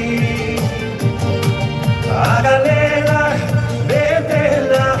בי, אגלה לך ואתן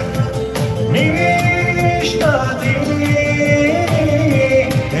לך נשמתי,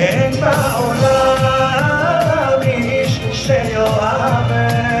 אין בעולם איש שיאהב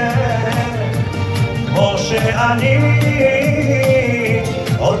כמו שאני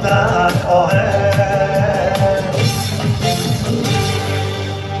אותך אוהב.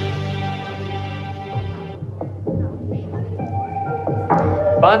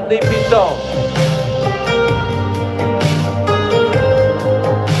 בנדי פתאום.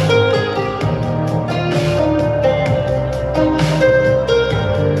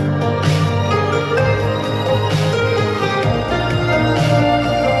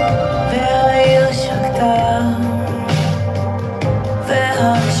 והעיר שקטה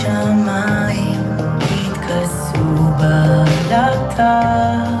והשמיים התכסו בלטה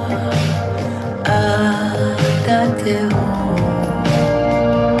עד התהום.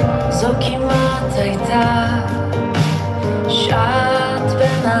 זו כמעט הייתה שעת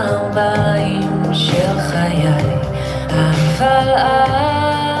בין הארבעים של חיי, אבל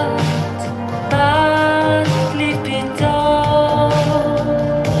את באת לי פתאום,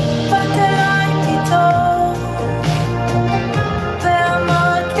 באת אליי פתאום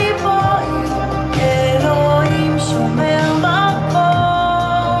ואמרת לי בואי, אלוהים שומר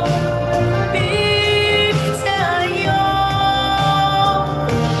מקום בקצה היום,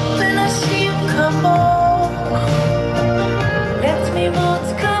 ונשים כמוך לתמימות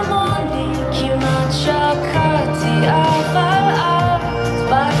כמוני כמעט שקעתי, אבל את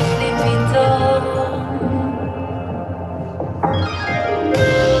באת לי פתאום.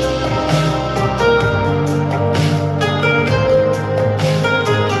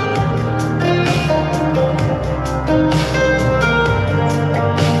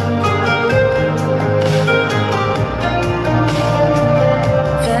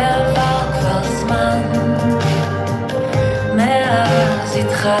 ועבר כבר זמן מאז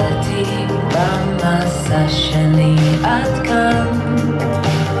התחלתי במסע שלי עד כאן,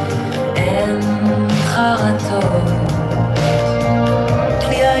 אין חרטות,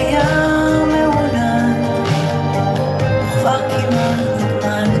 לי היה מעונן, כבר כמעט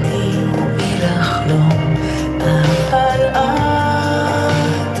נגמרתי מלחלום, אבל את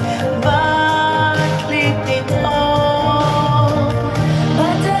באת לי פתאום,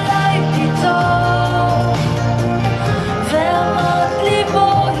 באת אליי פתאום ואמרת לי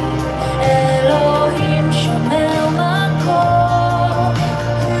בואי, אלוהים שומר מקום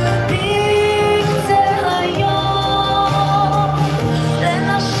בקצה היום,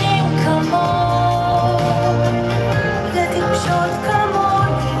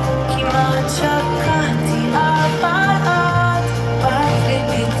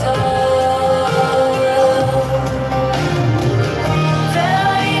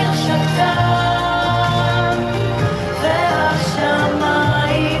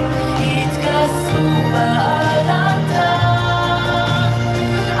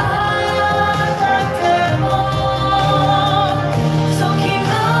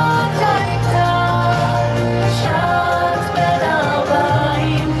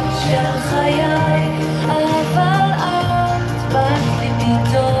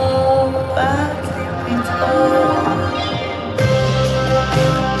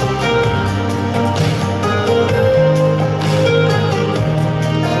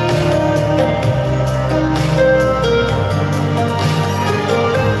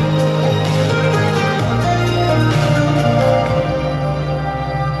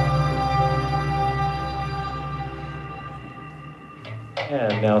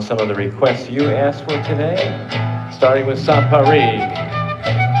 And now some of the requests you asked for today, starting with Sapari.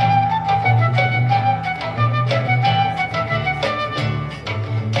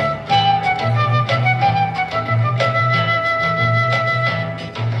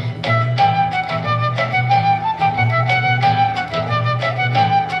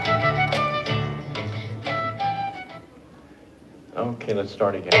 Okay, let's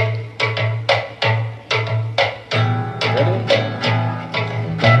start again.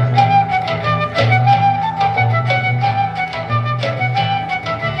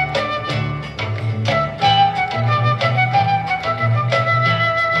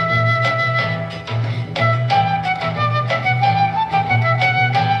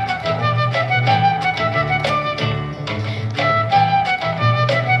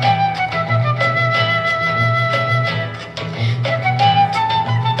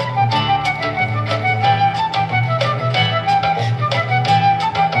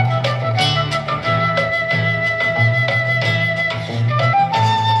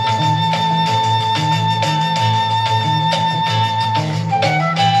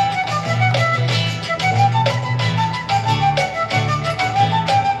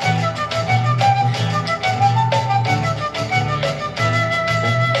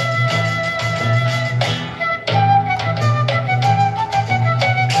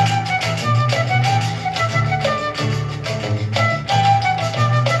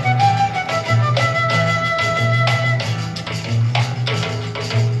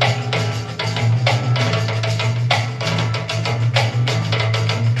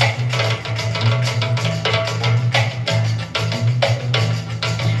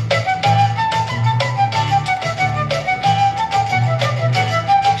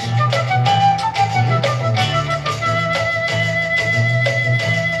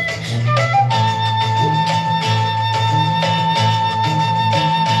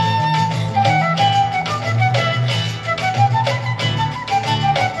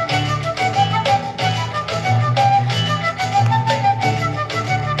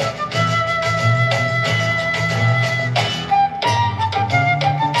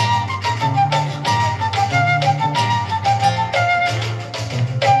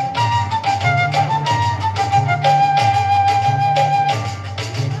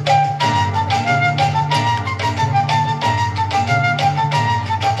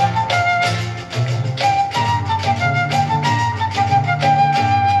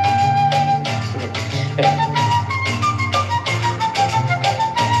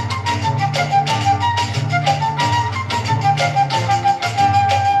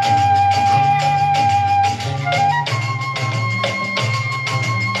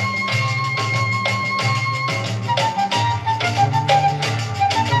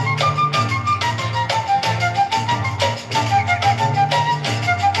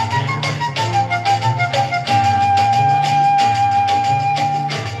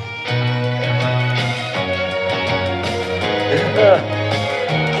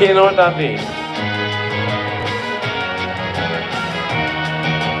 KINOR David.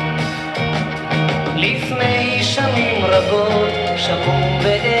 לפני שנים רבות שמעו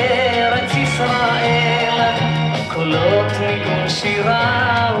בארץ ישראל קולות ניגון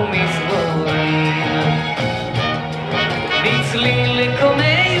שירה ומזמורים בצליל כה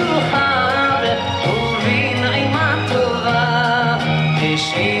מיוחד ובנעימה טובה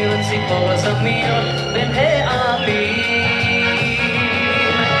השיר ציפור זמיר בין העלים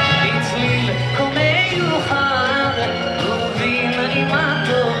בצליל כה מיוחד ובנעימה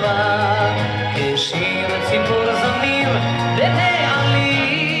טובה השיר ציפור זמיר בין העלים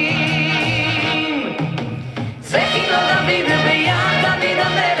זה כינור דוד ביד דוד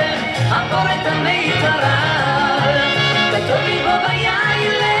המלך הפורט המיתרה כתוב ליבו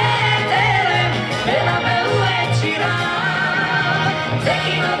ביין לעת ערב ונבאו את שירה זה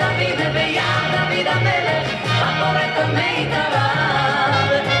כינור דוד ביד דוד המלך הפורט המיתרה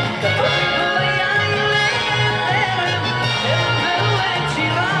כתוב ליבו ביין לעת ערב ונבאו את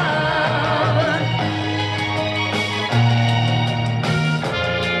שירה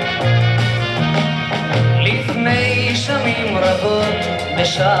לפני שנים רבות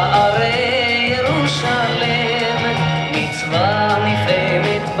בשערי ירושלם מצווה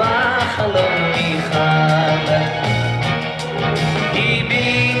נפעמת בחלום מיכל היא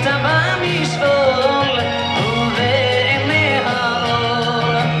ביטה במשעול ובעיני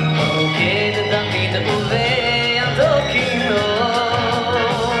האור רוקד דוד ובידו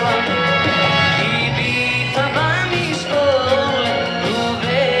כינור היא ביטה במשעול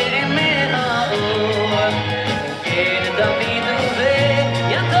ובעיני האור רוקד דוד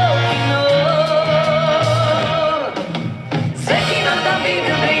ובידו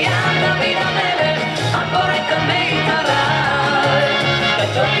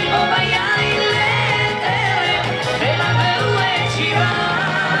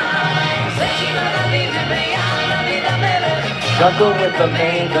Juggle with the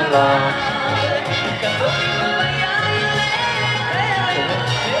maiden love.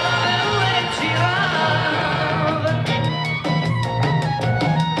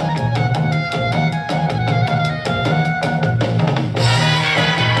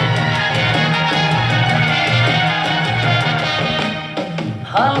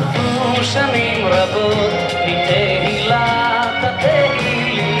 חלפו שנים רבות מתהילת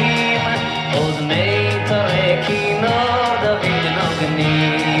התהילים, עוד מיתרי כינור דוד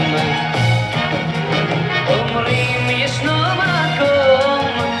נוגנים. אומרים ישנו מקום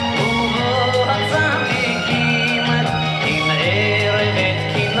ובו הצדיקים, עם ערב את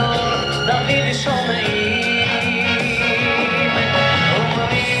כינור דוד שומעים.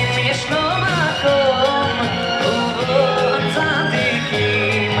 אומרים ישנו מקום ובו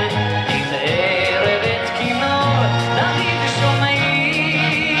הצדיקים, עם ערב את כינור דוד שומעים.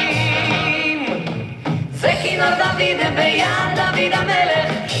 זה כינור דוד ביד דוד המלך,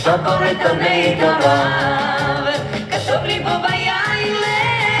 שבור את המיתריו. כתוב לי בו ביין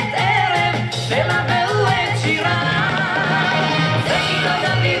לעת ערב, ולבאו את שיריו. זה כינור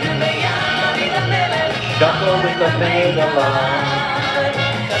דוד ביד דוד המלך, שבור את המיתריו.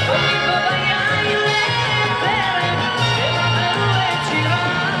 כתוב לי בו ביין לעת ערב, ולבאו את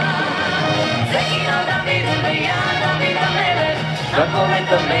שיריו. זה כינור דוד ביד דוד המלך, שבור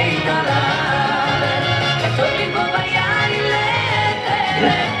את המיתריו. כתוב לי בו ביין לעת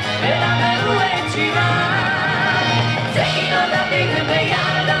ערב, ולבאו את שיריו. זה כינור דוד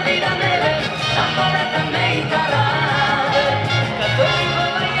ביד דוד המלך, שבור את המיתריו. כתוב לי בו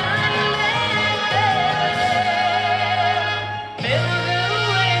ביין לעת ערב,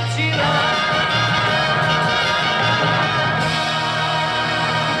 ולבאו את שיריו.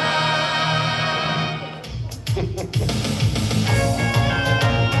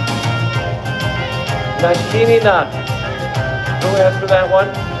 Nashkinina. Who asked for that one?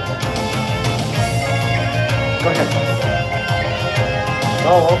 Go ahead.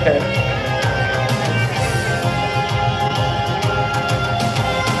 Oh, okay.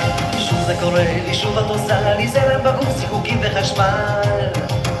 שוב זה קורה לי, שוב את עושה לי זרם בגוף, זיקוקים וחשמל.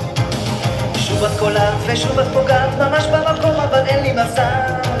 שוב את קולעת ושוב את פוגעת ממש במקום, אבל אין לי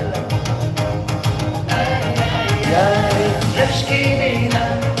מזל. נשקינינה,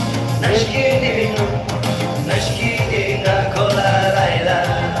 נשקינינו, נשקינינה כל הלילה.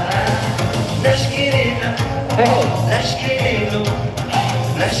 נשקינינה, נשקינינו,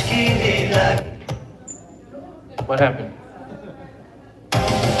 נשקינינה. What happened?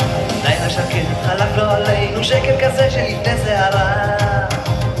 לילה שקט חלף לו עלינו, שקט כזה שלפני שערה.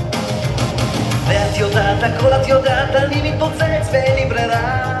 ואת יודעת, הכל את יודעת, אני מתפוצץ ואין לי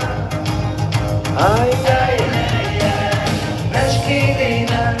ברירה. איי איי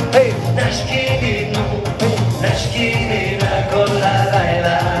נשקינינה, נשקינינו, נשקינינה כל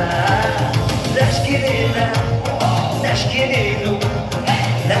הלילה. נשקינינה, נשקינינו,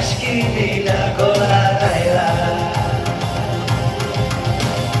 נשקינינה כל הלילה.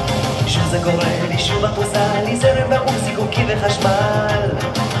 שוב זה קורה לי, שוב את עושה לי זרם בגוף, זיקוקים וחשמל.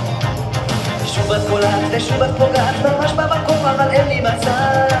 שוב את קולעת ושוב את פוגעת ממש במקום, אבל אין לי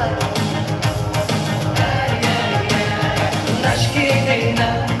מצב.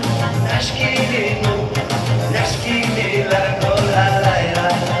 נשקינינה, נשקינינו, נשקינינה כל הלילה.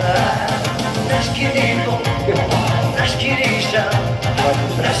 נשקינינו, נשקיני שם,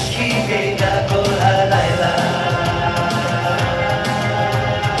 נשקינינה כל הלילה.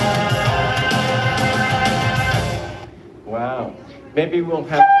 Wow. Maybe we'll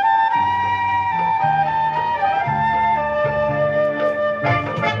have...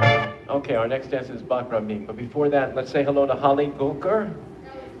 Okay, our next dance is BACHLAM BIK. But before that, let's say hello to Holly Gulker.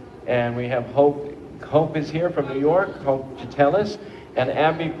 And we have Hope. Hope is here from New York. Hope Jatelis. And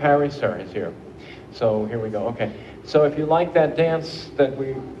Avi Peretz is here. So here we go. Okay. So if you like that dance that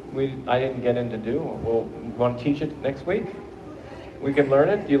I didn't get in to do, we'll want to teach it next week. We can learn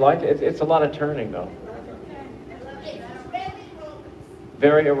it. Do you like it? It's a lot of turning though.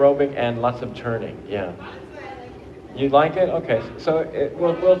 Very aerobic and lots of turning. Yeah. You like it? Okay. So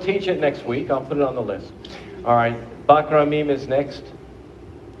we'll teach it next week. I'll put it on the list. All right. BACHLAM BIK is next.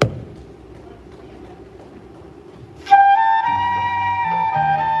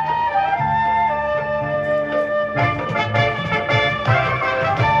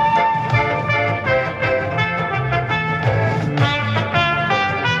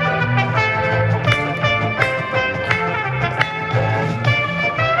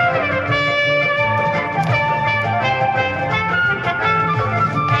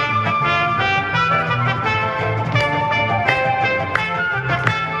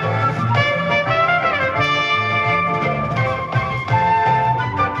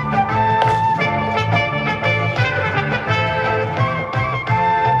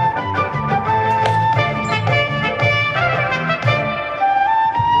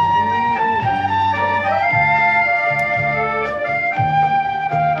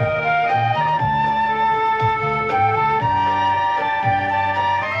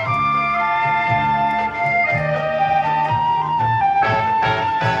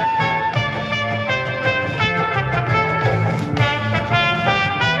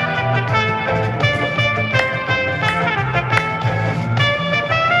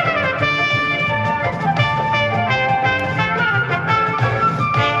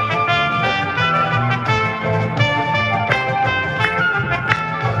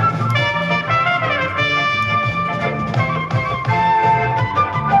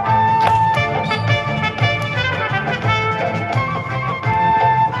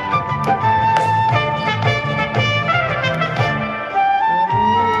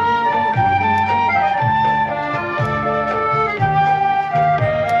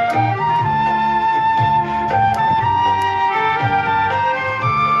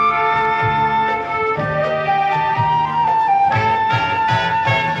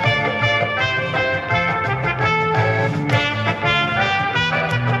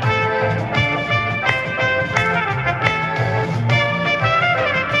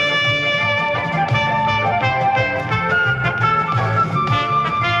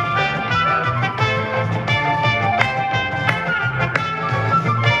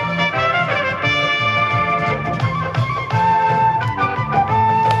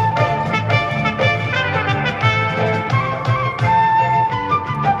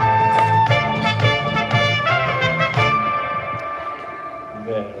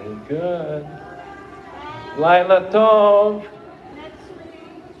 Laila Tov.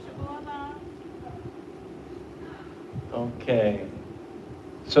 Okay.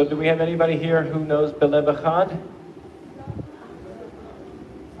 So do we have anybody here who knows Belev Echad?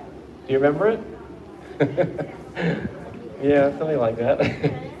 Do you remember it? Yeah, something like that.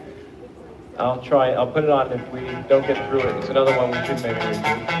 I'll try. I'll put it on if we don't get through it. It's another one we should maybe review.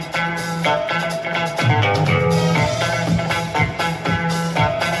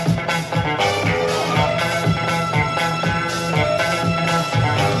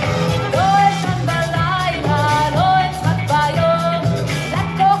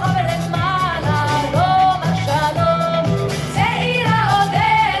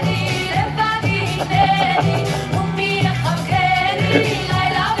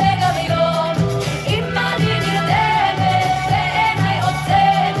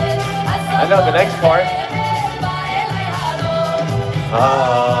 I know the next part.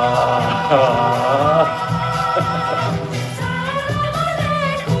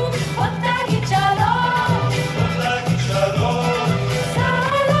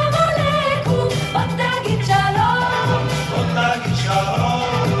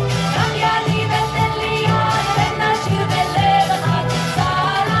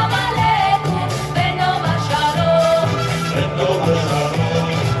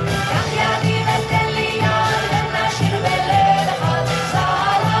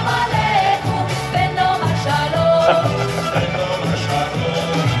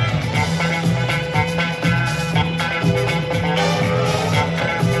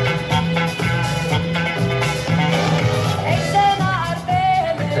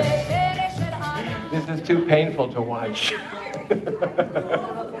 Too painful to watch.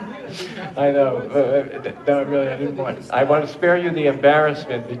 I know. No, really, I didn't want. I want to spare you the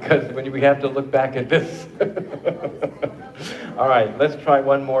embarrassment because when we have to look back at this. All right, let's try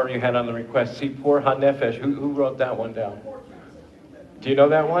one more you had on the request. Sipor HaNefesh. Who wrote that one down? Do you know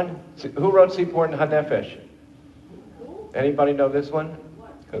that one? Who wrote Sipor HaNefesh? Anybody know this one?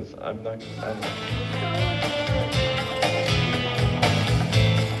 Because I'm not.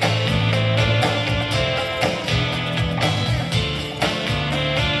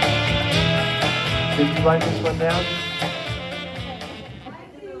 Did you write this one down?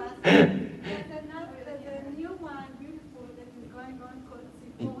 There's a new one, beautiful, that is going on called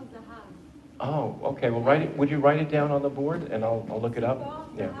Sipor Zahav. Oh, okay. Well, write it. Would you write it down on the board, and I'll look it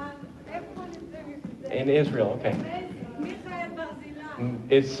up? Yeah. In Israel, okay.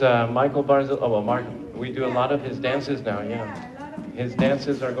 It's Michael Barzil. Oh well, Mark. We do a lot of his dances now. Yeah. His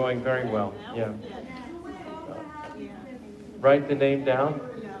dances are going very well. Yeah. Write the name down.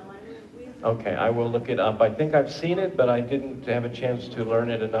 Okay, I will look it up. I think I've seen it, but I didn't have a chance to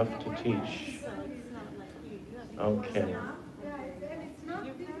learn it enough to teach. Okay.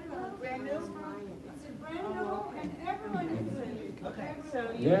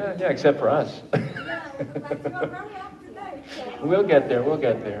 Yeah, except for us. We'll get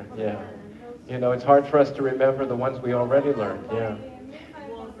there, yeah. You know, it's hard for us to remember the ones we already learned, yeah.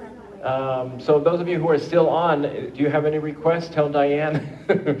 So those of you who are still on, do you have any requests? Tell Diane,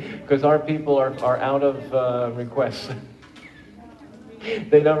 because our people are out of requests.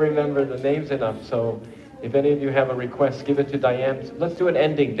 They don't remember the names enough, so if any of you have a request, give it to Diane. Let's do an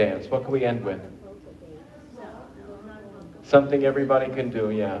ending dance. What can we end with? Something everybody can do,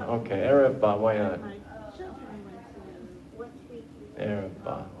 yeah. Okay, EREV, why not?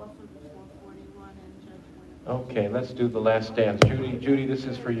 EREV. Okay, let's do the last dance. Judy, this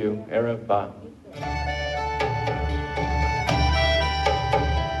is for you. EREV. Oh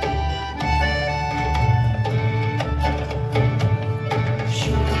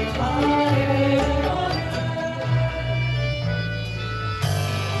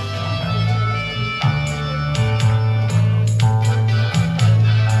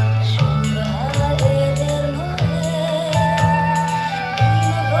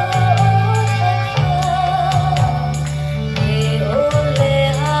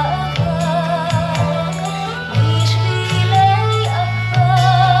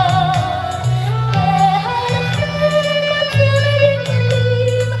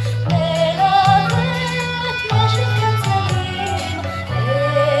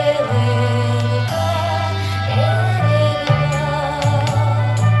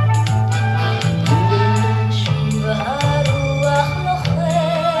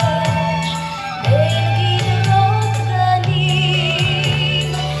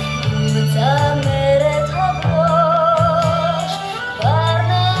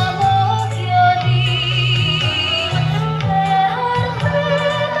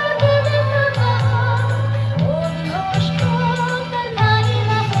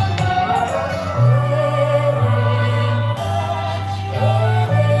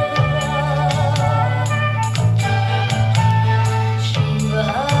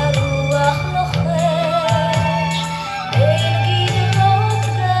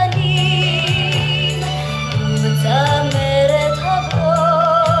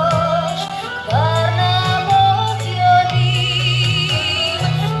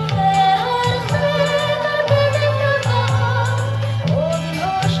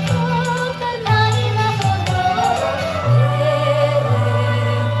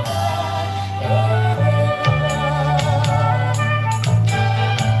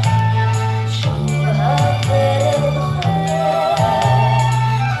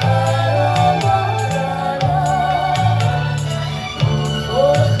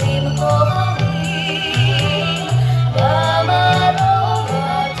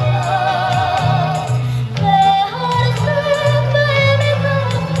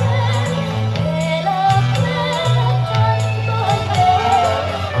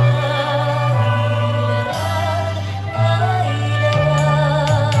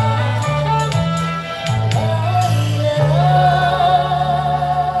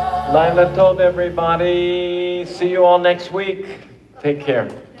Laila Tov, everybody. See you all next week. Take care.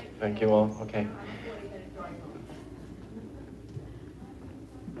 Thank you all. Okay.